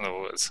joining us in the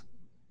woods?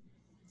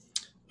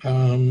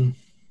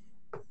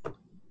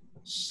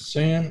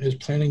 Sam is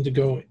planning to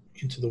go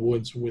into the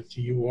woods with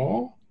you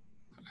all.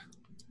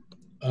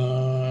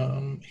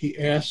 He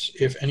asks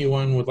if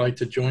anyone would like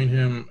to join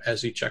him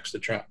as he checks the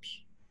traps.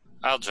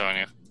 I'll join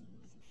you.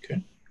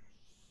 Okay.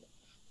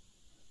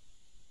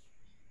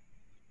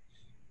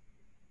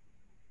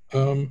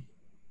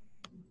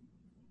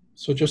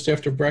 So just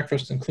after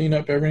breakfast and clean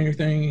up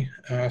everything,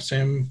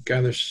 Sam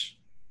gathers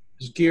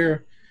his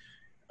gear,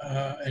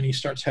 and he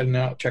starts heading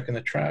out, checking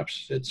the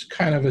traps. It's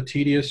kind of a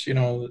tedious,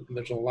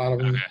 there's a lot of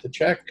them to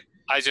check.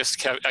 I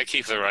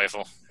keep the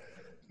rifle.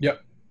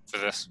 Yep. For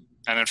this.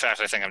 And in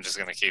fact, I think I'm just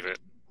going to keep it.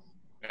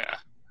 Yeah.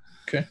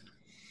 Okay.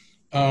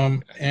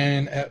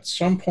 And at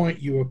some point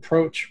you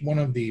approach one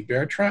of the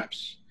bear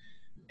traps,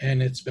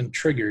 and it's been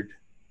triggered.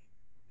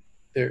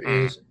 There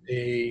is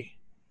a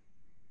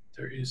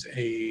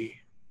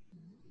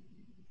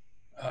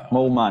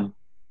Mole man.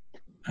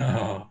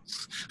 Oh.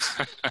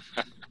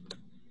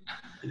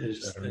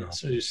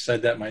 So you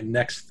said that, my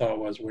next thought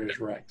was, where's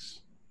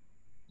Rex?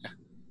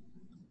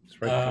 It's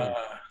right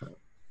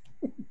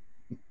there.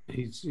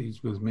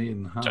 He's with me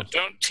in the house.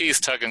 Don't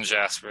tease Tug and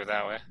Jasper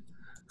that way.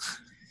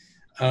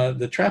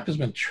 The trap has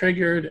been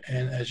triggered,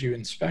 and as you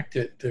inspect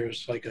it,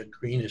 there's like a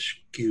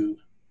greenish goo.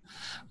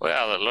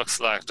 Well, it looks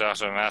like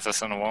Dr.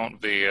 Matheson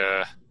won't be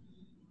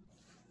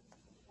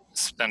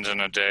spending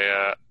a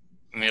day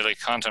merely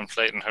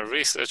contemplating her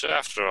research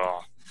after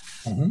all.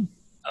 Mm-hmm.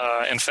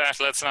 In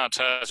fact, let's not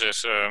touch it.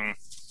 Sam,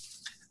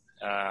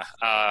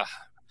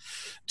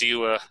 do you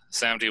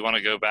want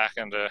to go back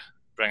and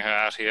bring her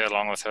out here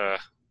along with her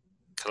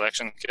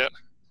collection kit?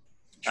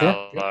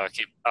 Sure. I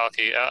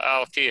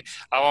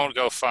won't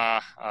go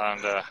far,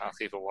 and I'll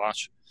keep a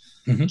watch.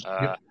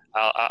 Yep.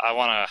 I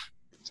want to.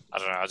 I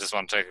don't know. I just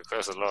want to take a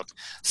closer look.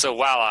 So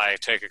while I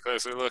take a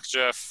closer look,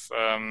 Jeff,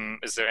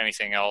 is there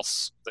anything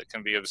else that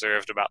can be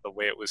observed about the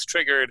way it was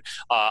triggered?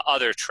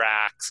 Other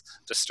tracks,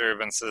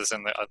 disturbances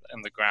in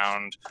the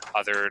ground,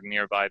 other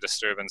nearby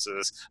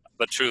disturbances.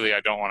 But truly, I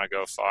don't want to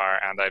go far,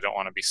 and I don't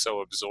want to be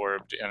so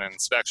absorbed in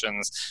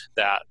inspections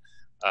that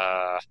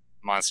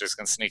monsters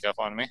can sneak up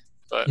on me.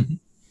 But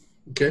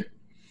Okay.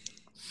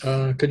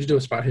 Could you do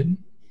a spot hidden?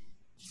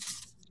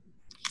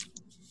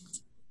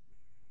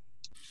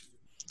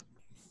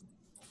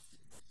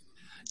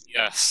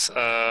 yes,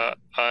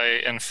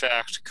 I in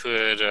fact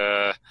could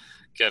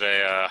get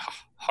a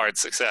hard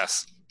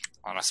success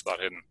on a spot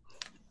hidden.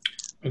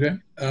 Okay.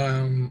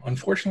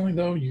 Unfortunately,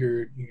 though,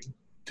 you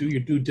do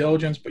your due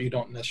diligence, but you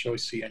don't necessarily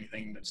see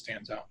anything that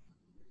stands out.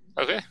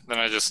 Okay, then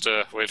I just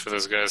wait for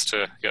those guys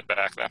to get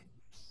back then.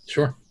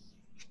 Sure.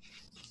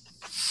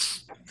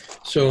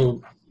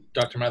 So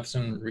Dr.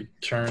 Matheson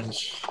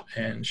returns,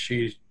 and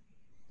she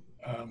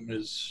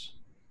is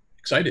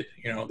excited.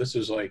 This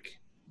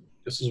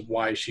is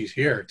why she's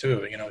here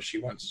too.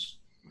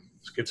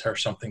 This gives her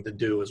something to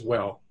do as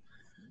well.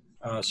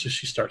 So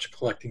she starts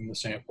collecting the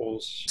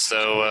samples.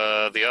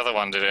 So the other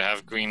one, did it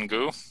have green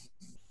goo?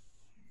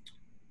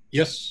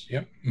 Yes.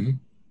 Yep.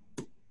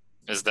 Mm-hmm.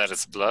 Is that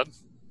its blood?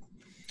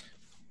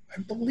 I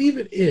believe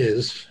it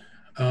is.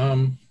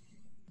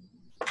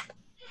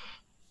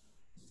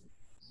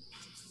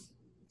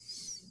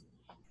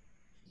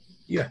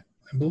 Yeah,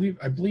 I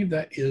believe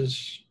that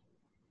is.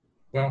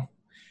 Well,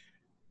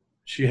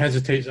 she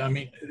hesitates. I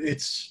mean,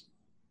 it's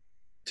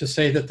to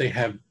say that they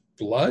have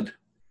blood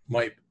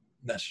might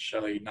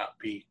necessarily not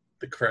be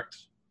the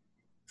correct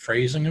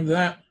phrasing of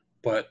that,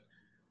 but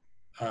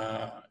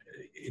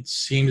it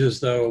seems as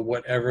though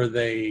whenever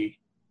they,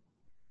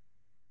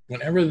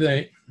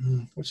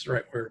 what's the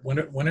right word?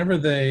 Whenever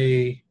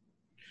they,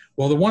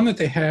 well, the one that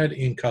they had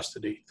in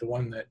custody, the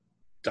one that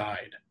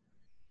died,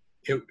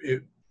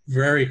 it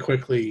very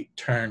quickly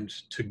turned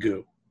to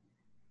goo.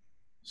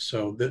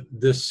 So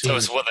this seems. So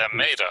it's what they're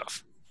made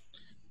of.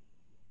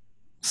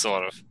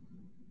 Sort of.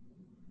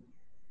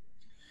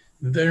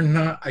 They're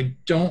not. I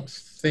don't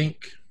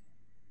think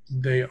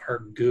they are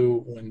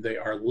goo when they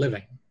are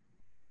living.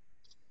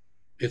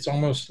 It's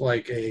almost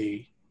like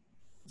a.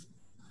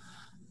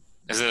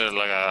 Is it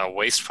like a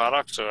waste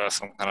product or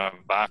some kind of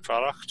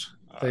byproduct?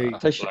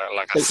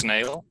 Like a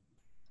snail?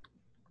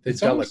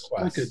 It's almost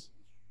like a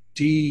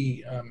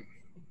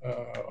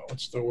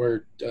what's the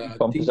word?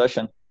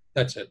 Decomposition.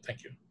 That's it.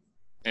 Thank you.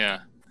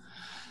 Yeah.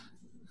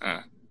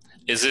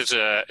 Is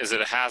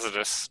it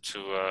hazardous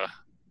to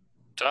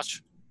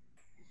touch?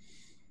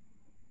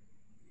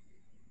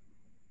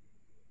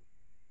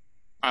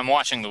 I'm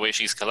watching the way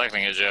she's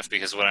collecting it, Jeff,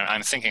 because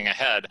I'm thinking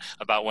ahead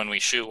about when we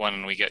shoot one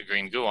and we get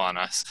green goo on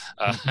us.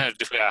 What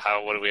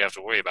do we have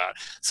to worry about?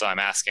 So I'm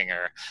asking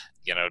her,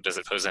 does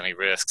it pose any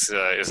risks?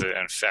 Is it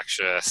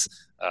infectious?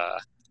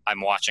 I'm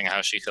watching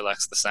how she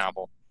collects the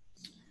sample.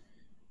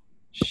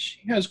 She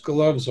has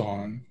gloves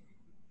on.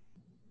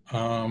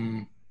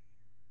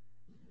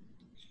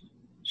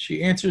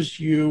 She answers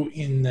you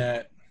in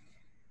that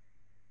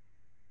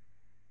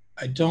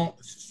I don't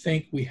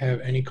think we have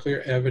any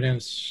clear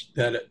evidence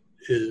that it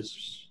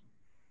is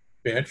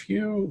bad for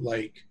you.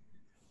 Like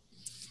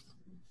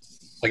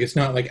it's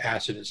not like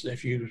acid.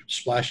 If you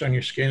splash on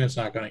your skin, it's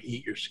not going to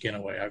eat your skin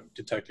away. I've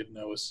detected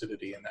no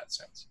acidity in that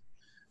sense.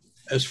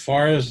 As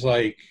far as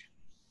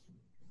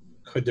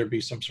could there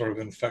be some sort of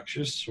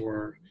infectious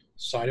or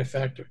side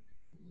effect?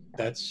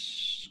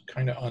 That's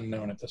kind of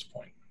unknown at this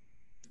point.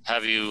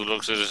 Have you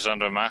looked at it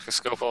under a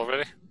microscope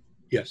already?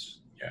 Yes.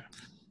 Yeah.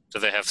 Do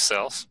they have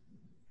cells?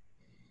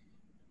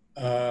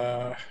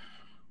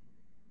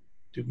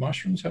 Do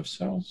mushrooms have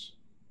cells?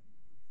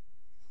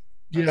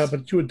 Yeah,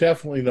 but you would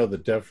definitely know the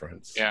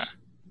difference. Yeah.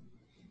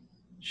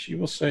 She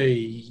will say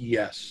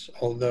yes,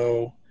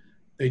 although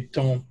they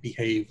don't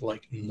behave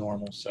like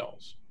normal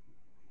cells.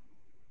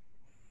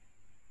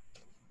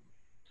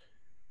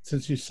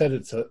 Since you said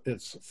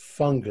it's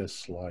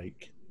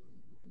fungus-like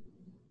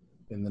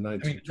in the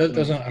 1920s. I mean, that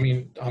doesn't. I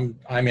mean,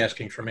 I'm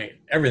asking for me.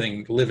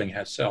 Everything living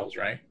has cells,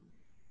 right?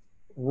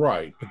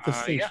 Right, but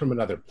this thing's yeah. from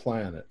another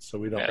planet, so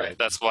we don't. Yeah, know.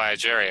 that's why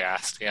Jerry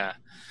asked. Yeah.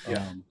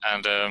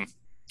 And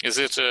is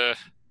it?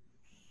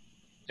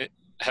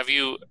 Have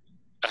you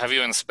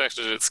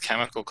inspected its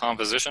chemical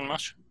composition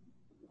much?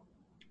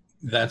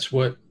 That's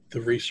what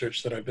the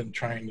research that I've been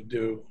trying to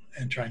do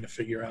and trying to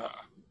figure out.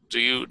 Do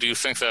you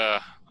think the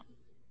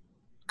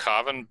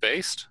carbon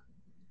based?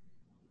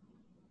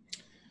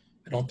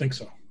 I don't think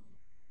so.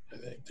 I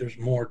think there's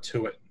more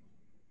to it.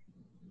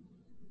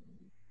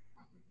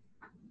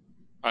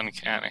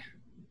 Uncanny.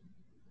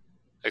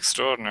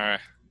 Extraordinary.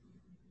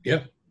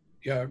 Yeah,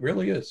 it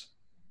really is.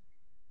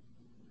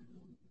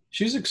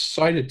 She's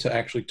excited to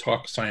actually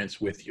talk science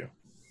with you.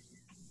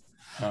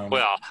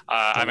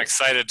 I'm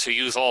excited to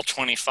use all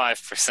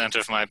 25%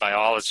 of my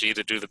biology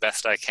to do the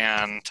best I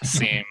can to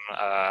seem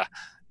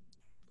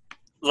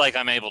like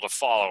I'm able to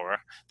follow her,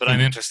 but I'm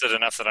interested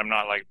enough that I'm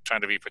not like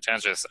trying to be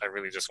pretentious. I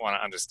really just want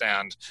to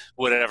understand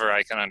whatever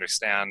I can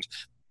understand,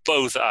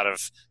 both out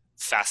of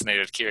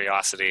fascinated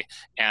curiosity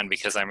and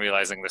because I'm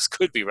realizing this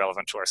could be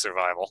relevant to our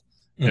survival.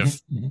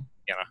 If you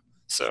know,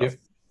 so.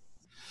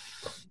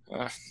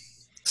 Yep.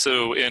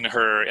 So in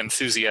her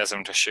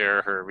enthusiasm to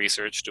share her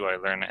research, do I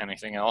learn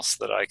anything else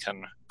that I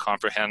can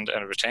comprehend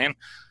and retain?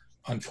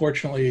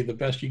 Unfortunately, the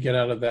best you get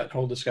out of that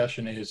whole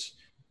discussion is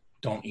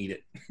don't eat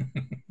it.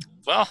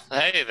 Well,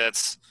 hey,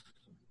 that's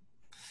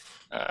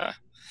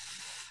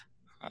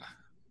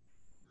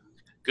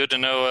good to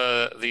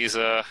know these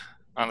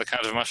on the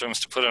kind of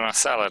mushrooms to put in a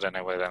salad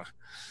anyway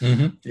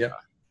then. Yeah.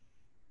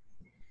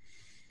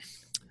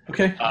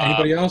 Okay,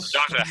 anybody else? The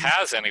doctor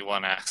has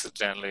anyone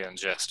accidentally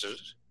ingested?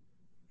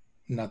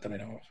 Not that I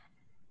know of.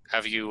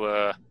 Have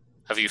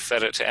you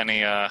fed it to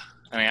any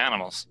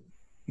animals?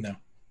 No.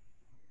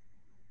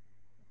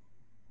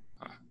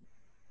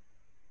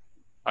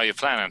 Are you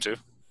planning to?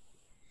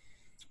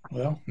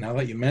 Well, now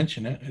that you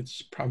mention it,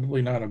 it's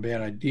probably not a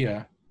bad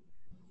idea.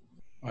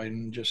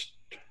 I'm just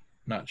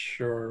not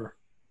sure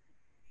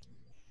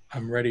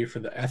I'm ready for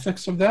the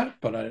ethics of that,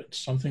 but it's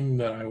something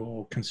that I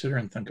will consider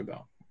and think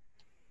about.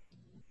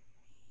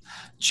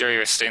 Jerry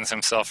restrains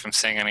himself from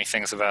saying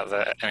anything about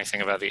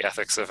the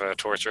ethics of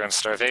torture and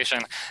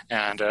starvation,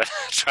 and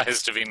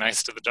tries to be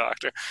nice to the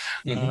doctor.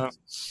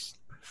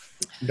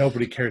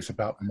 Nobody cares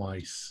about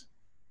mice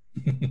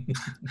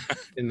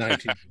in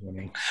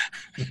 1920,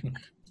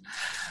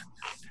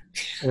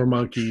 or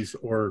monkeys,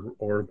 or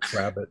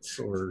rabbits,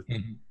 or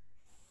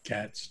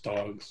cats,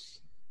 dogs.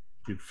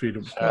 You'd feed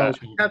them. Well,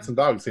 cats and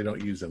dogs they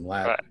don't use in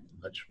labs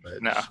much,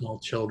 but no. Small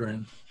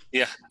children.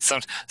 Yeah,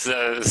 some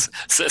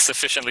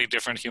sufficiently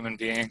different human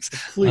beings.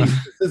 Please,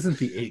 this isn't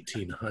the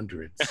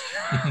 1800s.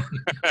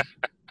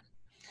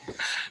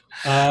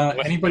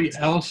 Anybody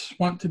else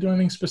want to do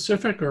anything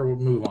specific, or we'll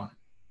move on?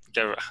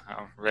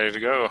 I'm ready to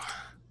go.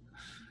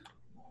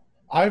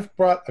 I've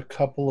brought a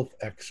couple of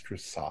extra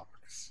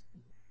socks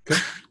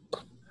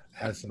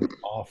as an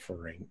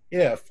offering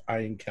if I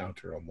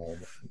encounter a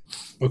moment.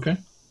 Okay.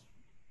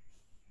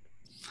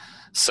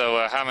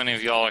 So, how many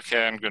of y'all are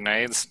carrying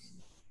grenades?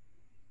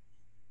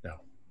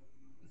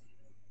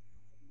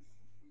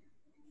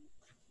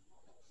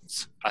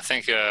 I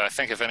think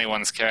if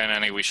anyone's carrying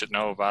any, we should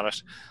know about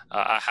it.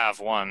 I have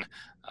one.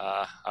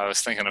 I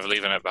was thinking of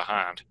leaving it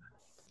behind.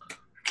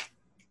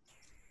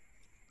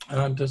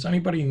 Does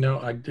anybody know?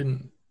 I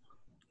didn't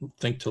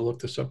think to look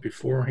this up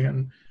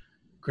beforehand.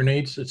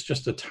 Grenades, it's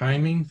just a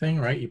timing thing,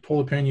 right? You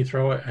pull the pin, you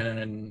throw it, and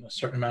in a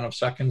certain amount of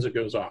seconds it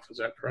goes off. Is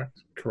that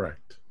correct?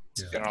 Correct.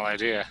 It's a general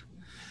idea.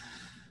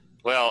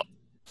 Well,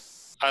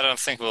 I don't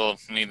think we'll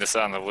need this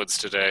out in the woods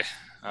today.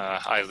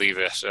 I leave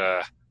it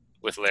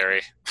with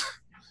Larry.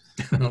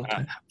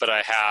 Okay. But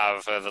I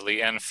have the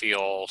Lee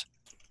Enfield,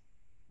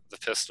 the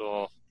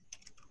pistol,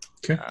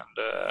 okay.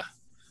 And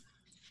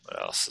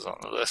what else is on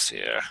the list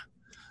here?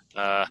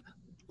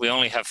 We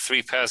only have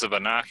 3 pairs of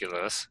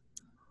binoculars.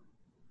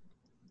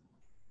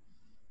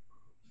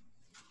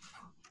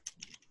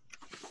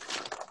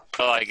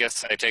 Well, I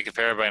guess I take a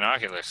pair of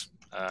binoculars.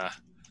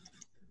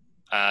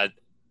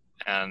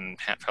 And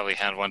probably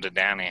hand one to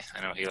Danny.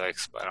 I know he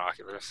likes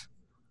binoculars.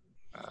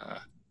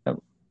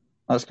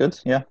 That's good,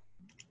 yeah.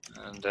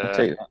 And I'll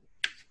take that.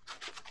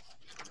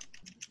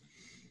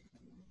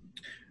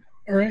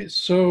 All right,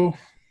 so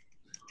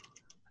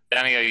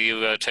Danny, are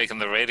you taking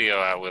the radio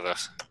out with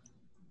us?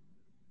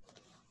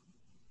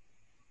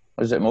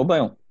 Is it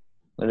mobile,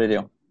 the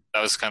radio?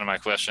 That was kind of my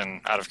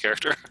question out of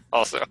character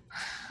also.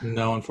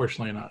 no,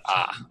 unfortunately not.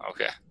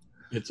 Okay.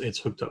 It's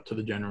hooked up to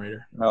the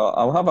generator. No,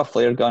 I'll have a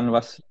flare gun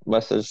with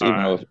us,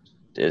 even though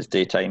it's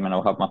daytime, and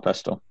I'll have my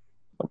pistol.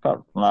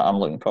 Apart from that, I'm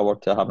looking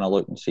forward to having a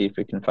look and see if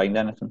we can find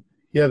anything.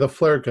 Yeah, the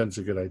flare gun's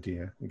a good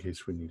idea in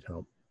case we need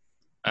help.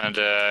 And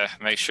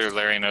make sure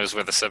Larry knows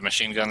where the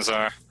submachine guns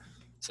are,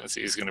 since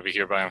he's going to be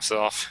here by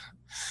himself.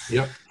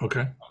 Yep.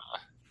 Okay.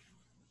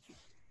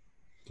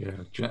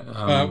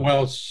 Yeah.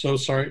 Well, so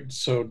sorry.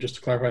 So just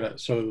to clarify that,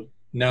 so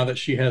now that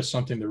she has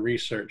something to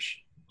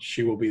research,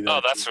 she will be there.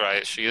 Oh, that's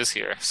right. She is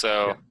here.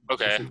 So, Yeah.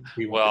 okay.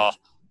 Well,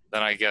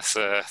 then I guess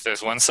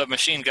there's one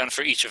submachine gun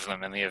for each of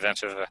them in the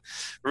event of a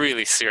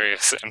really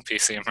serious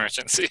NPC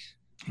emergency.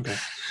 Okay.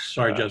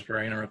 Sorry, Jasper,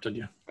 I interrupted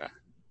you.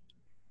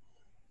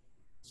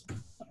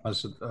 I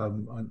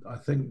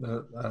think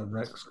that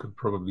Rex could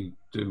probably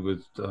do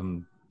with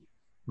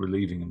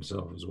relieving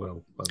himself as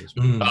well by this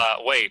point.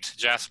 Wait,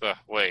 Jasper,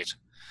 wait.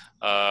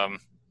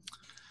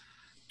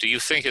 Do you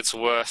think it's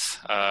worth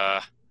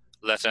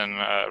letting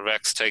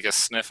Rex take a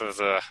sniff of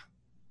the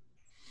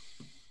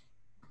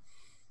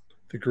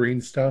green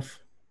stuff?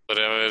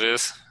 Whatever it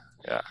is?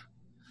 Yeah.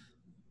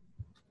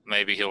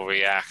 Maybe he'll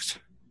react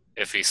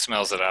if he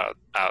smells it out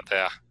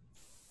there.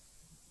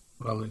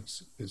 Well,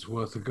 it's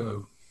worth a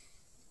go.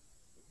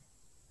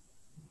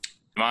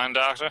 Mind,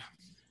 Doctor?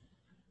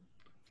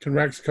 Can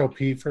Rex go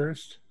pee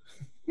first?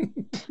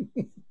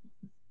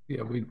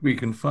 Yeah, we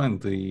can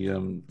find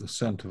the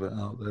scent of it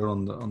out there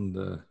on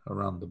the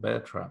around the bear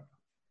trap.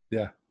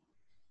 Yeah.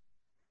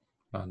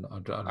 And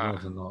I'd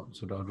rather not.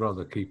 So I'd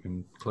rather keep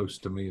him close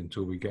to me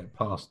until we get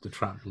past the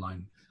trap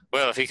line.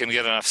 Well, if he can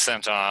get enough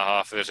scent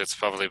off it, it's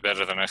probably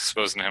better than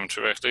exposing him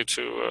directly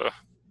to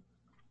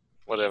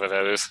whatever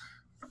that is.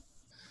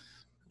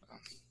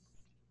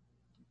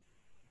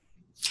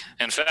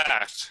 In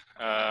fact,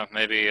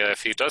 maybe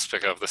if he does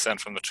pick up the scent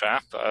from the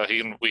trap,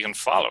 we can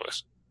follow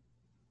it.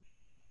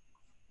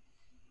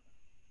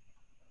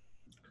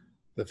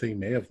 The thing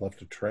may have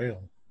left a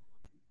trail.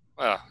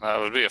 Well, that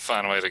would be a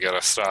fun way to get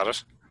us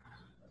started.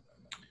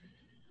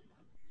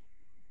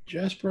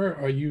 Jasper,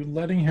 are you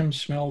letting him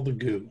smell the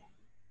goo?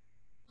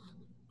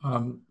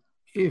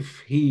 If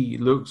he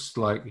looks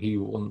like he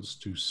wants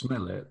to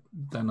smell it,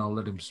 then I'll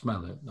let him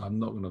smell it. I'm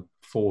not going to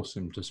force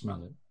him to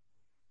smell it.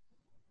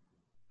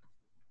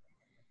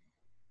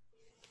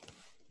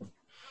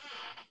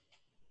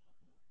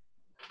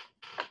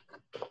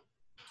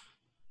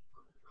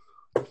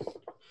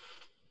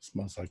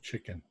 Smells like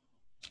chicken.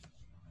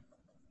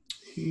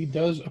 He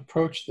does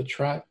approach the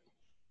trap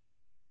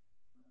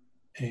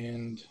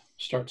and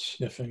starts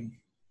sniffing.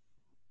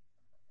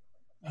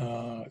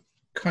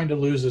 Kind of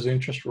loses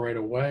interest right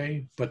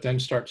away, but then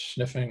starts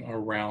sniffing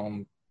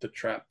around the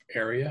trap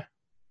area.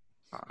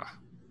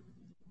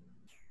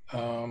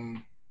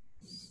 I'll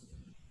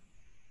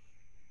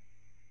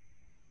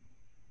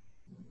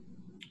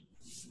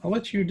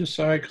let you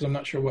decide because I'm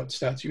not sure what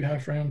stats you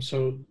have for him.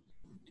 So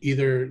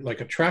either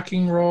like a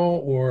tracking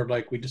roll or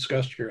like we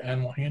discussed your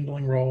animal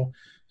handling roll,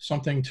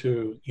 something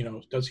to,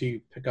 does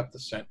he pick up the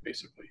scent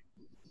basically?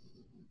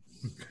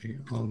 Okay,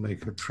 I'll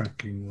make a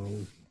tracking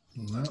roll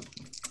on that.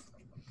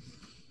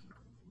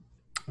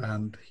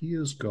 And he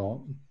has got,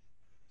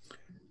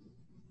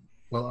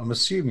 well, I'm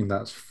assuming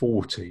that's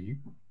 40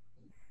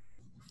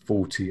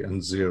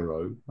 and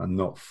 0 and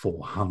not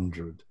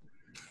 400,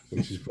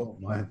 which is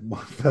what my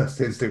first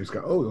instinct was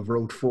go, oh, I've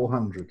rolled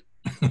 400.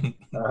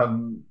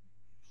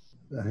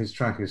 His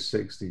track is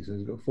 60, so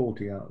he's got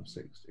 40 out of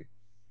 60.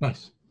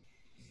 Nice.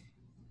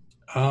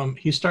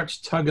 He starts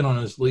tugging on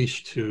his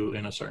leash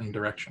in a certain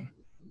direction,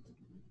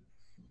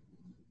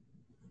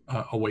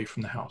 away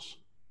from the house.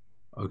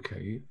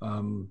 Okay.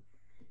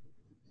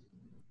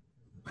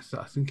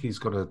 I think he's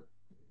got a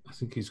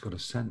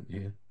scent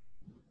here.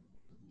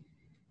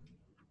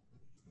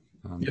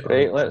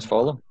 Great, let's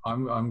follow.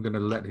 I'm going to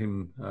let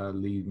him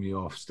lead me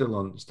off. Still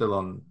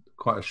on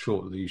quite a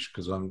short leash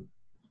because I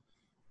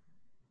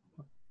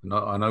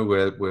know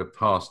we're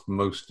past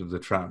most of the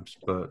traps,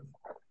 but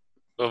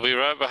we'll be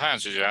right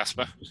behind you,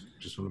 Jasper.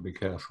 Just want to be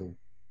careful.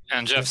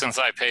 And Jeff, since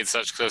I paid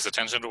such close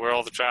attention to where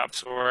all the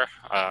traps were,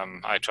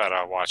 I try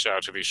to watch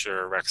out to be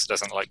sure Rex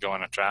doesn't like go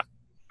in a trap.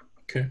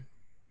 Okay.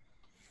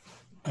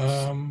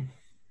 And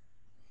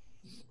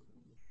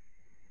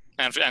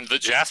the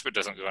Jasper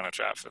doesn't go in a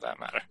trap for that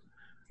matter.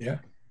 Yeah,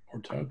 or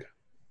Tug,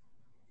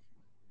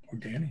 or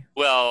Danny.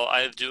 Well,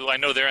 I do. I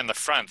know they're in the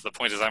front. The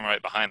point is, I'm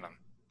right behind them,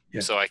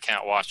 yeah. So I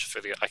can't watch for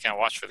the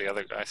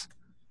other guys.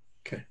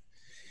 Okay.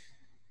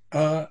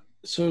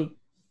 So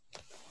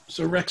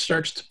Rex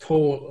starts to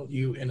pull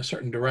you in a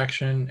certain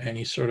direction, and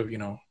he sort of,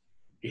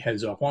 he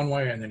heads off one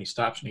way, and then he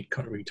stops and he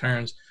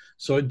returns.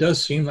 So it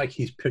does seem like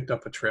he's picked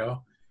up a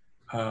trail.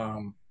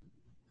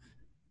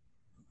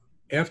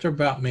 After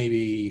about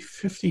maybe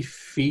 50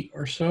 feet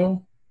or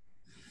so,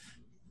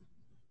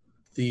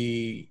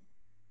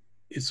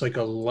 it's like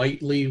a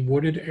lightly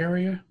wooded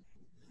area,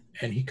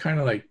 and he kind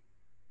of like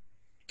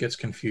gets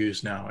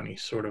confused now, and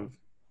he's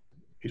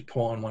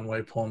pulling one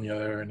way, pulling the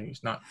other, and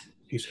he's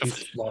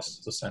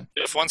lost the scent.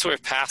 If once we're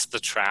past the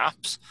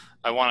traps,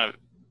 I want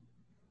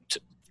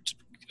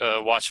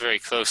to watch very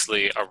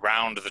closely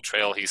around the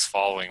trail he's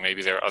following.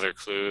 Maybe there are other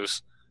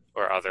clues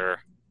or other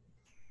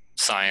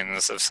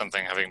signs of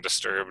something having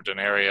disturbed an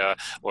area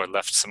or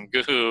left some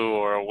goo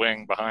or a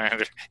wing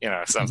behind,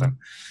 something.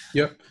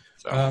 Yep.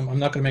 So, I'm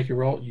not going to make you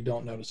roll. You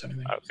don't notice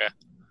anything. Okay.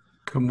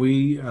 Can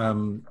we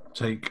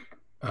take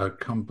a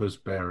compass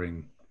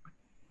bearing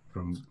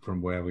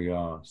from where we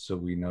are so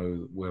we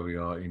know where we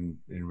are in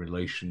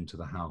relation to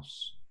the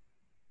house?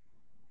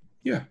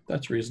 Yeah,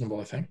 that's reasonable,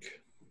 I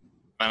think.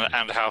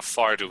 And how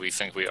far do we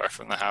think we are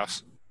from the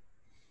house?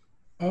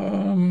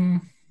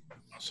 I'll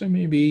say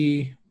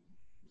maybe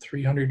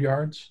 300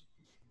 yards.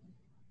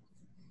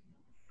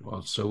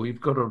 Well, so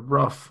we've got a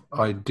rough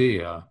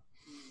idea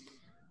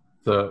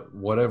that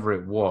whatever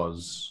it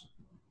was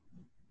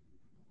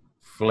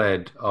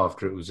fled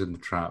after it was in the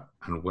trap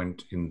and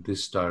went in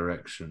this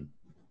direction.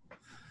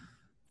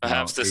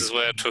 Perhaps this is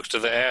where it took to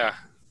the air.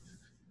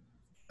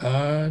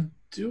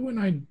 Do an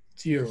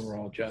idea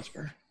roll,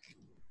 Jasper.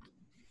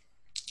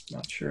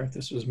 Not sure if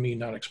this was me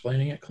not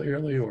explaining it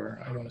clearly or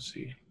I want to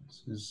see.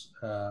 This is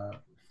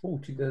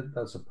 40.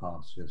 That's a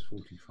pass. Yes,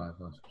 45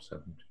 out of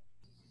 70.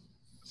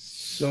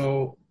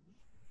 So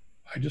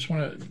I just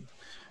want to.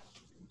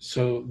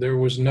 So there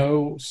was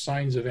no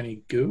signs of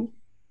any goo.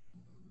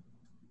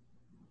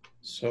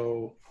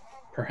 So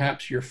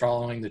perhaps you're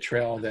following the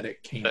trail that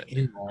it came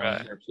in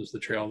on versus the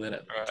trail that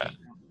it came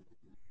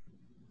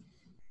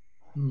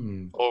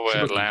on. Or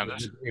where it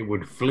landed. It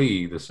would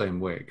flee the same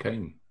way it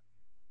came.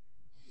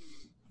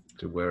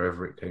 to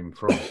wherever it came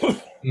from.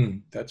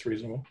 That's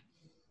reasonable.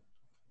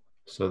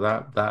 So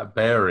that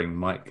bearing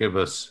might give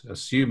us,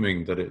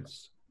 assuming that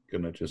it's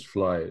going to just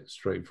fly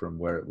straight from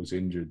where it was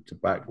injured to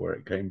back where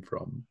it came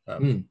from,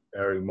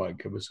 bearing might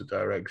give us a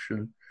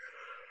direction.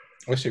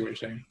 I see what you're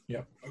saying.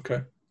 Yeah.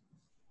 Okay.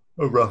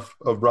 A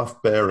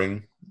rough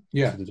bearing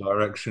Yeah. to the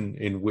direction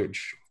in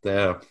which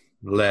their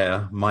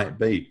lair might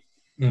be.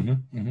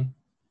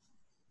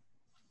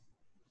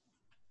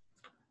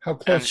 How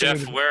close? And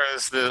Jeff,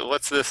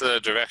 what's this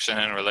direction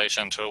in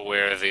relation to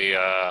where the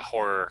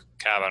horror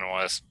cabin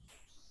was?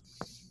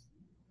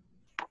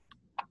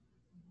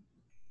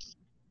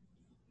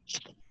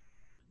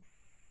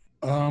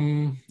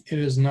 It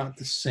is not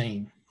the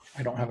same.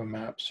 I don't have a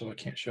map, so I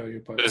can't show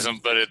you. But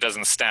It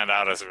doesn't stand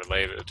out as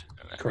related.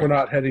 correct. We're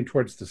not heading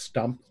towards the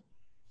stump.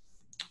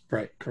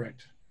 Right.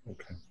 Correct.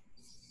 Okay.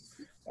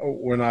 Oh,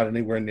 we're not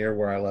anywhere near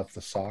where I left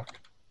the sock.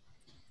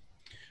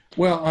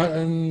 Well,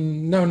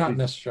 no, not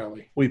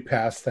necessarily. We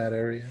passed that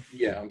area.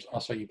 Yeah, I'll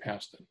say you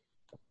passed it.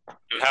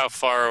 How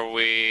far are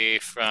we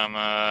from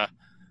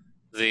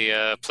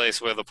the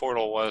place where the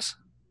portal was?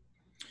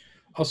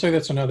 I'll say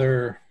that's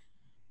another,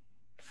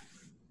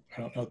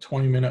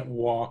 20-minute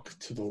walk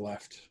to the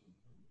left.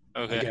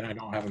 Okay. Again, I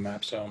don't have a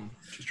map, so I'm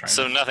just trying.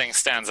 So nothing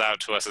stands out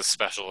to us as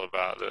special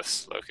about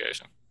this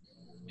location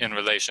in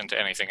relation to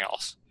anything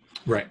else.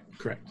 Right.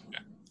 Correct. Yeah.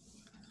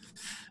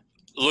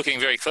 Looking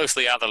very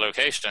closely at the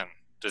location,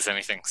 does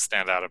anything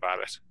stand out about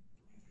it?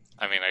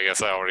 I mean, I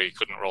guess I already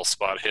couldn't roll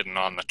spot hidden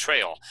on the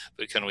trail,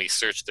 but can we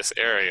search this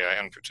area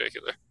in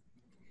particular?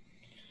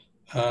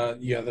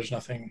 Yeah, there's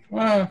nothing.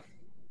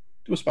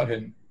 Do a spot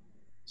hidden.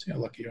 See how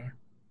lucky you are.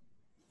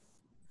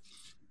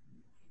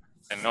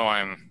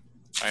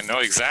 I know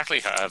exactly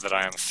that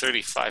I am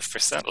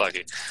 35%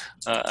 lucky.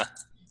 Okay.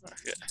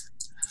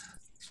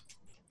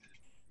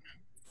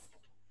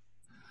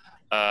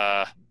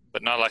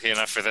 But not lucky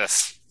enough for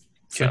this.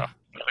 So, Okay.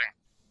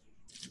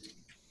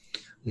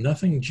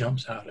 Nothing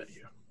jumps out at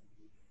you.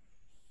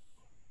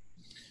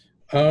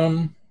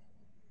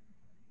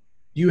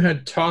 You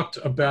had talked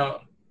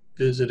about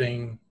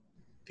visiting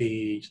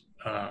the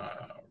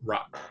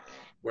rock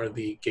where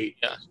the gate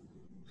is.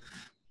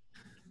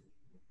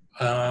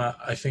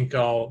 I think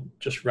I'll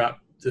just wrap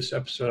this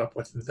episode up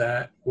with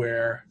that,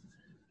 where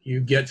you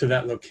get to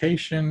that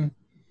location,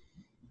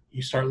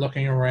 you start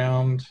looking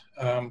around.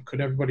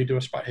 Could everybody do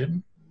a spot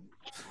hidden?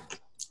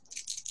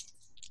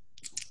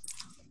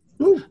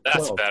 Ooh,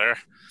 That's 12. better.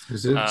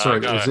 Is it?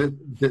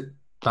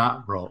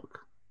 That rock?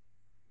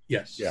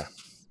 Yes. Yeah.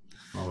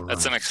 All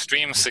That's an right.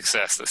 extreme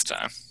success this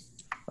time.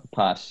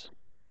 Pass.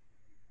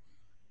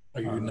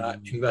 Are you not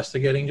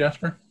investigating,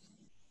 Jasper?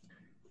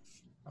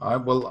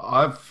 I've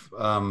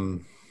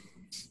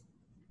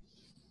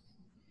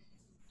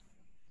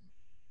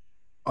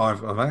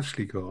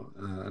actually got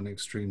an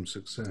extreme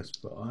success,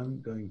 but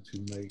I'm going to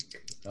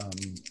make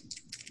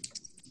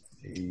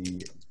a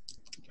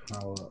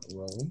power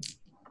roll,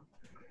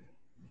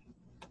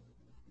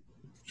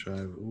 which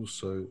I've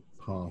also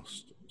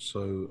passed.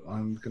 So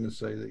I'm going to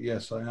say that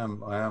yes, I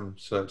am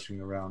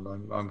searching around.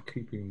 I'm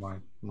keeping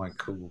my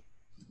cool.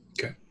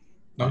 Okay.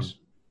 Nice.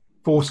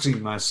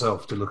 Forcing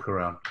myself to look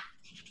around.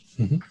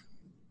 Mm-hmm.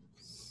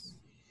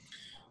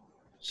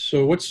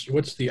 So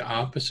what's the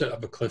opposite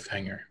of a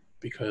cliffhanger?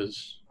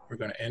 Because we're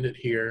going to end it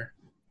here,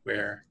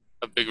 where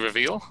A big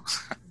reveal?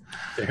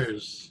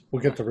 there's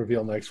We'll get the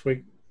reveal next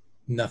week.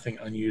 nothing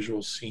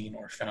unusual seen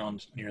or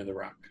found near the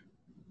rock.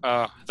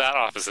 That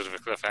opposite of a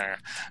cliffhanger.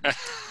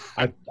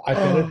 I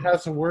bet it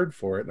has a word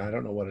for it, and I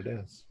don't know what it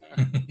is.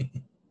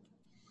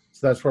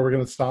 So that's where we're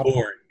going to stop.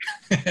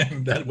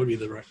 Boring. That would be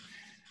the right.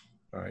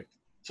 All right.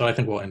 So I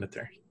think we'll end it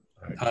there.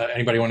 All right.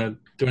 Anybody want to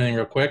do anything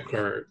real quick,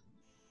 or?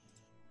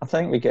 I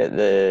think we get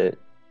the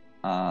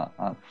kind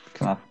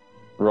of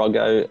rug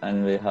out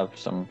and we have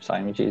some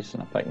sandwiches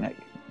and a picnic.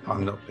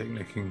 I'm not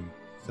picnicking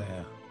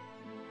there.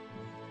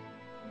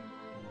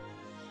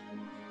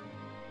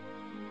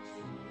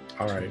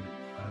 All right.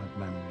 Bad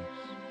memories.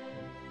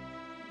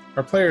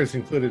 Our players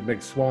included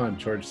Mick Swan,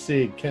 George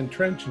Sieg, Ken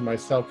Trench, and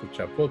myself with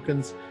Jeff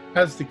Wilkins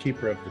as the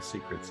Keeper of the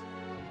Secrets.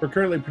 We're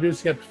currently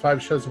producing up to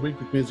 5 shows a week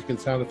with music and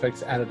sound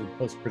effects added in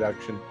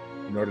post-production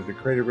in order to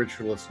create a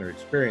richer listener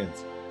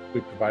experience.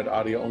 We provide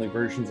audio-only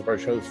versions of our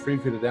shows free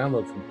for you to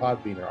download from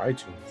Podbean or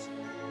iTunes.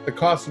 The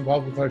costs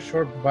involved with our show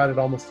are provided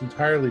almost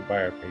entirely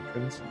by our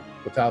patrons.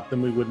 Without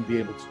them, we wouldn't be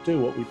able to do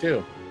what we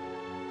do.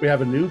 We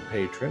have a new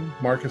patron,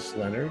 Marcus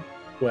Leonard,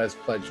 who has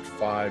pledged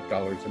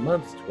 $5 a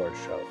month to our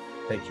show.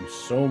 Thank you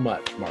so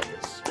much,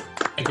 Marcus.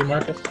 Thank you,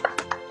 Marcus.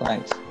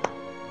 Thanks.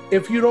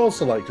 If you'd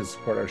also like to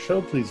support our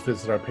show, please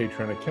visit our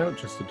Patreon account.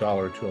 Just $1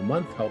 or $2 a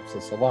month helps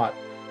us a lot.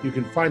 You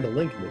can find a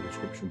link in the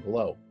description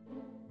below.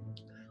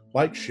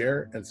 Like,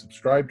 share, and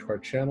subscribe to our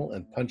channel,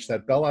 and punch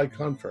that bell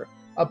icon for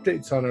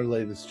updates on our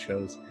latest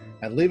shows,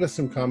 and leave us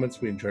some comments.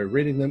 We enjoy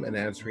reading them and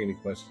answering any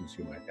questions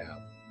you might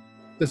have.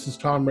 This is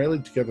Tom Rayleigh,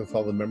 together with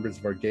all the members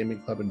of our gaming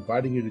club,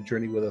 inviting you to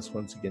journey with us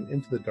once again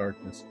into the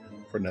darkness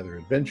for another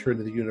adventure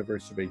into the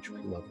universe of H.P.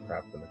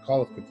 Lovecraft and the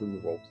Call of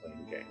Cthulhu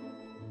role-playing game.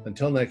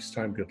 Until next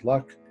time, good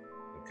luck,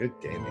 Good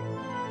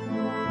gaming.